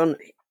becomes Sir John,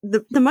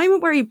 the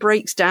moment where he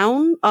breaks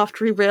down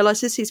after he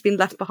realises he's been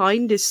left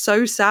behind is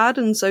so sad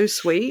and so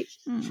sweet.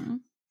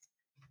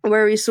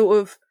 Where he's sort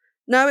of,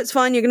 no, it's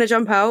fine, you're going to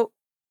jump out.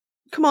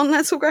 Come on,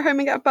 let's all go home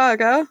and get a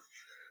burger.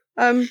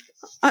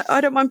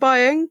 I don't mind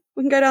buying.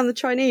 We can go down the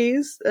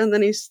Chinese. And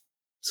then he's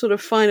sort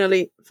of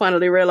finally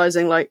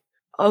realising, like,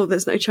 oh,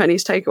 there's no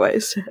Chinese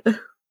takeaways.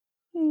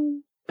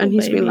 And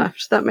he's been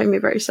left. That made me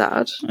very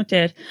sad. I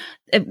did.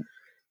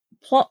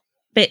 Plot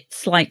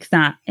bits like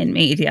that in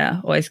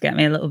media always get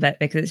me a little bit,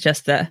 because it's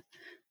just that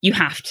you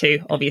have to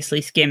obviously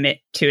skim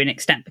it to an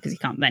extent, because you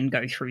can't then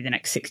go through the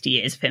next 60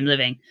 years of him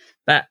living.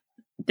 But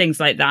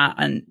things like that,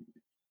 and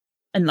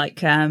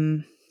like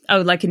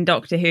like in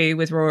Doctor Who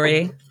with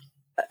Rory.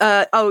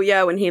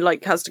 When he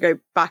like has to go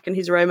back and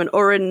he's a Roman,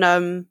 or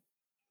in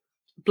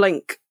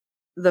Blink,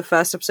 the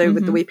first episode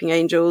with the Weeping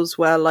Angels,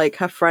 where like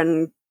her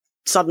friend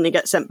suddenly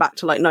gets sent back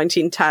to like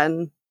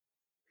 1910.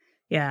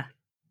 Yeah,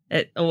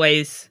 it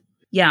always.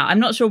 Yeah, I'm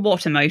not sure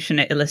what emotion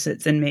it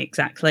elicits in me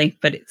exactly,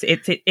 but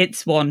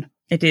it's one.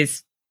 It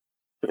is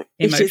emotion.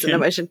 It is an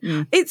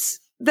emotion.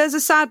 There's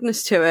a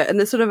sadness to it, and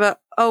there's sort of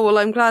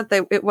I'm glad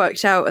it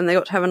worked out and they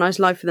got to have a nice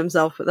life for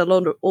themselves, but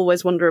they'll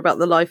always wonder about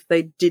the life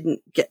they didn't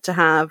get to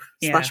have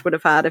 / would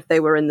have had if they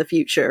were in the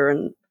future,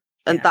 and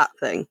that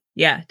thing.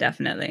 Yeah,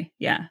 definitely.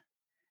 Yeah,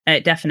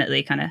 it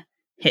definitely kind of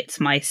hits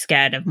my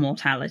scared of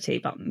mortality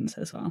buttons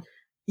as well.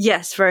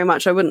 Yes, very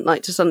much. I wouldn't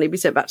like to suddenly be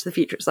sent back to the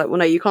future. It's like, well,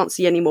 no, you can't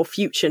see any more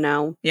future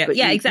now. Yeah, but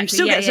exactly. You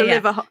still get to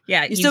live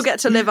you still get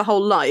to live a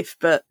whole life,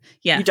 but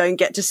you don't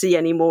get to see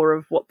any more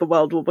of what the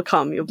world will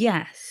become.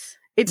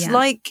 It's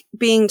like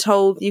being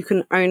told you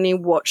can only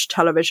watch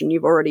television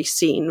you've already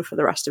seen for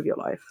the rest of your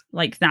life.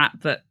 Like that,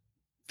 but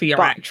for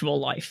your actual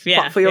life.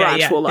 Yeah, but for your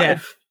actual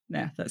life.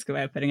 Yeah, that's a good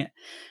way of putting it.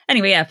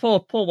 Anyway,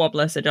 poor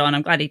Wobbler, Sir John.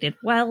 I'm glad he did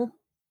well.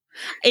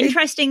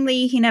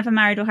 Interestingly, he never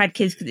married or had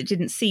kids because it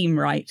didn't seem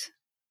right.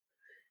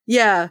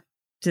 Yeah.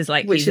 Which is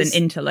like he's an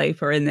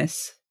interloper in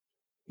this.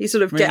 He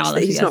sort of gets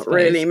that he's not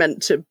really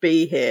meant to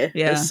be here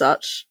as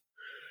such.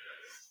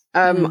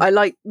 I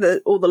like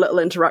all the little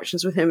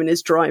interactions with him and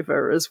his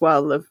driver as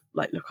well, of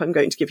like, look, I'm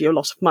going to give you a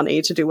lot of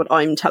money to do what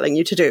I'm telling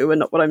you to do and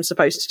not what I'm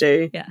supposed to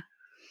do. Yeah.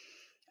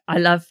 I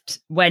loved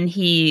when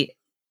he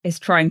is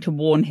trying to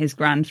warn his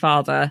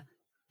grandfather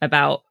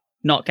about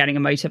not getting a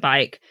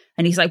motorbike,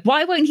 and he's like,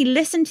 why won't he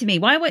listen to me?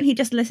 Why won't he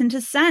just listen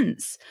to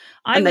sense?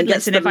 I would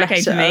listen if I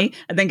came to me.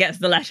 And then gets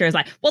the letter, is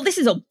like, well, this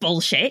is all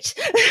bullshit.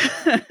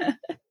 I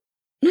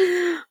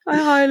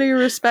highly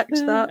respect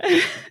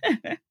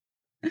that.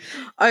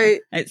 I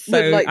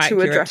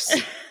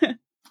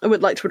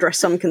would like to address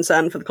some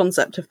concern for the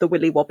concept of the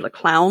Willy Wobbler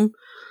clown,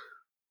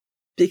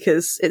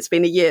 because it's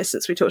been a year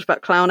since we talked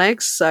about clown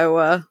eggs.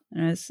 So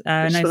no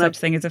such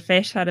thing as a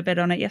fish. Had a bit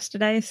on it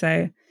yesterday.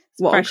 So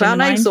what,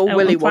 clown eggs or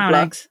Willy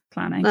Wobbler?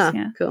 Clown eggs.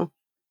 Yeah, cool.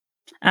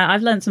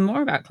 I've learned some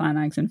more about clown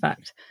eggs, in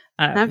fact.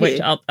 Which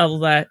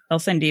I'll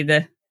send you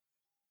the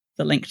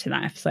link to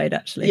that episode.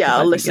 Actually, yeah,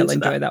 I'll listen. You'll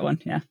enjoy that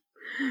one. Yeah.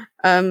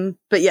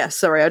 But yeah,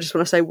 sorry, I just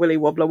want to say Willy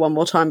Wobbler one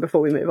more time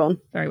before we move on.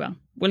 Very well,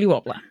 Willy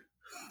Wobbler.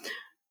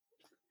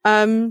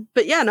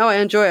 But yeah, no, I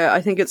enjoy it.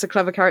 I think it's a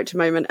clever character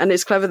moment, and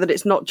it's clever that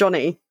it's not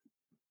Johnny.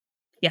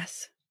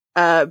 Yes.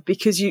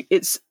 Because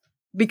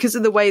because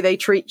of the way they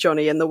treat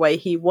Johnny and the way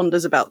he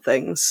wonders about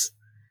things,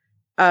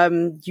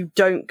 you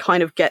don't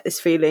kind of get this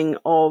feeling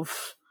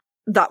of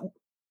that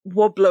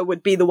Wobbler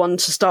would be the one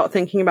to start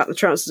thinking about the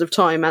transits of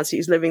time as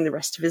he's living the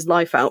rest of his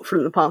life out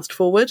from the past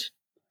forward.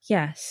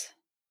 Yes.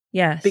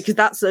 Because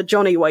that's a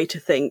Johnny way to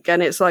think,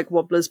 and it's like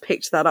Wobbler's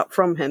picked that up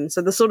from him.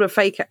 So the sort of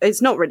fake,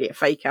 it's not really a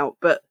fake out,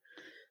 but...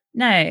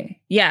 No,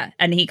 yeah,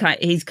 and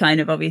he's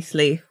kind of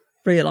obviously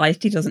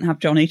realised he doesn't have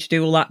Johnny to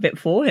do all that bit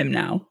for him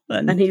now.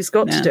 And he's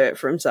got to do it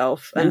for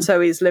himself. And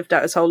so he's lived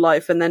out his whole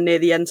life, and then near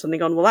the end suddenly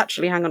gone, well,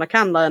 actually, hang on, I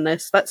can learn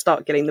this. Let's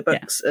start getting the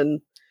books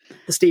and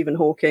the Stephen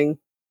Hawking.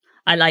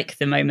 I like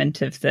the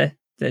moment of the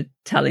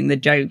telling the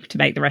joke to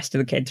make the rest of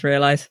the kids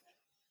realise.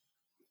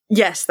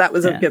 Yes, that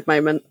was a good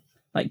moment.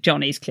 Like,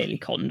 Johnny's clearly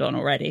conned on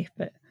already,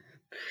 but...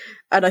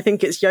 And I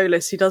think it's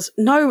Yolis who does,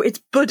 no, it's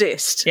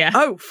Buddhist. Yeah.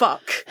 Oh,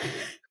 fuck.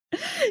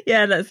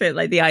 Yeah, that's it.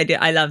 Like, the idea,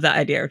 I love that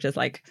idea of just,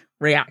 like,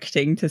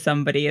 reacting to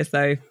somebody as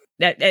though,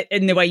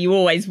 in the way you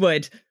always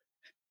would.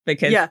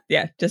 Because,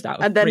 just out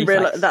of and then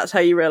that's how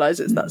you realise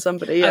it's that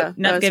somebody, yeah. Oh,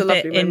 no, it's a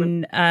lovely bit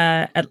moment.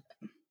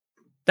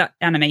 That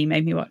anime you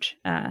made me watch.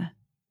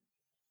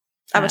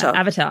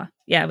 Avatar,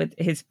 yeah, with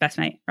his best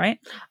mate, right?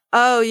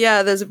 Oh,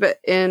 yeah, there's a bit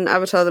in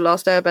Avatar The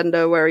Last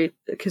Airbender where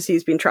because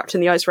he's been trapped in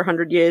the ice for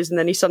 100 years, and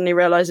then he suddenly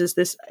realises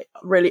this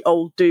really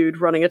old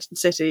dude running a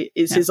city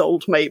is his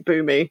old mate,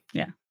 Boomy.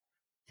 Yeah.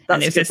 That's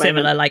and it's a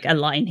similar, moment. Like, a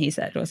line he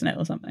said, wasn't it,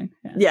 or something?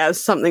 Yeah, it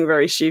was something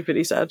very stupid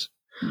he said.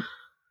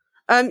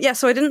 So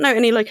I didn't know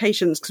any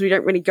locations, because we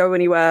don't really go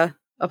anywhere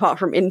apart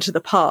from into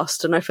the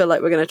past, and I feel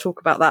like we're going to talk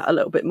about that a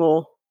little bit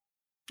more.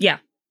 Yeah.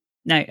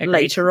 No, agreed.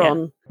 Later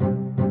on.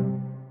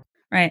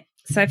 Right.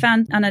 So I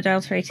found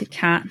Unadulterated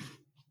Cat.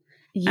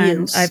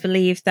 Yes. And I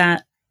believe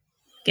that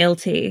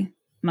Guilty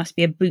must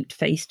be a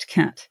boot-faced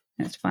cat.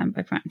 That's defined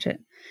by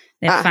Pratchett.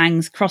 They have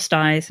fangs, crossed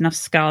eyes, enough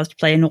scars to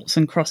play a Noughts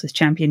and Crosses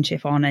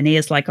championship on, and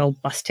ears like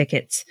old bus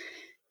tickets.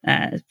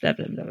 Blah, blah,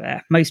 blah,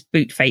 blah. Most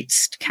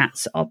boot-faced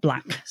cats are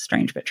black.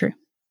 Strange but true.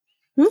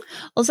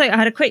 Also, I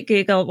had a quick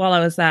Google while I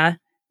was there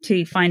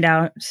to find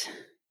out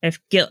if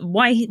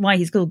why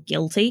he's called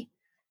Guilty.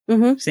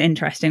 It's an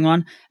interesting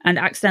one, and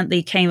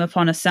accidentally came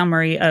upon a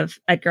summary of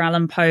Edgar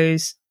Allan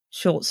Poe's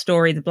short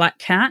story The Black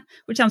Cat,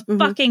 which sounds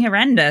fucking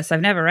horrendous. I've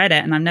never read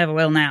it, and I never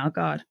will now.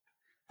 God,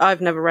 I've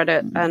never read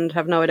it and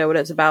have no idea what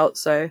it's about.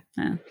 So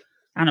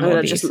animal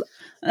abuse.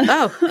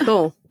 Oh,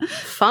 cool.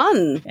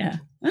 Fun. Yeah,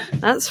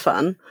 that's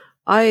fun.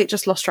 I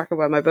just lost track of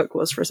where my book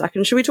was for a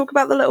second. Should we talk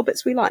about the little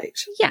bits we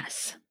liked?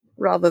 Yes,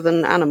 rather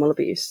than animal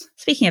abuse.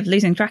 Speaking of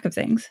losing track of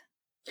things,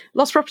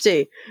 lost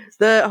property.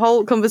 The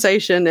whole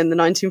conversation in the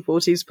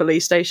 1940s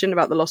police station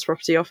about the lost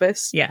property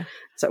office. Yeah.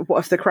 So what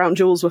if the crown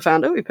jewels were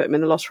found? Oh, we put them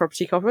in the lost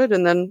property cupboard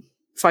and then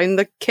find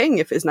the king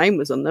if his name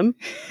was on them.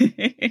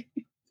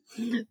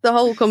 The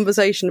whole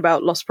conversation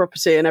about lost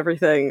property and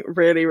everything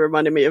really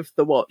reminded me of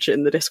The Watch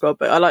in the Discworld,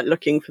 but I like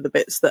looking for the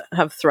bits that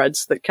have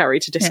threads that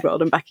carry to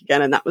Discworld and back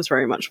again, and that was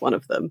very much one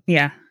of them.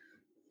 Yeah.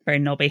 Very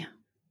knobby.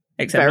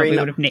 Except Nobby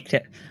would have nicked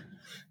it.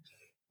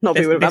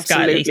 Nobby would have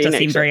absolutely nicked it. This guy at least does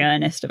seem very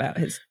earnest about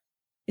his...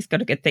 It's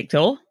got a good thick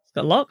door. It's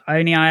got a lock.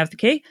 Only I have the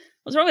key.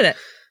 What's wrong with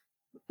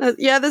it?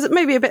 Yeah, there's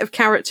maybe a bit of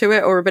carrot to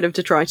it or a bit of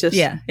detritus.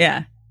 Yeah.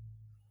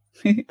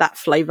 That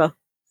flavour.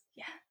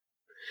 Yeah.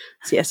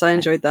 So yes, I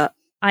enjoyed that.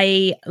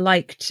 I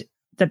liked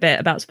the bit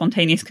about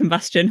spontaneous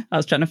combustion. I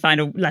was trying to find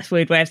a less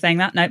weird way of saying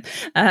that. Nope.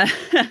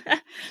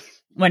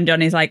 When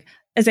Johnny's like,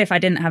 as if I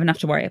didn't have enough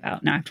to worry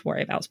about. Now I have to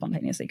worry about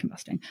spontaneously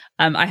combusting.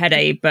 I had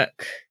a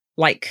book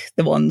like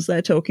the ones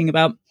they're talking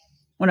about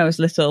when I was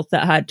little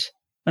that had...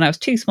 When I was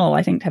too small,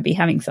 I think, to be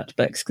having such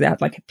books, because they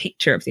had like a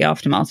picture of the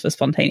aftermath of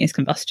spontaneous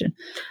combustion.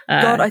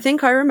 God, I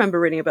think I remember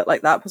reading a bit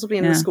like that, possibly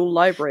in the school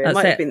library. It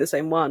might have been the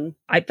same one.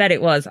 I bet it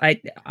was.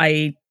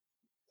 I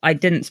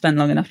didn't spend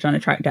long enough trying to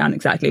track down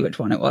exactly which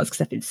one it was,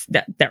 because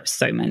there are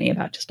so many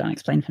about just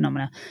unexplained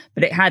phenomena.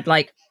 But it had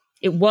like,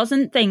 it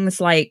wasn't things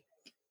like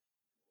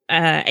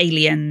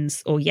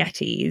aliens or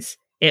yetis.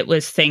 It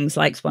was things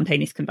like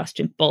spontaneous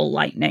combustion, ball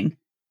lightning.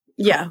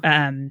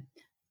 Yeah.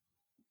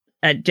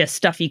 Just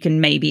stuff you can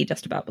maybe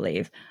just about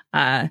believe.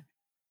 But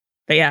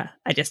yeah,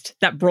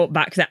 that brought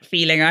back that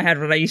feeling I had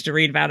when I used to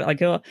read about it.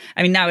 Like,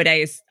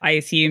 nowadays, I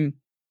assume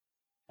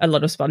a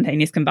lot of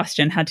spontaneous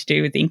combustion had to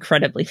do with the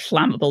incredibly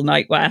flammable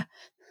nightwear.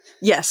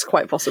 Yes,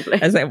 quite possibly.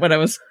 As when I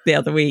was the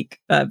other week,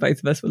 both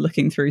of us were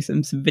looking through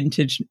some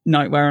vintage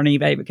nightwear on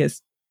eBay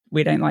because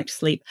we don't like to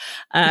sleep.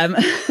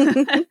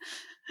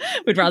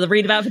 We'd rather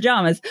read about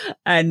pajamas.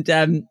 And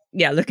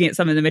looking at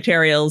some of the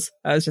materials,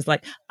 I was just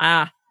like,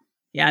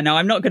 yeah, no,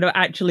 I'm not going to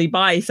actually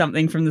buy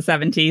something from the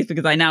 70s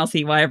because I now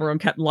see why everyone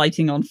kept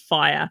lighting on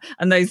fire.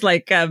 And those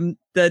like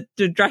the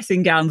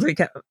dressing gowns we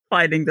kept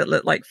finding that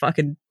looked like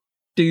fucking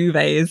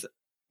duvets.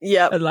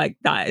 Yeah. And like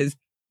that's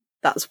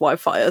why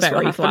fire's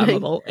very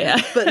flammable.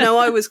 Yeah. But no,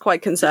 I was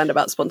quite concerned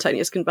about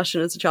spontaneous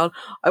combustion as a child.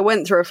 I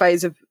went through a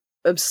phase of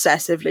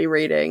obsessively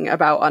reading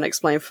about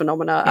unexplained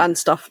phenomena and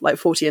stuff like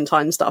 40 and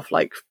time stuff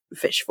like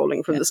fish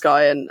falling from the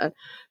sky and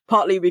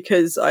Partly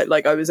because I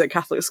was at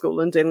Catholic school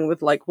and dealing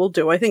with like, well,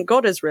 do I think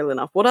God is real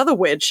enough? What other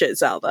weird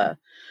shit's out there?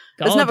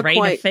 God, never rain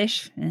quite of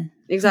fish. Yeah.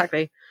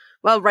 Exactly.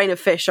 Well, rain of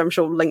fish, I'm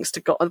sure links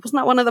to God. Wasn't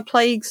that one of the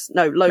plagues?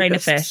 No, locusts. Rain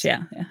of fish,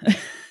 yeah.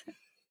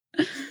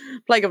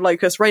 Plague of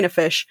locusts, rain of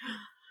fish.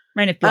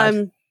 Rain of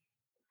blood.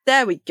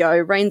 There we go.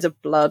 Rains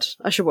of blood.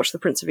 I should watch The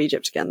Prince of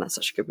Egypt again. That's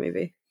such a good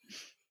movie.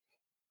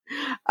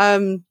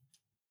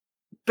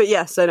 But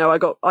yeah, so no,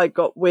 I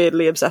got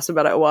weirdly obsessed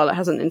about it a while. It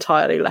hasn't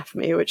entirely left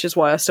me, which is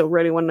why I still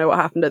really want to know what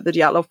happened at the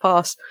Dyatlov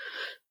Pass.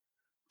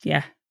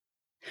 Yeah.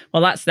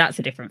 Well, that's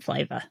a different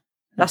flavour.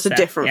 That's a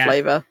different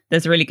flavour.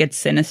 There's a really good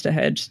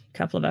Sinisterhood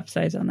couple of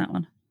episodes on that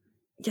one.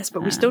 Yes,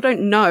 but we still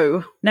don't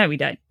know. No, we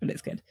don't, but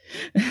it's good.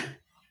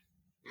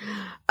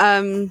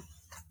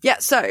 Yeah,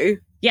 so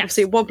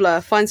obviously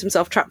Wobbler finds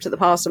himself trapped at the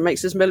past and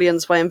makes his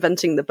millions by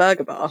inventing the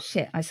burger bar.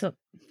 Shit,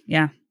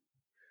 yeah.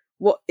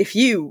 What if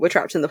you were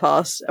trapped in the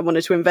past and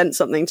wanted to invent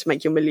something to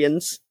make your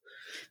millions?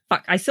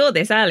 Fuck, I saw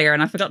this earlier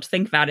and I forgot to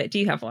think about it. Do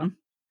you have one?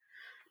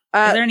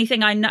 Is there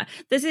anything I know?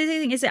 This is the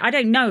thing, is it? I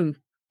don't know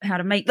how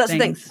to make That's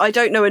things. the thing. I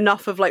don't know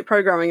enough of like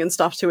programming and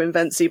stuff to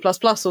invent C++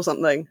 or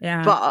something.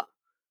 Yeah. But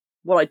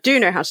what I do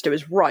know how to do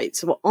is write.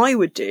 So what I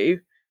would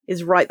do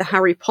is write the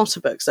Harry Potter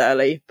books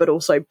early, but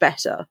also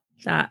better.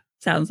 That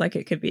sounds like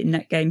it could be a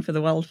net gain for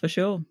the world for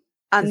sure.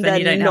 And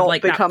then you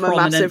not become a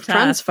massive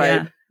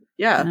transphobe.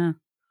 Yeah.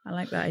 I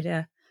like that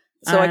idea.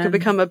 So I could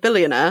become a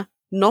billionaire,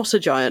 not a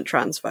giant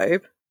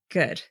transphobe.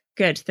 Good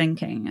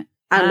thinking.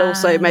 And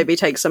also maybe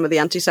take some of the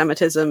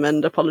anti-Semitism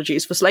and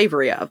apologies for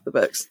slavery out of the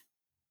books.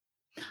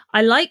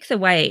 I like the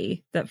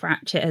way that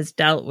Pratchett has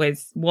dealt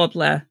with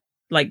Wobbler,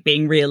 like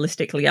being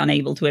realistically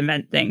unable to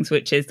invent things,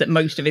 which is that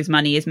most of his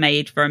money is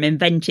made from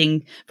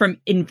investing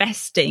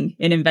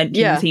in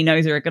inventions he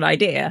knows are a good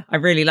idea. I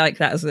really like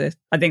that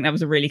I think that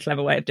was a really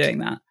clever way of doing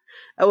that.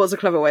 It was a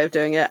clever way of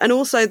doing it. And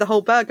also the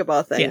whole burger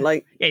bar thing. Yeah,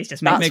 he's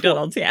just made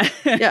McDonald's, Yeah.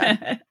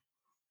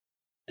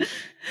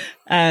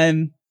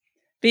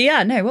 But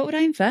yeah, no, what would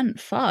I invent?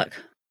 Fuck.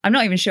 I'm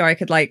not even sure I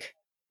could like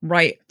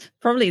write.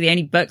 Probably the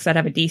only books I'd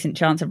have a decent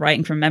chance of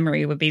writing from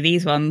memory would be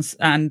these ones,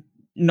 and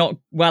not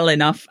well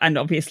enough. And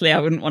obviously I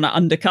wouldn't want to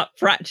undercut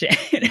Pratchett.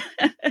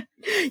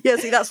 Yeah,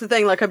 see, that's the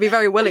thing. Like, I'd be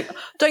very willing.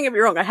 Don't get me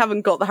wrong, I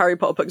haven't got the Harry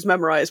Potter books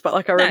memorized, but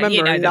like I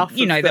remember enough.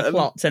 You know the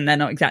plots, and they're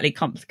not exactly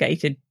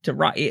complicated to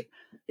write.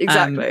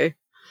 Exactly.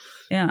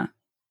 Yeah.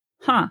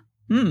 Huh.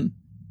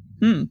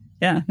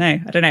 Yeah, no,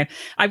 I don't know.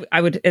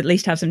 I would at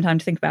least have some time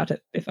to think about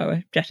it if I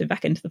were jetted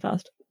back into the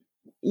past.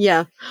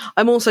 Yeah.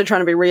 I'm also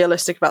trying to be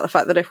realistic about the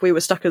fact that if we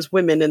were stuck as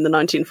women in the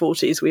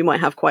 1940s, we might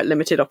have quite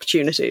limited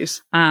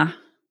opportunities.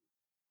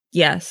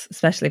 Yes,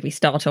 especially if we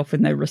start off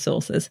with no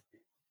resources.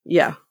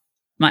 Yeah.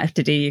 Might have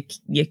to do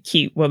your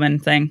cute woman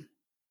thing.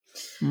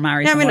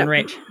 Marry someone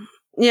rich.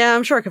 Yeah,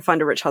 I'm sure I could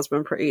find a rich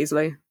husband pretty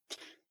easily.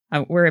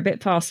 We're a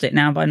bit past it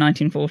now by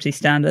 1940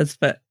 standards,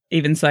 but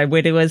even so,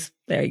 widowers,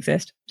 they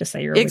exist. Just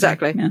say you're a widow.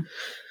 Exactly. Yeah.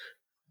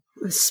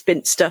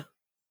 Spinster.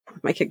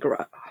 Make it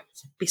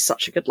be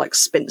such a good like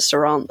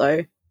spinster aunt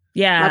though.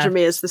 Yeah. Imagine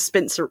me as the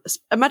spinster.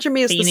 Imagine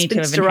me as the you need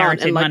spinster to have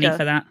aunt inherited in like money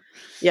for that.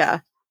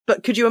 Yeah.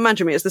 But could you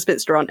imagine me as the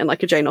spinster aunt in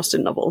like a Jane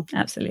Austen novel?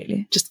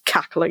 Absolutely. Just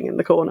cackling in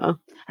the corner.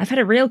 I've had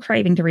a real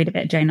craving to read a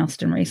bit of Jane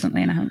Austen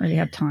recently, and I haven't really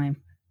had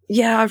time.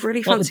 Yeah, I've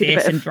really fancied a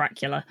bit of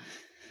Dracula.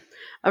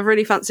 I've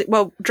really fancied.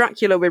 Well,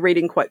 Dracula, we're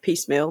reading quite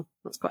piecemeal.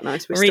 That's quite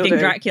nice. We're reading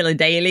Dracula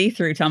daily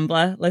through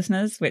Tumblr,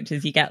 listeners, which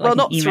is you get like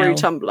not an email. Through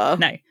Tumblr.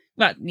 No,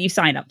 well, you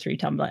sign up through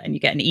Tumblr and you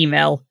get an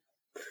email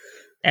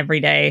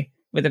every day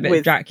with a bit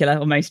of Dracula,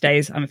 or most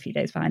days. I'm a few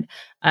days behind.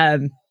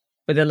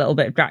 With a little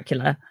bit of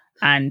Dracula,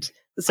 and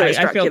so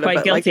I feel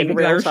quite guilty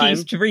because I refused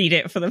time. To read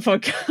it for the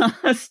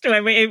podcast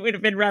when it would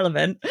have been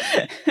relevant.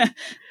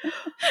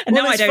 And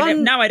well,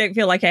 now I don't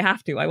feel like I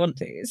have to. I want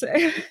to. So.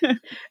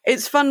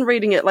 It's fun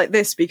reading it like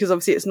this because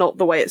obviously it's not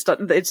the way it's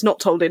done. It's not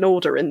told in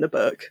order in the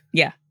book.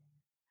 Yeah.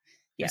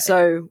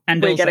 So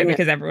and also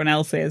because everyone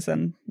else is,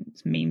 and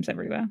it's memes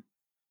everywhere.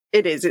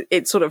 It is.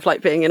 It's sort of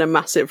like being in a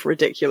massive,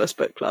 ridiculous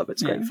book club.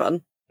 It's great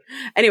fun.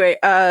 Anyway,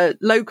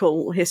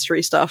 local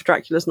history stuff.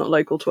 Dracula's not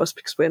local to us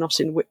because we're not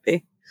in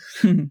Whitby.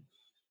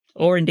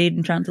 Or indeed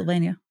in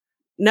Transylvania.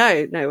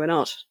 No, we're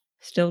not.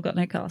 Still got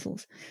no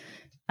castles.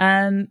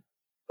 Some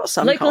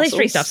local castles.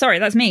 History stuff. Sorry,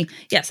 that's me.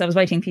 Yes, I was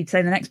waiting for you to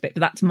say the next bit,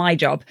 but that's my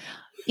job.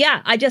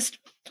 Yeah,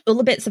 all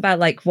the bits about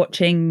like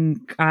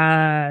watching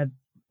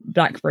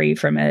Blackberry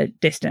from a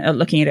distance,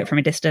 looking at it from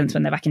a distance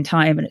when they're back in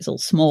time and it's all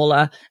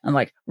smaller, and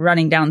like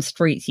running down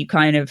streets you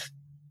kind of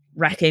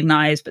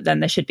recognize, but then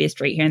there should be a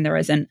street here and there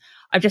isn't.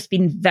 I've just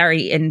been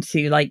very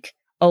into like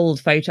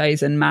old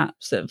photos and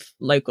maps of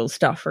local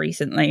stuff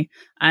recently,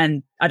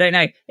 and I don't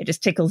know, it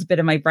just tickles a bit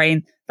of my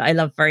brain that I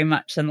love very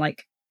much. And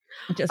like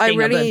just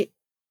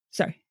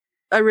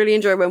I really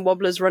enjoy when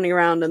Wobbler's running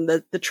around and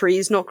the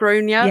tree's not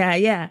grown yet.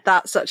 Yeah.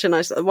 That's such a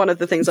nice, one of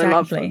the things I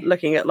love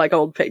looking at like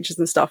old pictures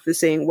and stuff is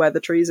seeing where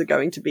the trees are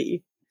going to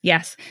be.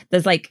 Yes.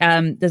 There's like,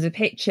 there's a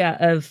picture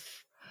of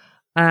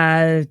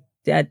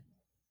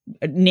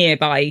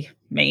nearby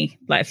me,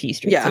 like a few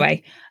streets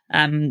away,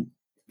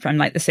 from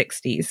like the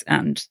 60s.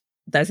 And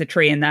there's a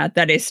tree in there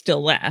that is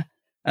still there.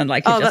 And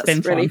like it's just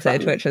been really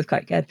planted, which was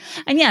quite good.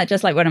 And yeah,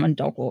 just like when I'm on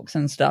dog walks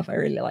and stuff, I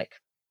really like,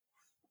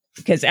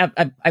 because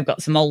I've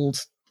got some old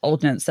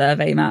Ordnance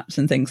Survey maps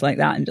and things like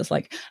that, and just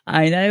like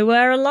I know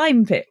where a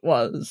lime pit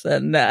was,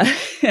 and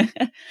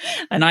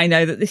and I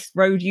know that this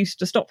road used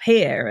to stop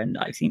here, and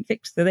I've seen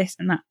fixed to this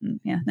and that, and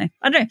yeah, no,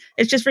 I don't know.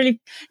 It's just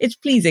it's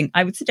pleasing.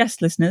 I would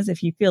suggest listeners,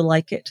 if you feel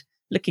like it,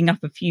 looking up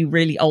a few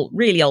really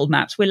old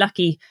maps. We're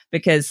lucky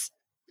because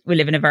we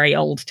live in a very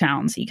old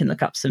town, so you can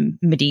look up some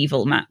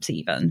medieval maps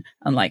even,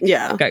 and like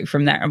go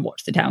from there and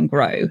watch the town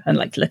grow, and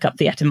like look up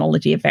the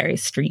etymology of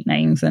various street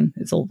names, and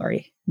it's all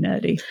very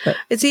nerdy. But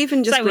it's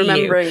even just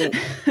remembering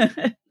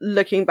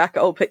looking back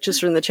at old pictures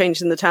from the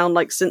change in the town,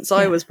 like since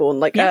I was born,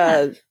 like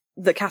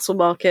the Castle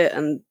Market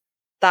and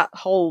that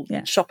whole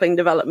shopping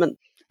development.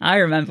 I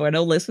remember when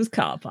all this was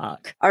car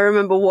park. I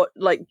remember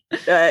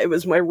it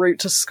was my route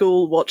to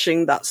school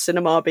watching that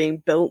cinema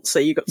being built, so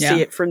you got to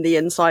see it from the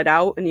inside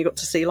out, and you got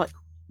to see like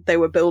they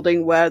were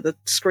building where the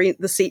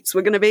seats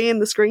were going to be in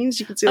the screens.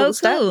 You could see all the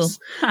steps. Cool.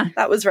 Huh.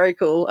 That was very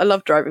cool. I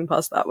loved driving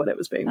past that when it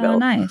was being built. Oh,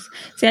 nice.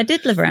 See, I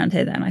did live around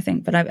here then, I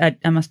think, but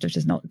I must have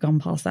just not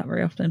gone past that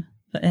very often.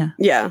 But yeah.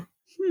 Yeah.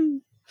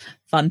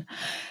 Fun.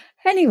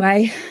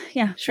 Anyway,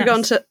 yeah. Should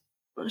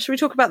we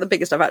talk about the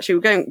bigger stuff? Actually,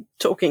 we're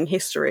talking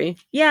history.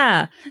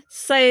 Yeah.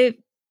 So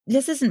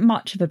this isn't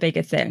much of a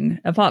bigger thing,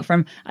 apart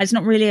from it's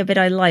not really a bit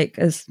I like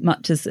as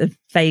much as a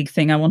vague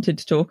thing I wanted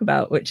to talk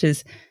about, which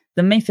is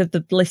the myth of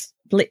the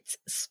Blitz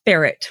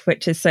spirit,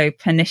 which is so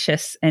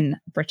pernicious in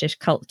British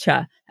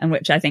culture, and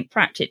which I think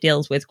Pratchett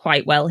deals with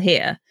quite well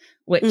here,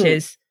 which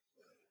is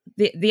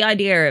the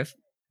idea of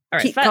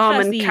keep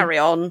calm and carry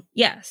on.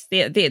 Yes,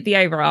 the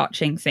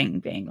overarching thing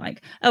being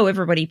like, oh,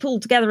 everybody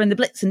pulled together in the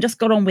Blitz and just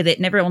got on with it,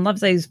 and everyone loves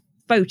those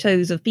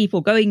photos of people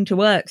going to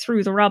work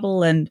through the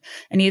rubble, and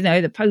you know,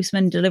 the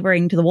postman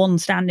delivering to the one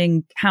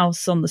standing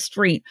house on the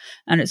street,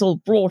 and it's all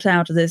brought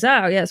out of this,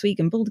 oh yes, we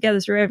can pull together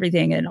through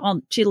everything, and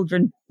aren't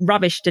children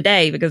rubbish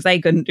today because they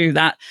couldn't do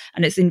that?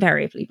 And it's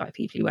invariably by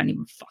people who weren't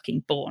even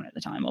fucking born at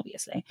the time,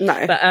 obviously.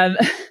 No. But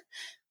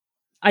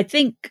I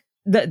think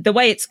the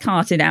way it's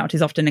carted out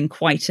is often in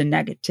quite a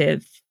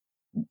negative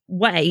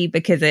way,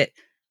 because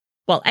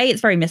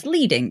it's very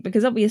misleading,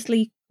 because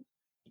obviously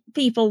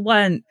people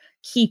weren't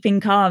keeping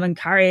calm and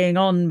carrying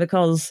on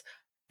because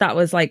that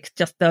was like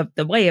just the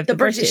way of the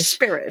British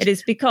spirit. It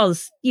is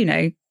because, you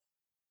know,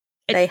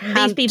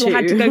 these people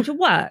had to go to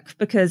work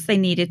because they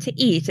needed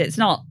to eat. It's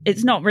not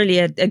really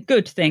a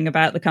good thing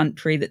about the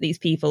country that these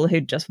people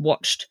who'd just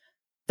watched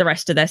the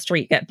rest of their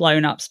street get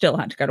blown up still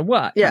had to go to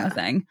work, kind of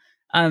thing.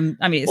 I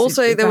mean,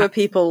 also there were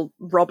people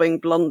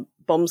robbing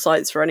bomb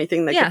sites for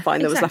anything they could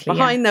find that was left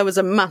behind. There was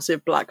a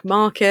massive black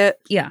market.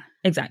 Yeah,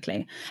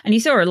 exactly. And you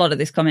saw a lot of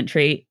this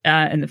commentary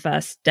in the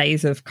first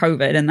days of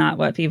COVID and that,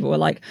 where people were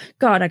like,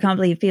 God, I can't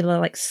believe people are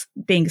like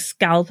being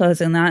scalpers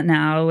and that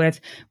now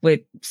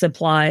with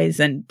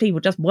supplies, and people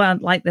just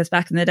weren't like this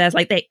back in the days.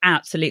 Like, they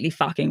absolutely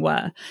fucking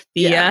were.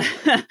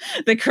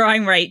 The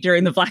crime rate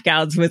during the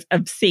blackouts was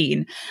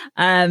obscene.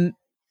 But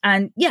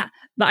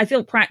I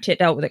feel Pratchett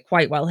dealt with it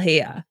quite well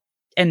here,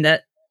 in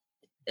that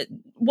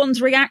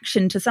one's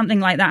reaction to something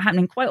like that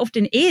happening quite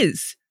often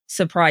is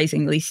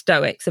surprisingly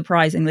stoic,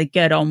 surprisingly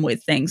get on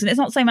with things. And it's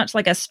not so much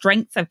like a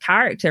strength of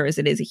character as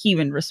it is a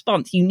human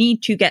response. You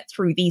need to get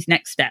through these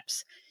next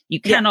steps. You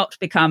cannot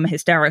become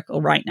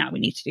hysterical right now. We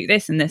need to do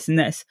this and this and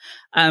this,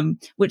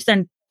 which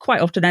then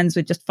quite often ends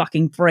with just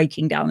fucking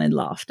breaking down in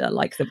laughter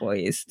like the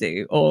boys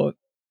do. Or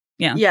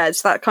yeah,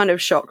 it's that kind of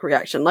shock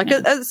reaction. Like,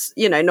 as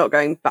you know, not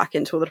going back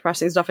into all the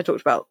depressing stuff I talked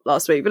about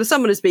last week, but as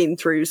someone who's been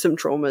through some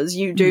traumas,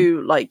 you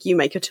do like, you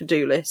make a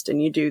to-do list and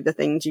you do the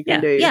things you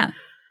can do. Yeah.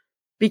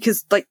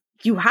 Because like,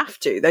 you have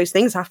to. Those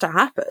things have to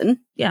happen.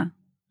 Yeah.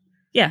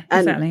 Yeah,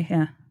 exactly.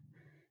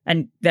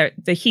 And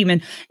the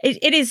human,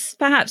 it is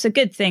perhaps a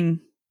good thing.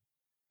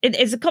 It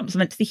is a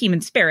compliment to the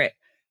human spirit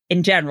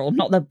in general,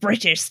 not the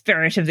British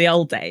spirit of the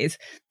old days,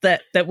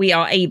 that we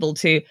are able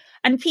to.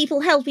 And people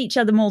help each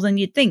other more than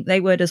you'd think they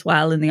would as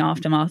well in the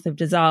aftermath of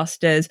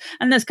disasters.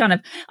 And there's kind of,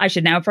 I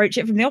should now approach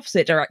it from the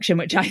opposite direction,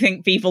 which I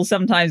think people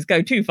sometimes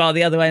go too far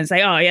the other way and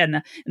say, oh yeah,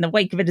 in the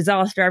wake of a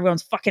disaster,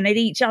 everyone's fucking at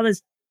each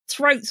other's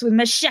throats with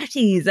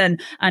machetes, and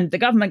the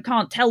government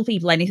can't tell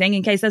people anything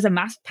in case there's a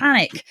mass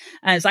panic.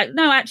 And it's like,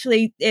 no,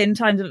 actually, in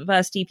times of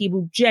adversity,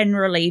 people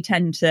generally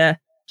tend to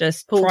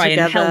just try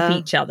and help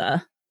each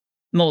other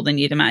more than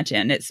you'd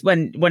imagine. It's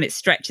when it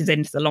stretches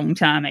into the long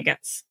term, it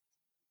gets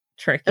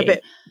tricky. A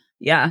bit.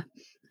 Yeah.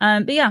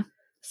 But yeah,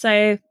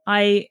 so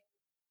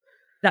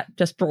that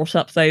just brought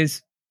up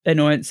those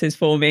annoyances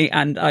for me,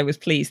 and I was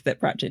pleased that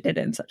Pratchett did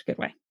it in such a good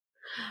way.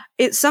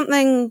 It's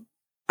something,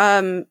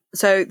 so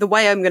the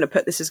way I'm going to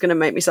put this is going to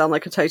make me sound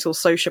like a total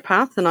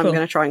sociopath, and I'm going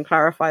to try and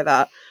clarify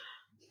that.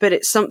 But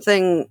it's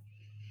something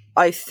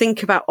I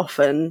think about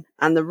often,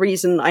 and the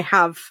reason I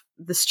have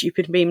the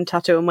stupid meme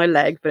tattoo on my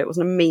leg, but it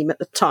wasn't a meme at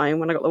the time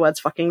when I got the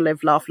words fucking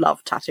live, laugh,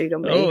 love tattooed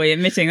on me. Oh, we're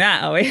admitting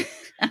that, are we?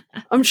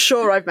 I'm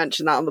sure I've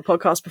mentioned that on the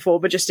podcast before,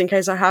 but just in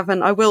case I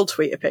haven't, I will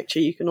tweet a picture.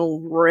 You can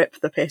all rip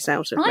the piss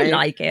out of me. I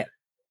like it.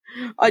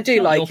 I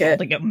do like your it. fault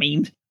to get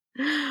memed.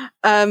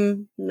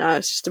 No,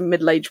 it's just a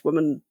middle-aged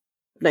woman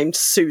named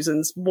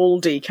Susan's wall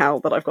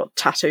decal that I've got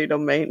tattooed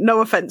on me. No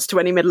offence to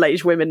any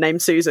middle-aged women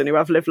named Susan who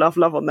have live, love,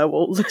 love on their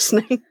wall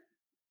listening.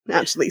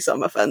 Actually,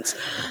 some offence.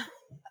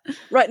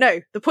 Right,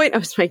 no, the point I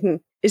was making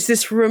is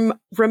this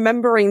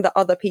remembering that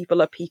other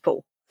people are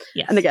people.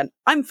 Yes. And again,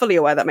 I'm fully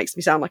aware that makes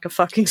me sound like a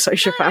fucking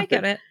sociopath. I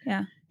get it,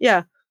 yeah.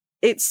 Yeah.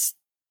 It's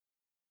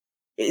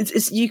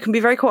you can be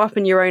very caught up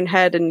in your own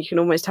head, and you can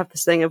almost have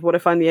this thing of, what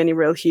if I'm the only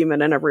real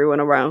human and everyone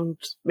around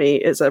me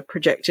is a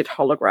projected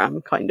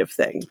hologram kind of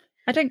thing.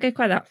 I don't go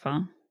quite that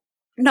far.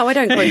 No, I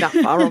don't go that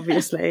far,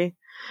 obviously.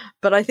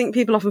 But I think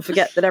people often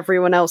forget that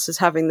everyone else is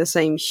having the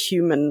same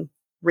human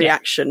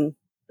reaction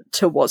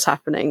to what's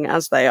happening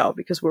as they are,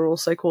 because we're all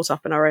so caught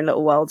up in our own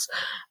little worlds.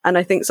 And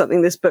I think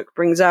something this book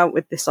brings out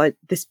with this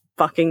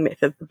fucking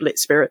myth of the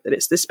Blitz spirit, that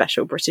it's this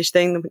special British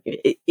thing.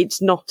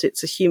 It's not.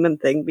 It's a human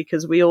thing,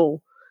 because we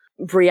all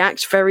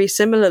react very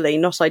similarly,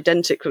 not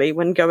identically,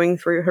 when going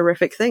through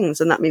horrific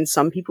things. And that means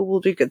some people will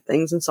do good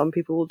things and some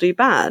people will do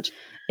bad.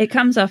 It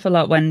comes up a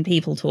lot when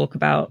people talk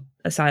about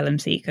asylum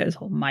seekers,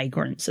 or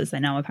migrants as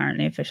they're now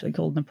apparently officially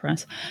called in the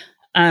press,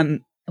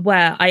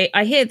 where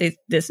I hear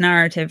this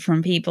narrative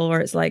from people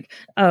where it's like,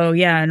 oh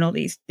yeah, and all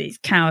these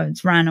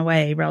cowards ran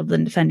away rather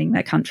than defending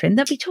their country, and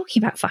they'll be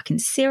talking about fucking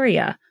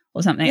Syria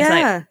or something. It's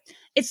like,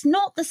 it's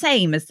not the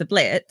same as the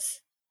Blitz.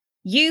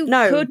 You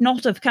could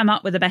not have come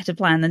up with a better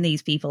plan than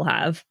these people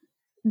have.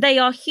 They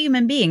are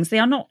human beings. They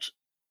are not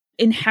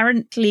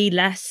inherently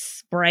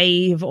less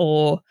brave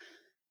or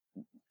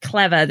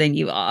clever than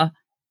you are.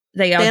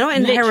 They're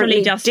not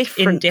literally just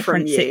in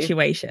different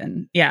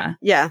situation. Yeah.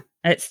 Yeah.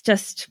 It's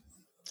just,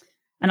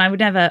 and I would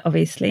never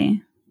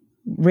obviously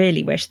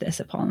really wish this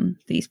upon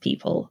these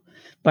people,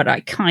 but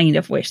I kind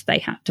of wish they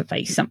had to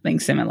face something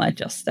similar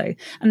just so,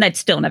 and they'd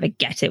still never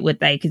get it, would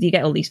they? Because you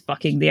get all these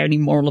fucking the only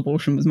moral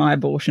abortion was my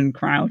abortion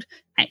crowd.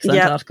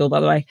 Excellent article, by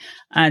the way.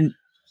 And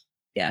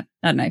yeah,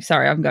 I don't know.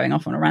 Sorry, I'm going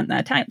off on a rant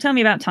there. Tell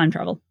me about time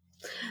travel.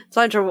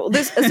 Time travel.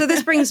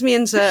 This brings me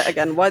into,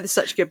 again, why this is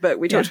such a good book.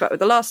 We talked about with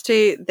the last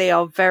two. They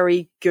are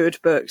very good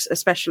books,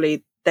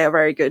 especially they are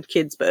very good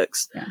kids'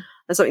 books. Yeah.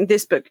 And something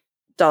this book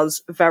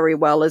does very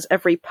well is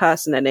every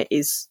person in it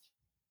is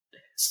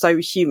so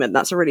human.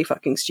 That's a really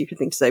fucking stupid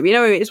thing to say. But you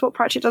know, it's what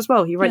Pratchett does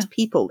well. He writes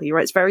people. He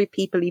writes very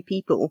people-y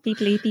people.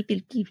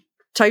 People.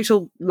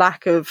 Total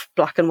lack of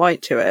black and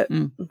white to it,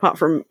 apart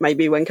from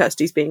maybe when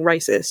Kirsty's being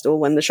racist or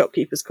when the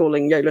shopkeeper's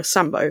calling Yola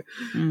Sambo.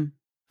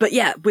 But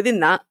yeah, within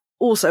that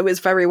also is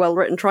very well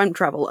written time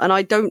travel. And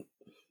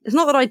it's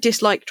not that I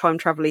dislike time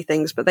travel-y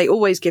things, but they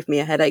always give me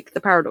a headache.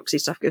 The paradoxy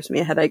stuff gives me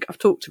a headache. I've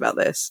talked about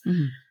this.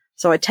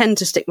 So I tend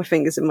to stick my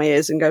fingers in my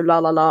ears and go la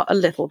la la a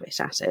little bit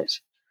at it.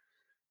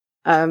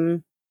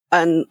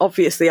 And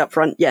obviously up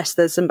front, yes,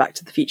 there's some Back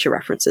to the Future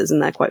references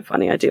and they're quite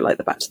funny. I do like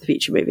the Back to the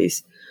Future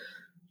movies.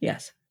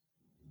 Yes.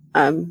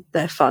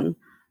 They're fun.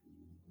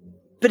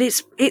 But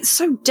it's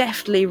so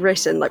deftly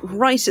written, like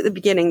right at the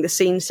beginning, the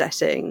scene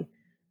setting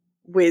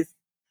with,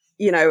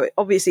 you know,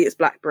 obviously it's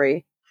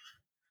Blackberry,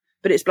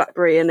 but it's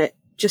Blackberry and it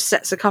just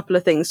sets a couple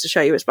of things to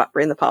show you it's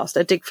Blackberry in the past.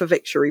 A Dig for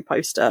Victory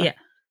poster,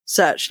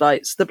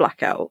 searchlights, the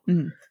blackout.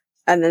 And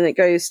then it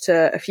goes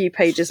to a few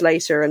pages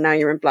later and now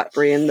you're in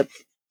Blackberry in the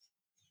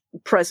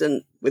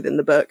present within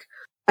the book.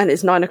 And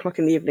it's 9 o'clock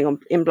in the evening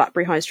in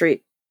Blackberry High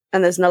Street.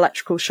 And there's an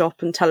electrical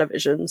shop and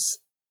televisions.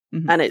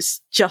 And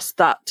it's just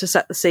that to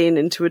set the scene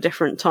into a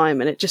different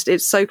time. And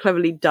it's so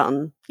cleverly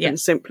done and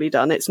simply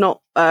done. It's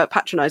not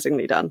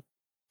patronizingly done.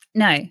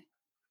 No.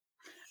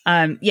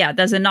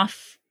 There's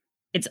enough.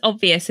 It's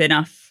obvious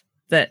enough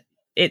that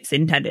its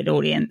intended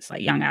audience,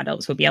 like young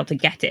adults, will be able to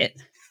get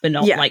it, but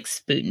not like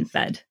spoon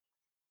fed.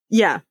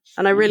 Yeah.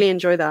 And I really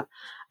enjoy that.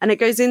 And it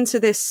goes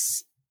into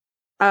this,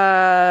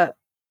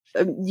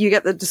 you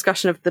get the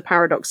discussion of the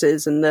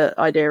paradoxes and the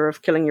idea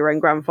of killing your own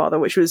grandfather,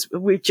 which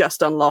we've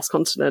just done Last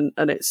Continent,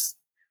 and it's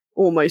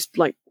almost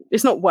like,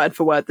 it's not word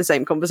for word the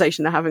same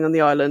conversation they're having on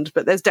the island,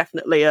 but there's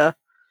definitely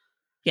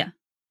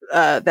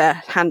they're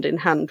hand in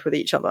hand with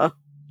each other.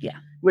 Yeah.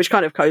 Which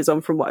kind of goes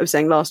on from what I was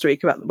saying last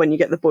week about when you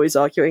get the boys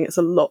arguing, it's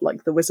a lot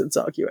like the wizards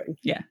arguing.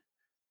 Yeah.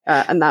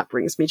 And that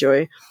brings me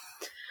joy.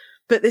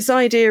 But this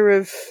idea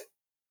of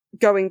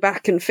going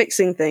back and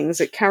fixing things,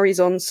 it carries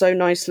on so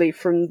nicely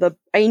from the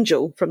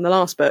angel from the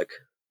last book.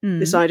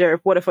 This idea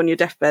of what if on your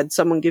deathbed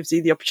someone gives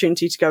you the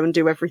opportunity to go and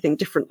do everything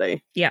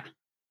differently. Yeah.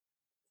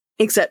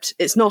 Except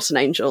it's not an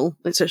angel,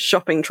 it's a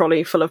shopping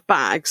trolley full of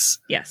bags.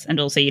 Yes, and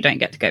also you don't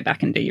get to go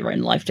back and do your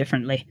own life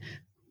differently.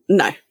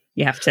 No.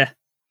 You have to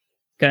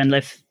go and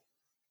live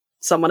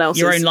someone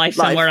else's your own life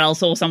somewhere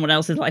else, or someone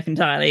else's life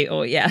entirely,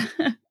 or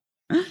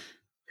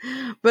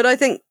But I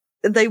think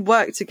they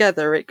work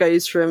together. It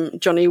goes from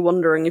Johnny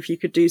wondering if you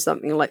could do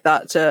something like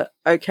that to,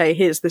 okay,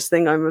 here's this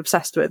thing I'm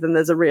obsessed with and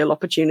there's a real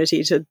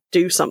opportunity to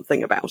do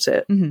something about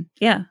it.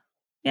 Yeah.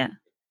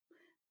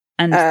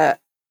 And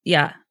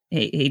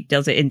he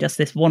does it in just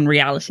this one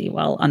reality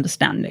while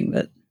understanding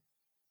that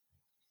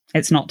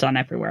it's not done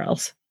everywhere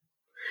else.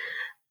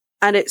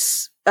 And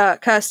it's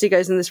Kirsty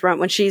goes in this rant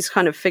when she's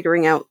kind of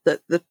figuring out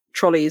that the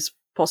trolleys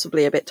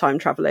possibly a bit time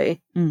travel-y.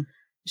 Mm.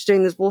 She's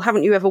doing this, well,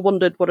 haven't you ever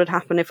wondered what would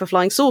happen if a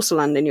flying saucer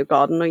landed in your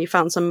garden, or you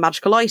found some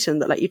magical item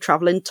that let you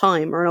travel in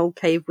time, or an old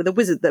cave with a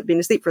wizard that had been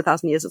asleep for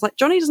 1,000 years? It's like,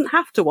 Johnny doesn't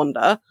have to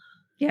wonder.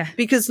 Yeah.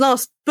 Because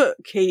last book,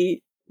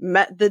 he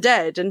met the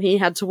dead and he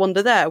had to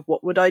wonder there,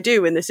 what would I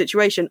do in this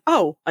situation?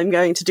 Oh, I'm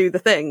going to do the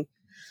thing.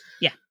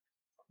 Yeah.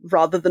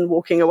 Rather than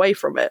walking away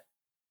from it.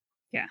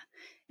 Yeah.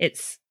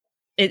 It's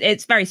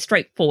very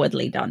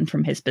straightforwardly done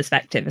from his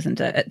perspective, isn't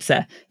it?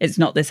 It's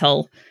not this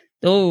whole,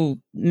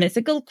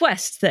 mythical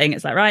quest thing.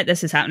 It's like, right,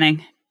 this is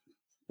happening.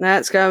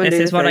 Let's go and this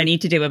do is what thing. I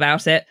need to do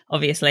about it,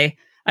 obviously.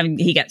 I mean,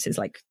 he gets his,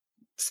 like,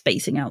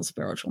 spacing out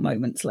spiritual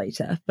moments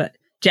later, but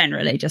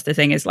generally just the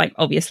thing is, like,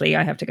 obviously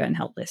I have to go and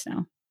help this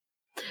now.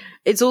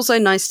 It's also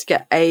nice to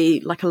get a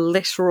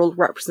literal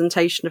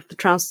representation of the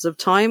Trousers of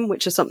Time,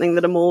 which is something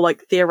that are more,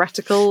 like,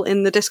 theoretical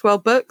in the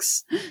Discworld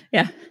books.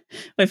 Yeah.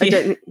 Well,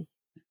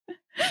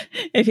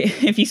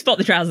 if you spot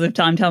the Trousers of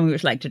Time, tell me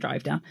which leg to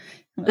drive down.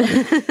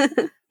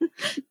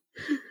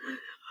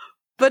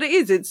 But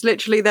it's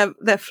literally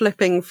they're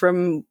flipping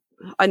from,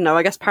 I don't know,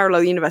 I guess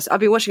parallel universe.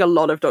 I've been watching a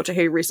lot of Doctor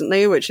Who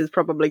recently, which has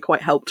probably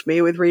quite helped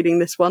me with reading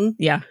this one.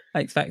 Yeah,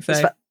 I expect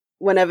so.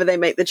 Whenever they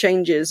make the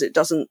changes, it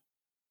doesn't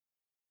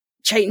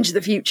change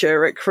the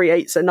future, it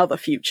creates another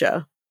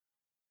future.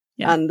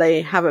 Yeah. And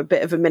they have a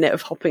bit of a minute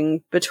of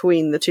hopping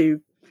between the two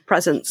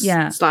presents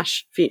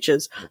 /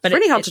 futures. But it's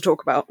really hard to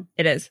talk about.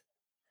 It is.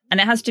 And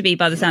it has to be,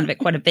 by the sound of it,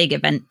 quite a big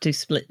event to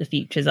split the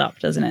futures up,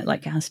 doesn't it?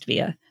 Like, it has to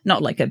be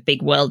not like a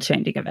big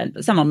world-changing event,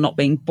 but someone not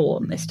being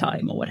born this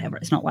time or whatever.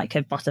 It's not like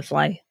a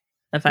butterfly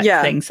effect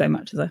thing so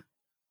much as a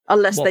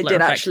unless they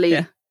did effect,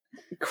 actually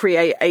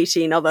create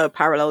 18 other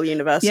parallel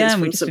universes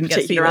from some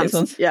particular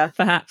ants. Yeah,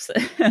 perhaps.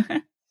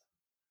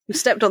 You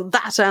stepped on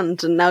that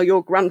ant and now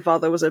your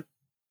grandfather was a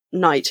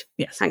knight.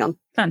 Yes. Hang on.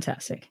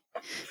 Fantastic.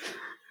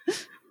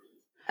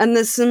 And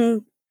there's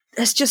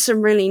just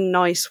some really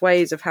nice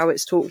ways of how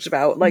it's talked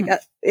about, like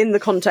in the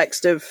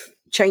context of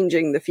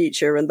changing the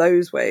future and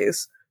those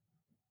ways.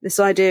 This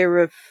idea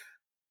of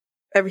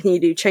everything you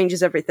do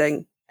changes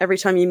everything. Every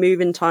time you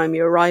move in time,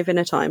 you arrive in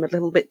a time a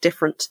little bit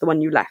different to the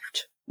one you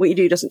left. What you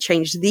do doesn't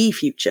change the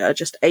future,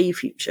 just a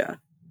future.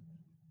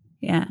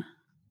 Yeah.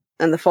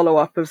 And the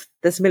follow-up of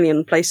there's a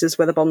million places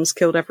where the bombs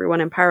killed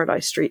everyone in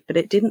Paradise Street, but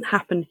it didn't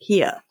happen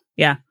here.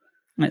 Yeah.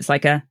 And it's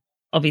like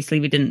obviously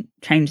we didn't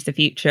change the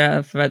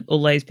future for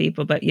all those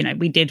people, but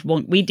we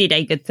did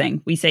a good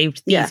thing. We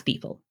saved these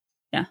people.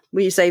 Yeah.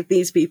 We saved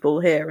these people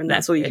here, and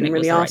that's all you can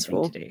really ask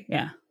for.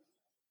 Yeah.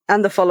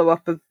 And the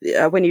follow-up of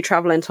when you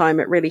travel in time,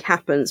 it really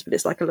happens, but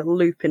it's like a little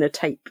loop in a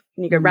tape.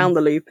 And you go round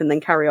the loop and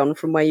then carry on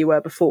from where you were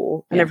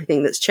before, and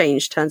everything that's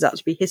changed turns out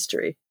to be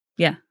history.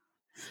 Yeah.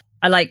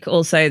 I like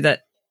also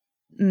that,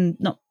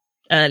 not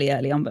early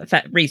on, but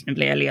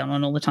reasonably early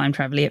on all the time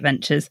travel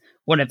adventures,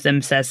 one of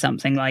them says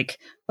something like,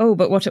 oh,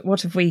 but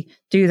what if we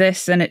do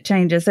this and it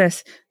changes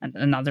this? And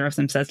another of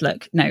them says,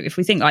 look, no, if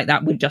we think like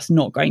that, we're just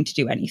not going to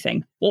do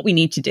anything. What we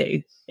need to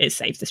do is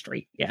save the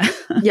street. Yeah.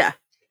 Yeah.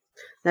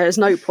 There is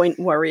no point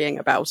worrying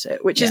about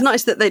it, which is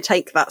nice that they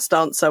take that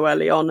stance so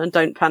early on and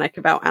don't panic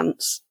about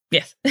ants.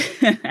 Yes.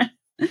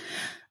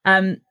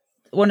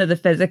 One of the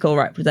physical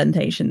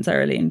representations I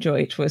really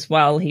enjoyed was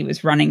while he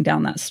was running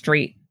down that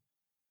street,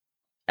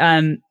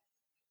 when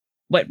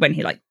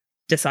he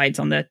decides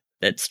on the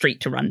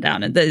street to run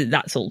down, and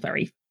that's all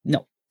very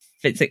not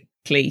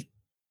physically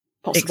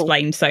possible.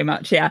 Explained so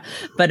much. Yeah.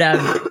 But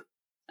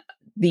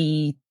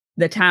the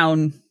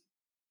town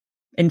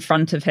in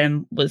front of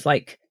him was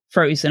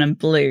frozen and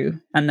blue,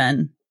 and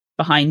then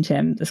behind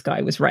him the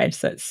sky was red,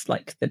 so it's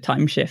like the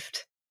time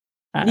shift.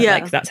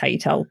 That's how you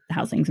tell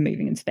how things are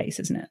moving in space,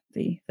 isn't it?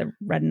 The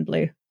red and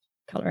blue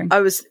colouring.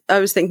 I was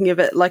thinking of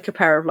it like a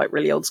pair of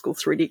really old school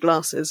 3D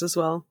glasses as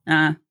well.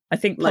 I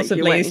think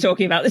possibly he's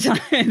talking about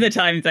the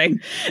time thing.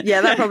 Yeah,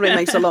 that probably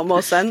makes a lot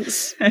more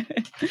sense.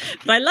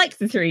 But I like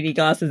the 3D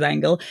glasses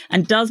angle,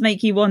 and does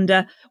make you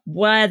wonder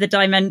where the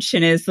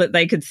dimension is that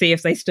they could see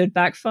if they stood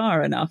back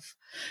far enough.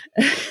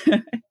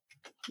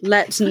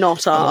 Let's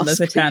not ask. There's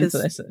a term for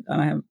this.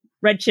 And I have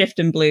red shift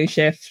and blue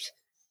shift.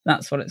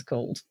 That's what it's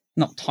called,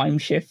 not time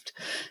shift.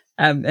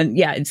 And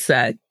yeah, it's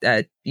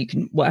you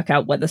can work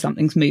out whether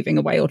something's moving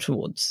away or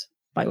towards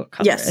by what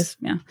colour it is.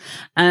 Yeah.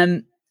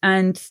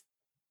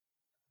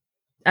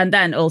 And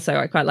then also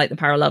I quite like the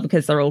parallel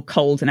because they're all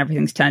cold and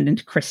everything's turned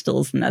into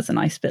crystals, and there's a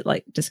nice bit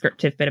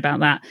descriptive bit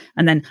about that.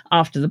 And then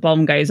after the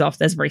bomb goes off,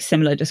 there's a very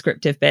similar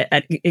descriptive bit,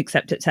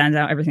 except it turns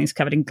out everything's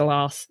covered in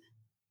glass.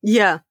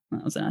 Yeah.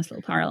 That was a nice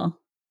little parallel.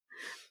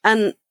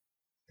 And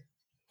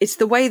it's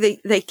the way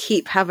they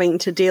keep having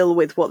to deal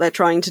with what they're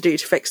trying to do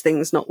to fix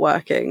things not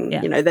working.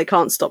 Yeah. They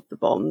can't stop the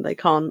bomb. They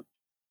can't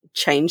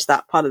change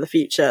that part of the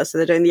future. So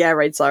they're doing the air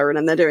raid siren,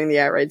 and they're doing the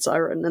air raid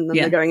siren, and then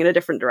they're going in a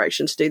different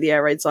direction to do the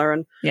air raid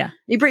siren. Yeah.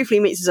 He briefly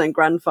meets his own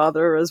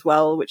grandfather as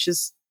well, which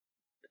is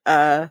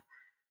a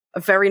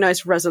very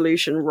nice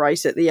resolution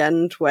right at the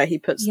end where he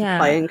puts the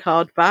playing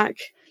card back.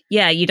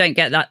 Yeah, you don't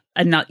get that.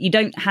 You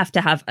don't have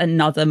to have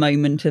another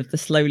moment of the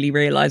slowly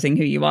realizing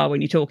who you are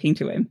when you're talking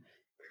to him.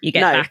 You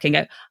get back and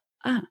go,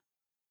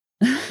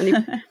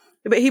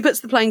 But he puts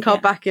the playing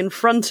card back in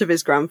front of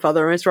his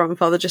grandfather, and his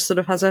grandfather just sort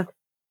of has a,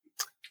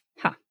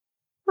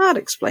 that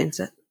explains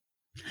it.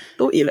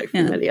 Thought you looked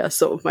familiar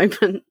sort of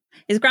moment.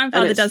 His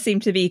grandfather does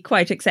seem to be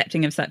quite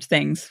accepting of such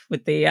things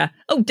with the,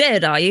 oh,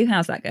 dead, are you?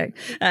 How's that going?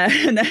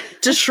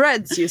 To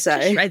shreds, you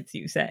say. To shreds,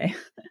 you say.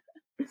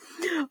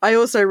 I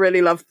also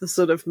really love the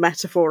sort of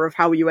metaphor of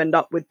how you end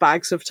up with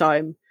bags of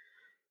time.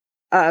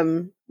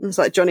 It's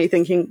like Johnny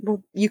thinking,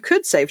 well, you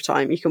could save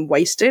time. You can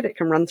waste it. It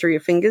can run through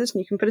your fingers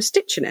and you can put a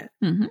stitch in it.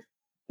 Mm-hmm.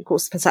 Of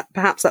course,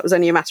 perhaps that was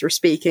only a matter of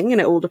speaking and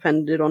it all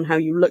depended on how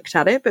you looked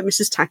at it. But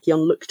Mrs.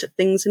 Tachyon looked at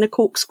things in a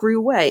corkscrew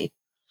way.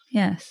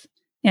 Yes.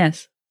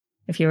 Yes.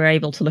 If you were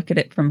able to look at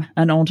it from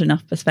an odd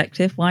enough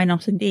perspective, why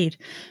not indeed?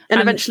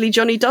 And eventually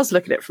Johnny does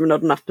look at it from an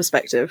odd enough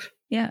perspective.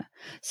 Yeah.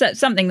 So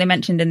something they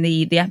mentioned in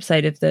the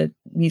episode of the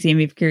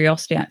Museum of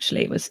Curiosity,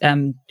 actually, was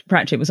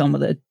Pratchett was on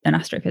with an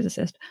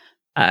astrophysicist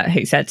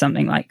who said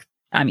something like,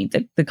 I mean,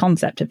 the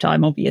concept of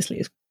time obviously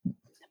is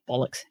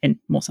bollocks in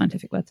more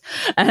scientific words.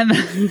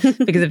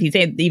 Because if you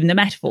say even the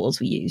metaphors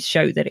we use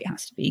show that it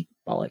has to be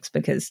bollocks,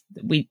 because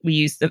we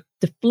use the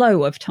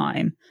flow of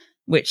time,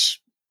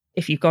 which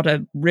if you've got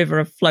a river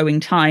of flowing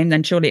time,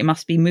 then surely it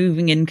must be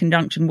moving in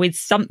conjunction with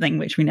something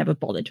which we never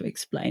bothered to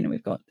explain. And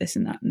we've got this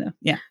and that. And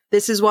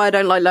This is why I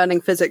don't like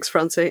learning physics,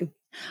 Francine.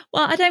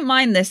 Well, I don't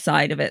mind this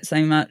side of it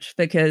so much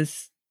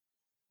because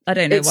I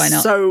don't know why not.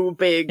 It's so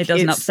big. It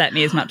doesn't upset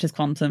me as much as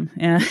quantum.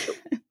 Yeah.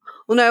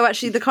 Well, no,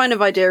 actually, the kind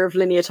of idea of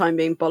linear time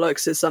being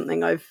bollocks is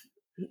something I've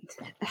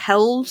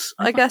held,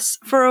 I guess,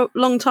 for a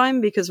long time,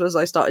 because as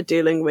I started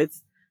dealing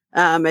with,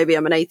 maybe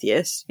I'm an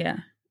atheist. Yeah.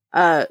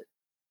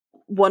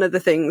 One of the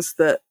things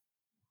that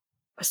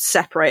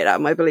separated out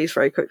my beliefs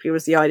very quickly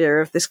was the idea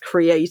of this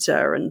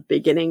creator and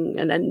beginning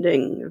and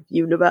ending of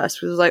universe.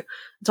 Because it was like,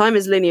 time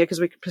is linear because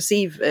we can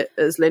perceive it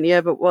as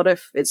linear, but what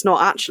if it's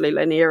not actually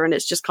linear and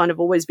it's just kind of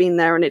always been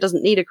there and it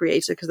doesn't need a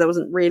creator because there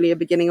wasn't really a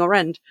beginning or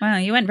end? Wow,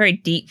 you went very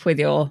deep with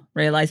your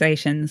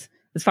realizations.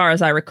 As far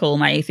as I recall,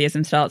 my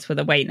atheism starts with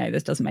a wait, no,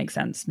 this doesn't make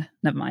sense.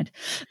 Never mind.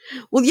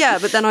 Well, yeah,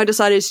 but then I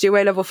decided to do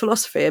A-level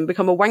philosophy and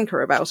become a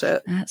wanker about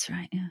it. That's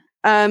right, yeah.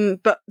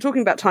 But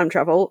talking about time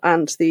travel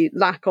and the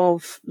lack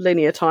of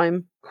linear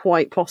time,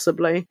 quite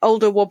possibly,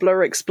 Older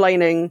Wobbler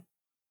explaining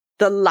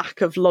the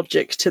lack of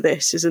logic to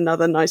this is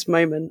another nice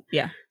moment.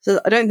 Yeah.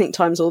 So I don't think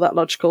time's all that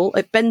logical.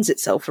 It bends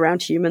itself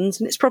around humans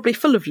and it's probably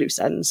full of loose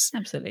ends.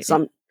 Absolutely.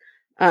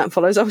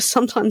 Follows up,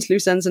 sometimes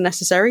loose ends are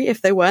necessary.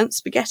 If they weren't,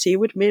 spaghetti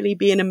would merely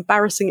be an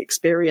embarrassing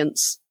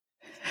experience.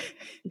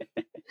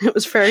 It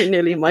was very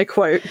nearly my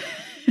quote.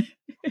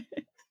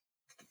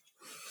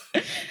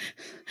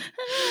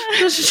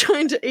 Just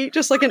trying to eat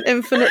just like an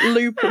infinite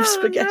loop of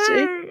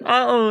spaghetti.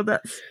 Oh,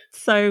 that's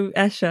so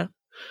Escher.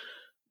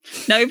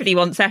 Nobody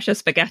wants Escher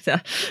spaghetti.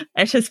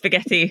 Escher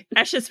spaghetti.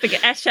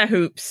 Escher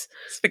hoops.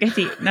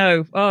 Spaghetti.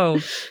 No. Oh.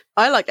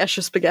 I like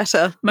Escher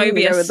spaghetti.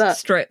 Mobius with that.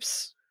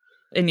 Strips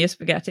in your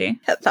spaghetti.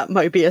 Get that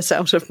Mobius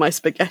out of my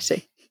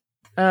spaghetti.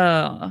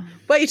 Oh.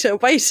 Waiter,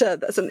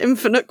 that's an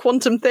infinite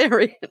quantum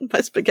theory in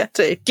my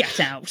spaghetti. Get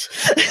out.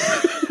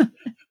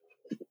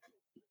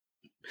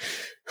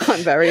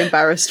 I'm very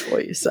embarrassed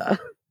for you, sir.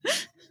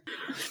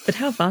 But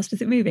how fast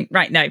is it moving?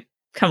 Right, no,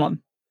 come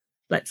on.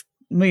 Let's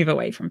move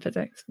away from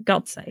physics. For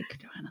God's sake,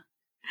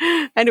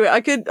 Joanna. Anyway, I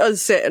could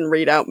sit and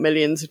read out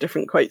millions of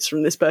different quotes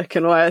from this book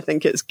and why I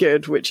think it's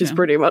good, which is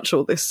pretty much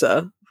all this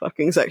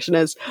fucking section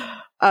is.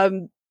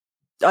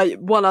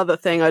 One other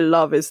thing I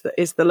love is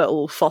the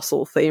little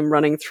fossil theme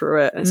running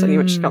through it. And it's only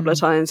mentioned a couple of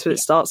times, but it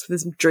starts with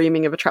his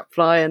dreaming of a trap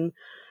fly, and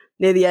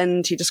near the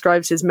end, he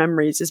describes his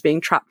memories as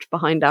being trapped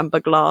behind amber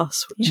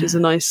glass, which is a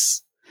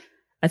nice...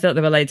 I thought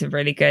there were loads of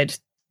really good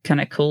kind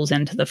of calls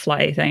into the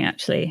fly thing,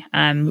 actually.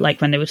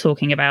 Like when they were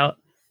talking about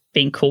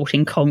being caught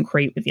in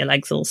concrete with your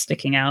legs all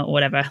sticking out or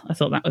whatever. I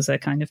thought that was a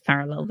kind of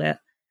parallel bit.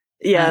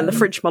 Yeah, and the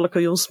fridge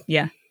molecules.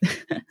 Yeah.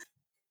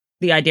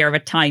 The idea of a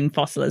time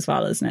fossil as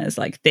well, isn't it? It's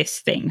like this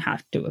thing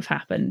had to have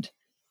happened,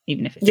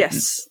 even if it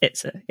didn't.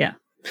 It's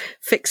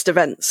fixed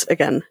events,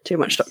 again. Too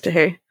much Doctor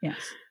Who. Yes.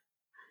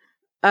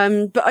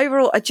 But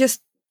overall, I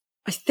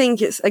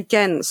think it's,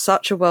 again,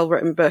 such a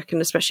well-written book,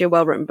 and especially a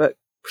well-written book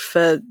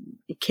for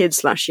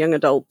kids/young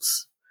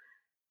adults,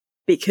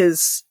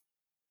 because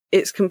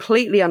it's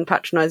completely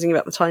unpatronizing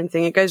about the time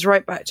thing. It goes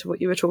right back to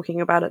what you were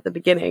talking about at the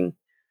beginning,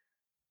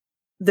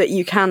 that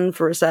you can,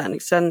 for a certain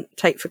extent,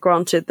 take for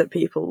granted that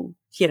people,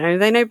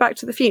 they know Back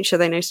to the Future,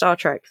 they know Star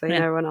Trek, they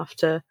know enough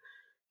to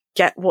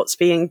get what's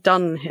being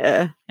done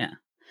here. Yeah.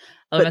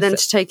 But then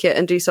to take it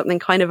and do something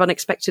kind of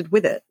unexpected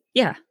with it.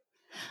 Yeah.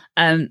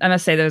 I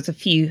must say there was a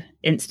few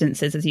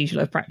instances, as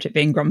usual, of Pratchett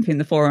being grumpy in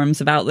the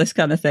forums about this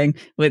kind of thing,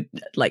 with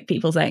like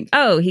people saying,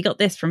 oh, he got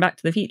this from Back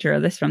to the Future or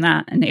this from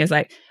that. And he was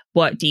like,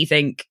 what do you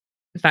think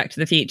Back to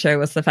the Future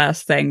was the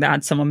first thing that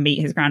had someone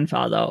meet his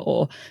grandfather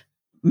or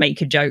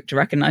make a joke to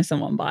recognize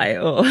someone by?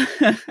 Or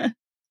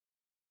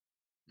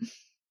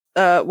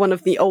one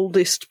of the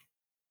oldest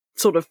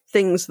sort of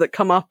things that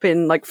come up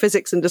in like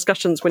physics and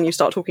discussions when you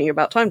start talking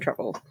about time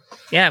travel.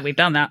 Yeah, we've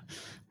done that.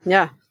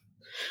 Yeah.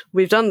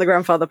 we've done the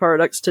grandfather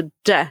paradox to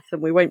death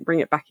and we won't bring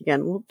it back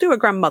again. We'll do a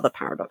grandmother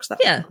paradox.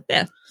 Yeah.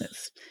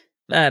 It's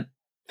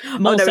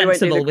more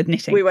sensible with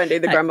knitting. We won't do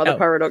the grandmother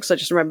paradox. I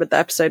just remembered the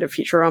episode of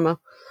Futurama.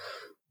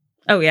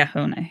 Oh, yeah.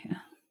 Oh, no. Yeah.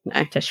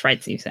 No. To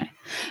shreds, you say.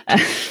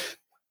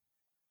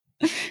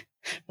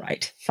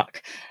 Right.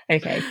 Fuck.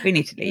 Okay. We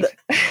need to leave.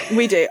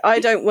 We do. I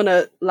don't want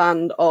to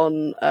land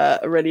on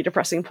a really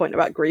depressing point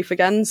about grief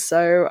again.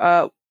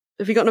 So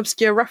have you got an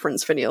obscure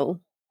reference, Finial,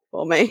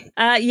 for me?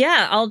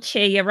 Yeah, I'll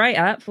cheer you right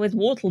up with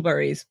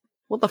whortleberries.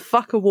 What the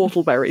fuck are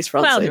whortleberries,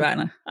 Francine? Well,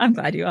 Joanna, I'm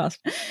glad you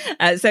asked.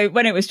 So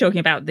when it was talking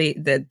about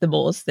the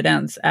moors, the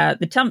downs,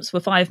 the tumps were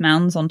 5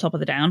 mounds on top of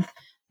the down.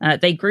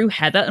 They grew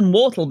heather and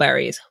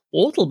whortleberries.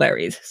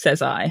 Whortleberries,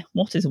 says I.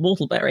 What is a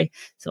whortleberry?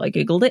 So I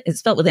googled it. It's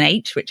spelled with an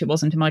H, which it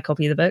wasn't in my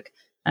copy of the book,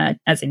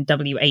 as in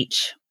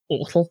W-H,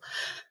 Whortle.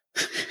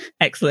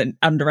 Excellent,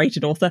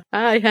 underrated author.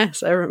 Ah,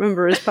 yes, I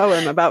remember his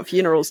poem about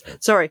funerals.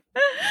 Sorry.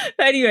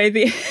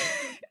 Anyway,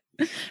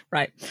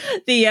 right.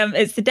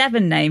 It's the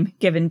Devon name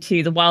given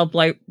to the wild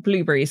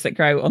blueberries that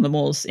grow on the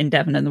moors in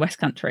Devon and the West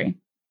Country,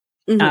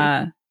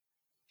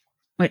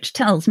 which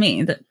tells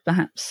me that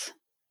perhaps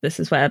this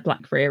is where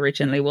blackberry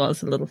originally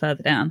was, a little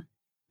further down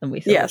than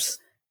we thought. Yes.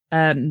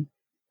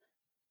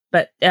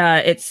 But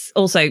it's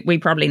also, we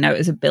probably know it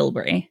as a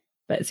bilberry,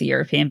 but it's a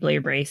European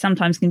blueberry,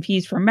 sometimes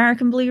confused for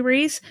American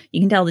blueberries. You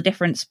can tell the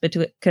difference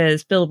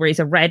because bilberries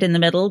are red in the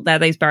middle. They're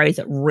those berries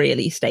that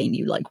really stain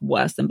you, like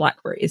worse than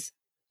blackberries.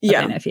 Yeah.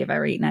 I don't know if you've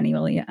ever eaten any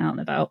while you're out and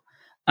about.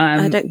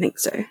 I don't think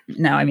so.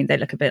 No, I mean, they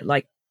look a bit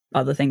like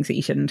other things that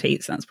you shouldn't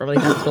eat, so that's probably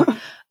sensible.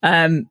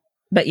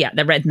 But yeah,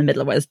 they're red in the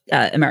middle, whereas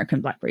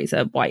American blackberries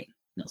are white.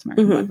 Not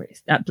American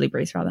blackberries,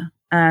 blueberries rather.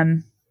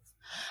 And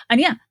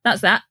yeah,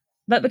 that's that.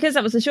 But because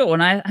that was a short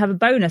one, I have a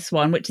bonus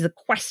one, which is a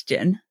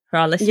question for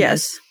our listeners.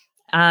 Yes.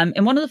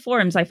 In one of the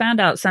forums, I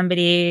found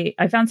somebody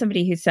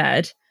who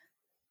said,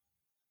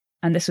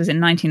 and this was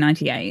in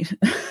 1998,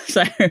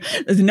 so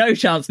there's no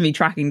chance of me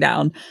tracking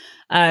down.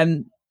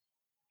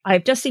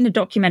 I've just seen a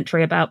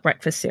documentary about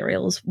breakfast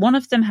cereals. One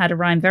of them had a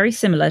rhyme very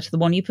similar to the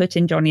one you put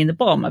in Johnny and the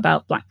Bomb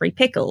about blackberry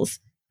pickles,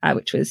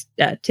 which was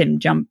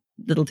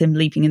little Tim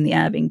leaping in the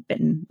air being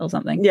bitten or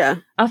something. Yeah.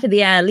 Up in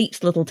the air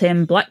leaps little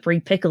Tim, blackberry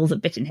pickles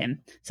have bitten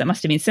him. So it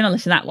must have been similar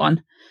to that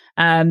one.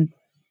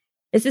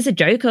 Is this a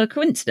joke or a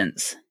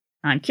coincidence?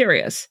 I'm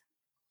curious.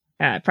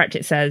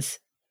 Pratchett says,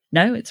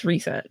 no, it's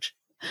research.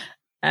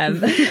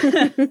 Anyway,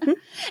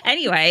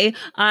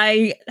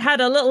 I had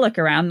a little look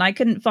around and I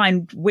couldn't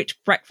find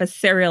which breakfast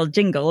cereal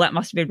jingle that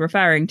must have been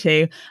referring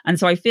to. And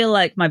so I feel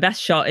like my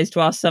best shot is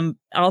to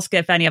ask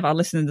if any of our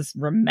listeners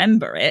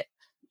remember it.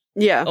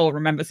 Yeah. Or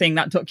remember seeing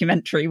that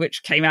documentary,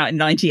 which came out in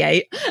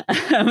 98.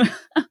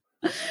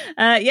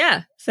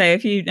 Yeah. So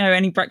if you know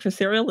any breakfast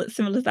cereal that's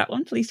similar to that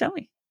one, please tell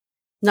me.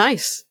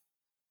 Nice.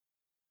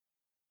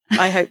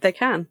 I hope they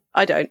can.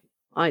 I don't.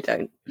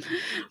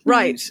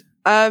 Right.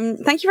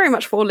 Thank you very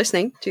much for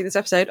listening to this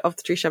episode of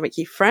The Truth Shall Make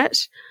You Fret.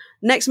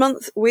 Next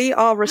month, we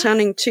are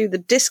returning to the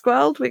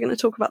Discworld. We're going to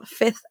talk about The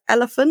Fifth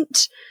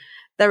Elephant.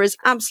 There is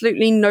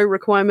absolutely no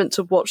requirement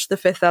to watch The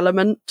Fifth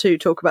Element to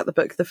talk about the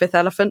book The Fifth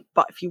Elephant,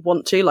 but if you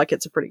want to,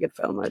 it's a pretty good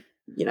film,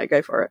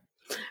 go for it.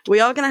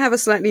 We are going to have a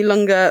slightly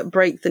longer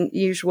break than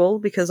usual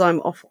because I'm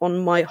off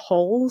on my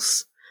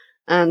holes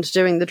and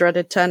doing the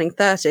dreaded turning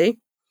 30.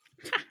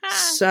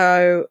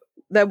 So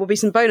there will be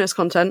some bonus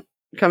content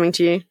coming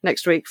to you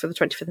next week for the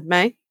 25th of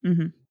May.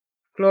 Mm-hmm.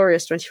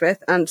 Glorious 25th.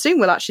 And soon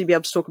we'll actually be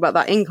able to talk about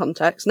that in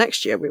context.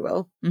 Next year we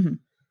will. Mm-hmm.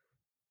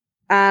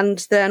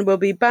 And then we'll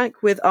be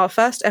back with our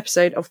first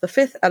episode of The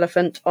Fifth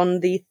Elephant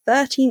on the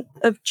 13th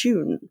of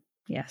June.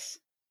 Yes.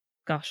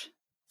 Gosh.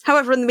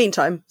 However, in the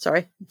meantime,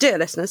 dear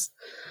listeners,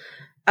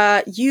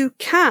 you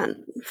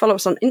can follow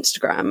us on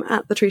Instagram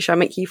at The Truth Shall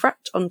Make You Fret,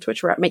 on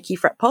Twitter at Make You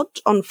Fret Pod,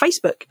 on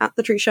Facebook at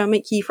The Truth Shall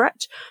Make You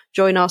Fret.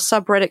 Join our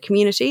subreddit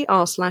community,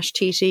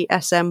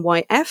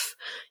 r/TTSMYF.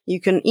 You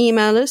can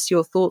email us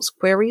your thoughts,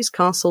 queries,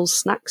 castles,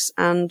 snacks,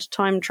 and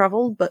time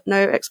travel, but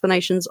no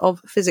explanations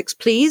of physics,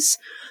 please.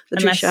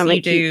 Unless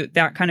you do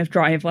that kind of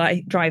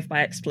drive-by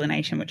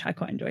explanation, which I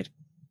quite enjoyed.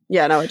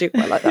 Yeah, no, I do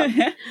quite like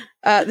that.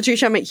 The Truth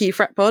Shall Make You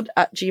Fret Pod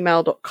at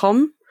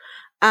gmail.com.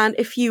 And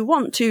if you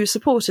want to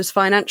support us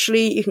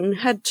financially, you can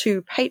head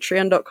to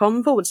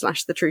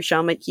patreon.com/The Truth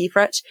Shall Make You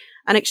Fret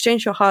and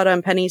exchange your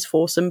hard-earned pennies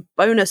for some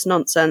bonus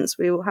nonsense.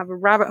 We will have a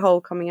rabbit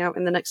hole coming out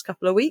in the next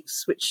couple of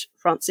weeks, which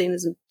Francine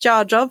is in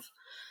charge of.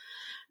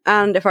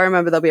 And if I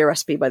remember, there'll be a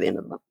recipe by the end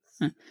of the month.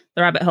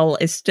 The rabbit hole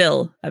is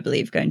still, I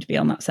believe, going to be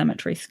on that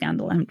cemetery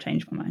scandal. I haven't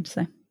changed my mind,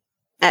 so.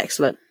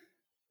 Excellent.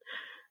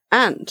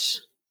 And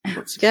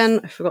once again,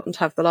 I've forgotten to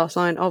have the last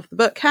line of the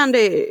book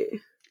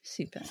handy.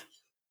 Super.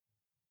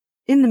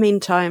 In the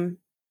meantime,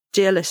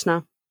 dear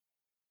listener,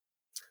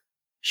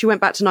 she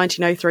went back to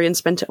 1903 and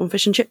spent it on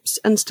fish and chips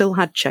and still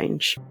had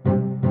change.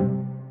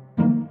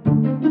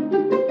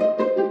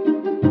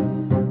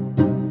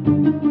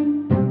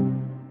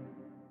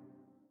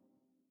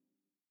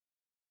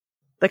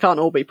 They can't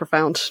all be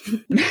profound.